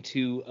I'm going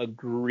to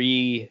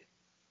agree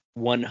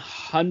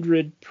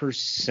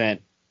 100%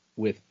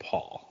 with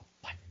Paul.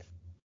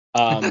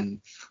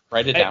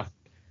 Write it down.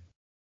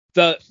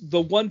 The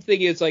one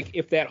thing is, like,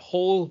 if the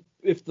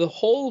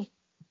whole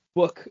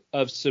book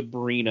of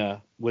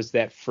Sabrina was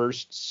that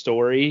first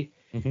story,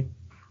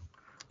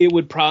 it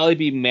would probably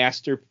be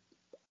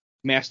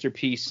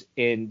Masterpiece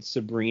and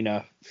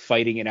Sabrina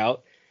fighting it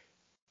out.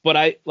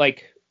 But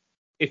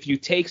if you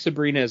take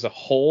Sabrina as a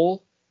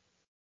whole,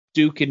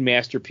 Duke and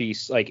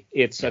Masterpiece, like,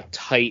 it's a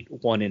tight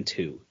 1 and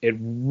 2. It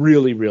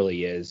really,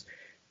 really is.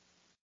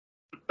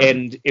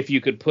 And if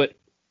you put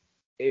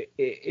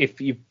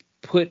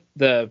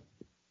the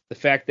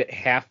fact that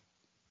half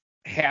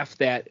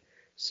that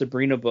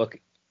Sabrina book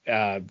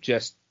I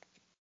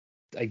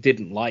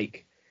didn't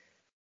like,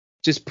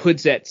 just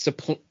puts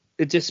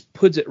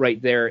it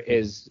right there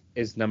as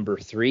number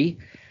 3.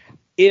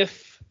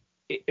 If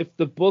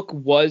the book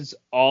was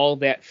all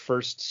that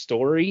first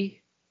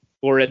story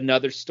or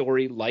another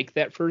story like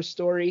that first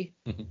story,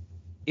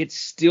 it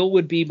still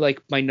would be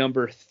like my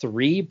number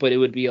 3, but it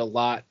would be a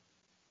lot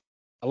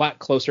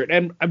closer.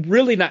 And I'm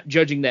really not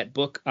judging that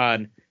book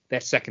on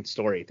that second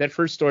story. That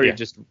first story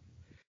just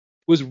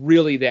was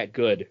really that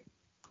good.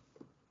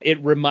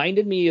 It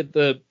reminded me of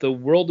the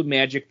world of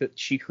magic that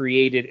she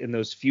created in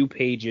those few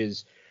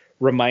pages.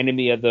 Reminded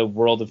me of the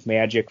world of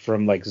magic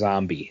from like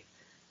Zombie,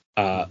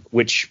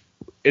 which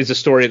is a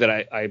story that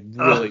I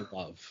really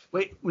love.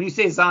 Wait, when you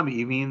say Zombie,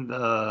 you mean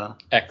the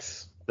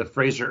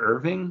Fraser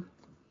Irving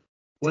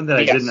one that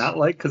I did not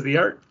like because of the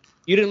art?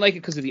 You didn't like it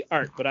because of the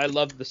art, but I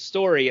loved the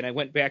story, and I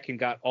went back and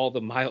got all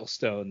the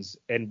milestones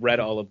and read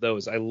all of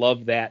those. I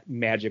love that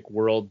magic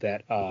world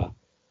that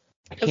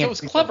because it was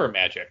clever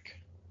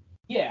magic.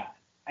 Yeah,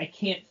 I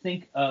can't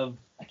think of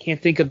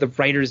the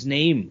writer's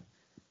name.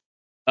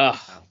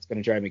 It's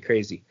gonna drive me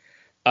crazy.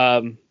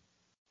 But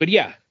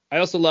yeah, I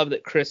also love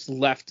that Chris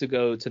left to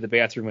go to the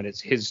bathroom when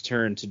it's his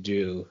turn to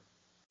do.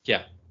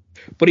 Yeah,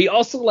 but he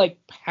also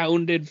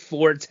pounded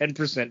 4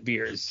 10%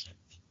 beers.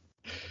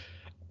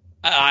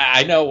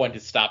 I know when to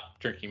stop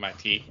drinking my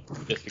tea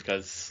just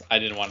because I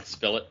didn't want to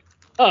spill it.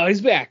 Oh, he's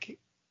back.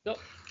 Nope.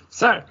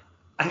 Sorry.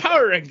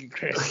 Power ranking,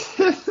 Chris.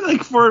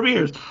 Like 4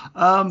 beers.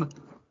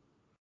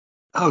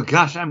 Oh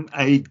gosh,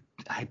 I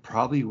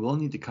probably will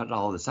need to cut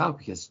all this out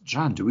because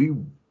John,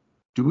 do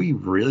we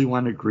really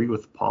want to agree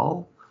with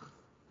Paul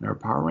in our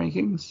power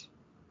rankings?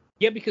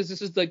 Yeah, because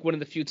this is like one of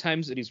the few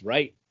times that he's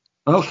right.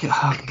 Okay.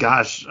 Oh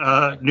gosh.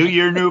 New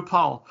year, new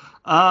Paul.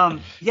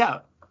 Yeah,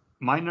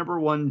 my number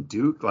one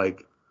Duke,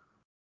 like,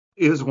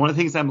 it was one of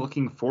the things I'm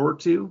looking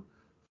forward to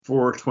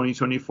for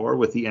 2024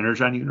 with the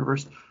Energon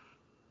universe.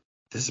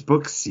 This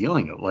book's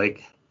sealing it.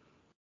 Like,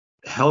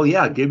 hell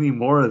yeah, give me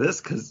more of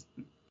this because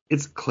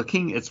it's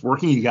clicking, it's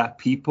working. You got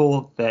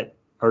people that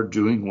are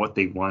doing what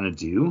they want to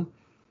do.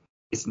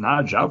 It's not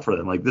a job for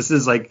them. Like, this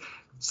is like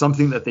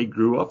something that they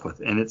grew up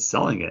with, and it's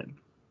selling it.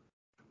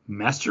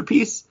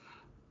 Masterpiece.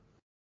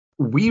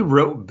 We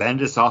wrote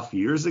Bendis off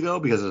years ago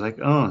because it was like,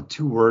 oh,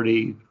 too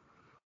wordy.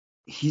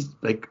 He's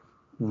like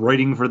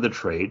writing for the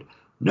trade.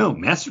 No,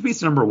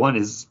 Masterpiece number one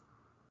is,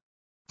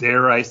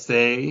 dare I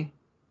say,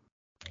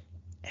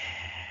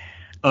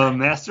 a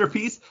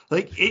masterpiece.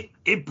 Like,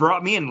 it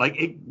brought me in. Like,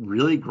 it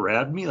really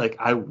grabbed me. Like,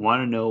 I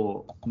want to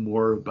know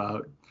more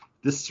about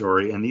this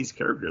story and these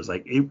characters.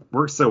 Like, it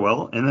works so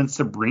well. And then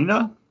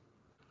Sabrina,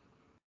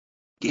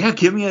 yeah,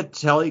 give me a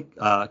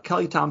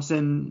Kelly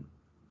Thompson,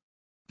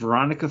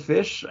 Veronica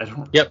Fish. I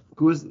don't. Yep.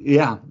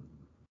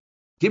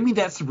 Give me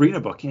that Sabrina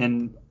book,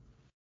 and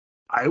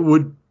I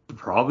would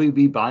probably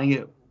be buying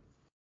it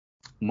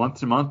month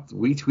to month,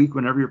 week to week,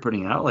 whenever you're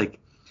putting it out. Like,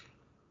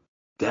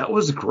 that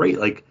was great.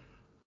 Like,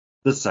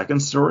 the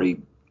second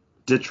story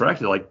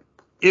detracted. Like,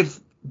 if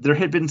there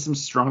had been some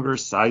stronger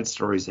side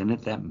stories in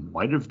it, that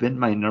might have been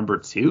my number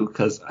two,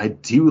 because I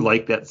do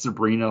like that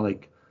Sabrina,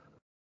 like,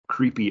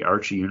 creepy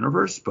Archie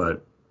universe,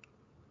 but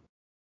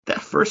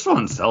that first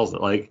one sells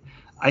it. Like,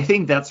 I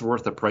think that's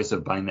worth the price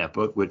of buying that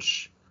book,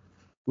 which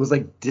was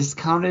like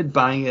discounted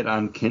buying it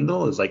on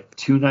Kindle. It was like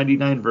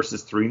 $2.99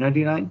 versus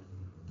 $3.99.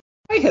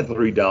 I had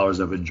 $3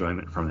 of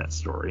enjoyment from that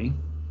story.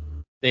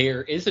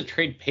 There is a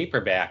trade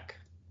paperback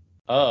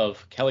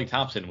of Kelly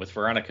Thompson with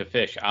Veronica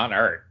Fish on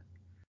art.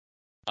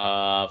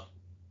 With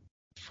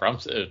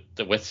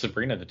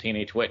Sabrina the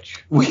Teenage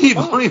Witch. We've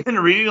only been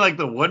reading like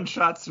the one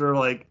shots or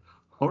like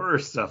horror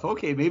stuff.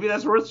 Okay, maybe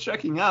that's worth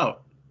checking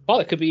out. Well,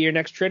 it could be your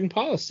next trade and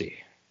policy.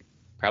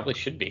 Probably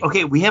should be.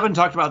 Okay, we haven't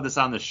talked about this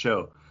on the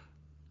show.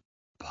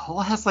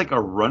 Paul has like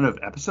a run of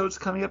episodes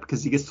coming up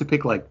because he gets to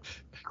pick like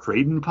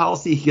trade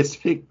policy. He gets to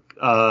pick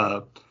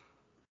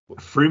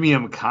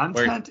freemium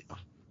content.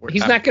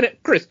 He's not gonna,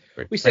 Chris.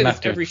 We say this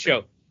every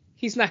show.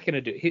 He's not gonna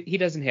do. He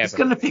doesn't have. He's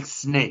gonna pick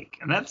Snake,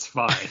 and that's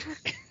fine.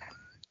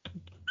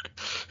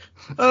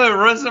 It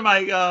runs on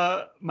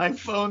my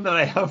phone that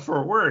I have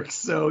for work,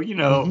 so you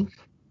know. Mm-hmm.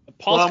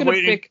 Paul's gonna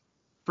pick.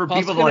 For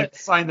people to like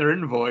sign their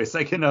invoice,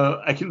 I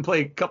can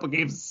play a couple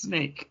games of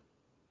Snake.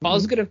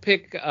 Paul's gonna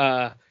pick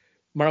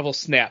Marvel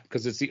Snap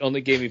because it's the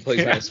only game he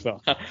plays on his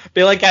phone.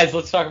 Be like, guys,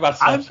 let's talk about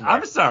Snap.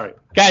 I'm sorry,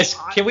 guys.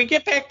 Can we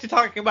get back to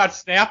talking about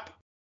Snap?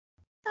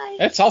 Hi.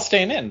 That's all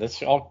staying in.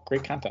 That's all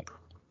great content.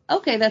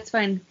 Okay, that's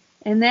fine.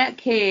 In that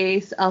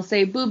case, I'll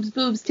say boobs,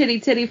 boobs, titty,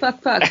 titty,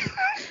 fuck, fuck.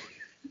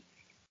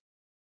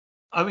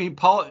 I mean,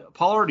 Paul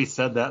already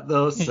said that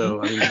though,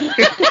 so I mean.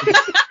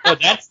 Well,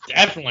 that's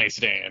definitely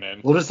staying in.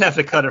 We'll just have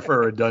to cut it for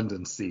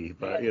redundancy,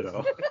 but you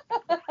know.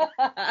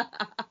 All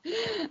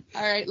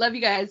right, love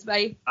you guys.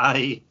 Bye.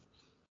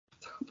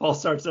 Paul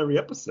starts every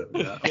episode.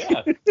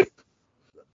 Yeah.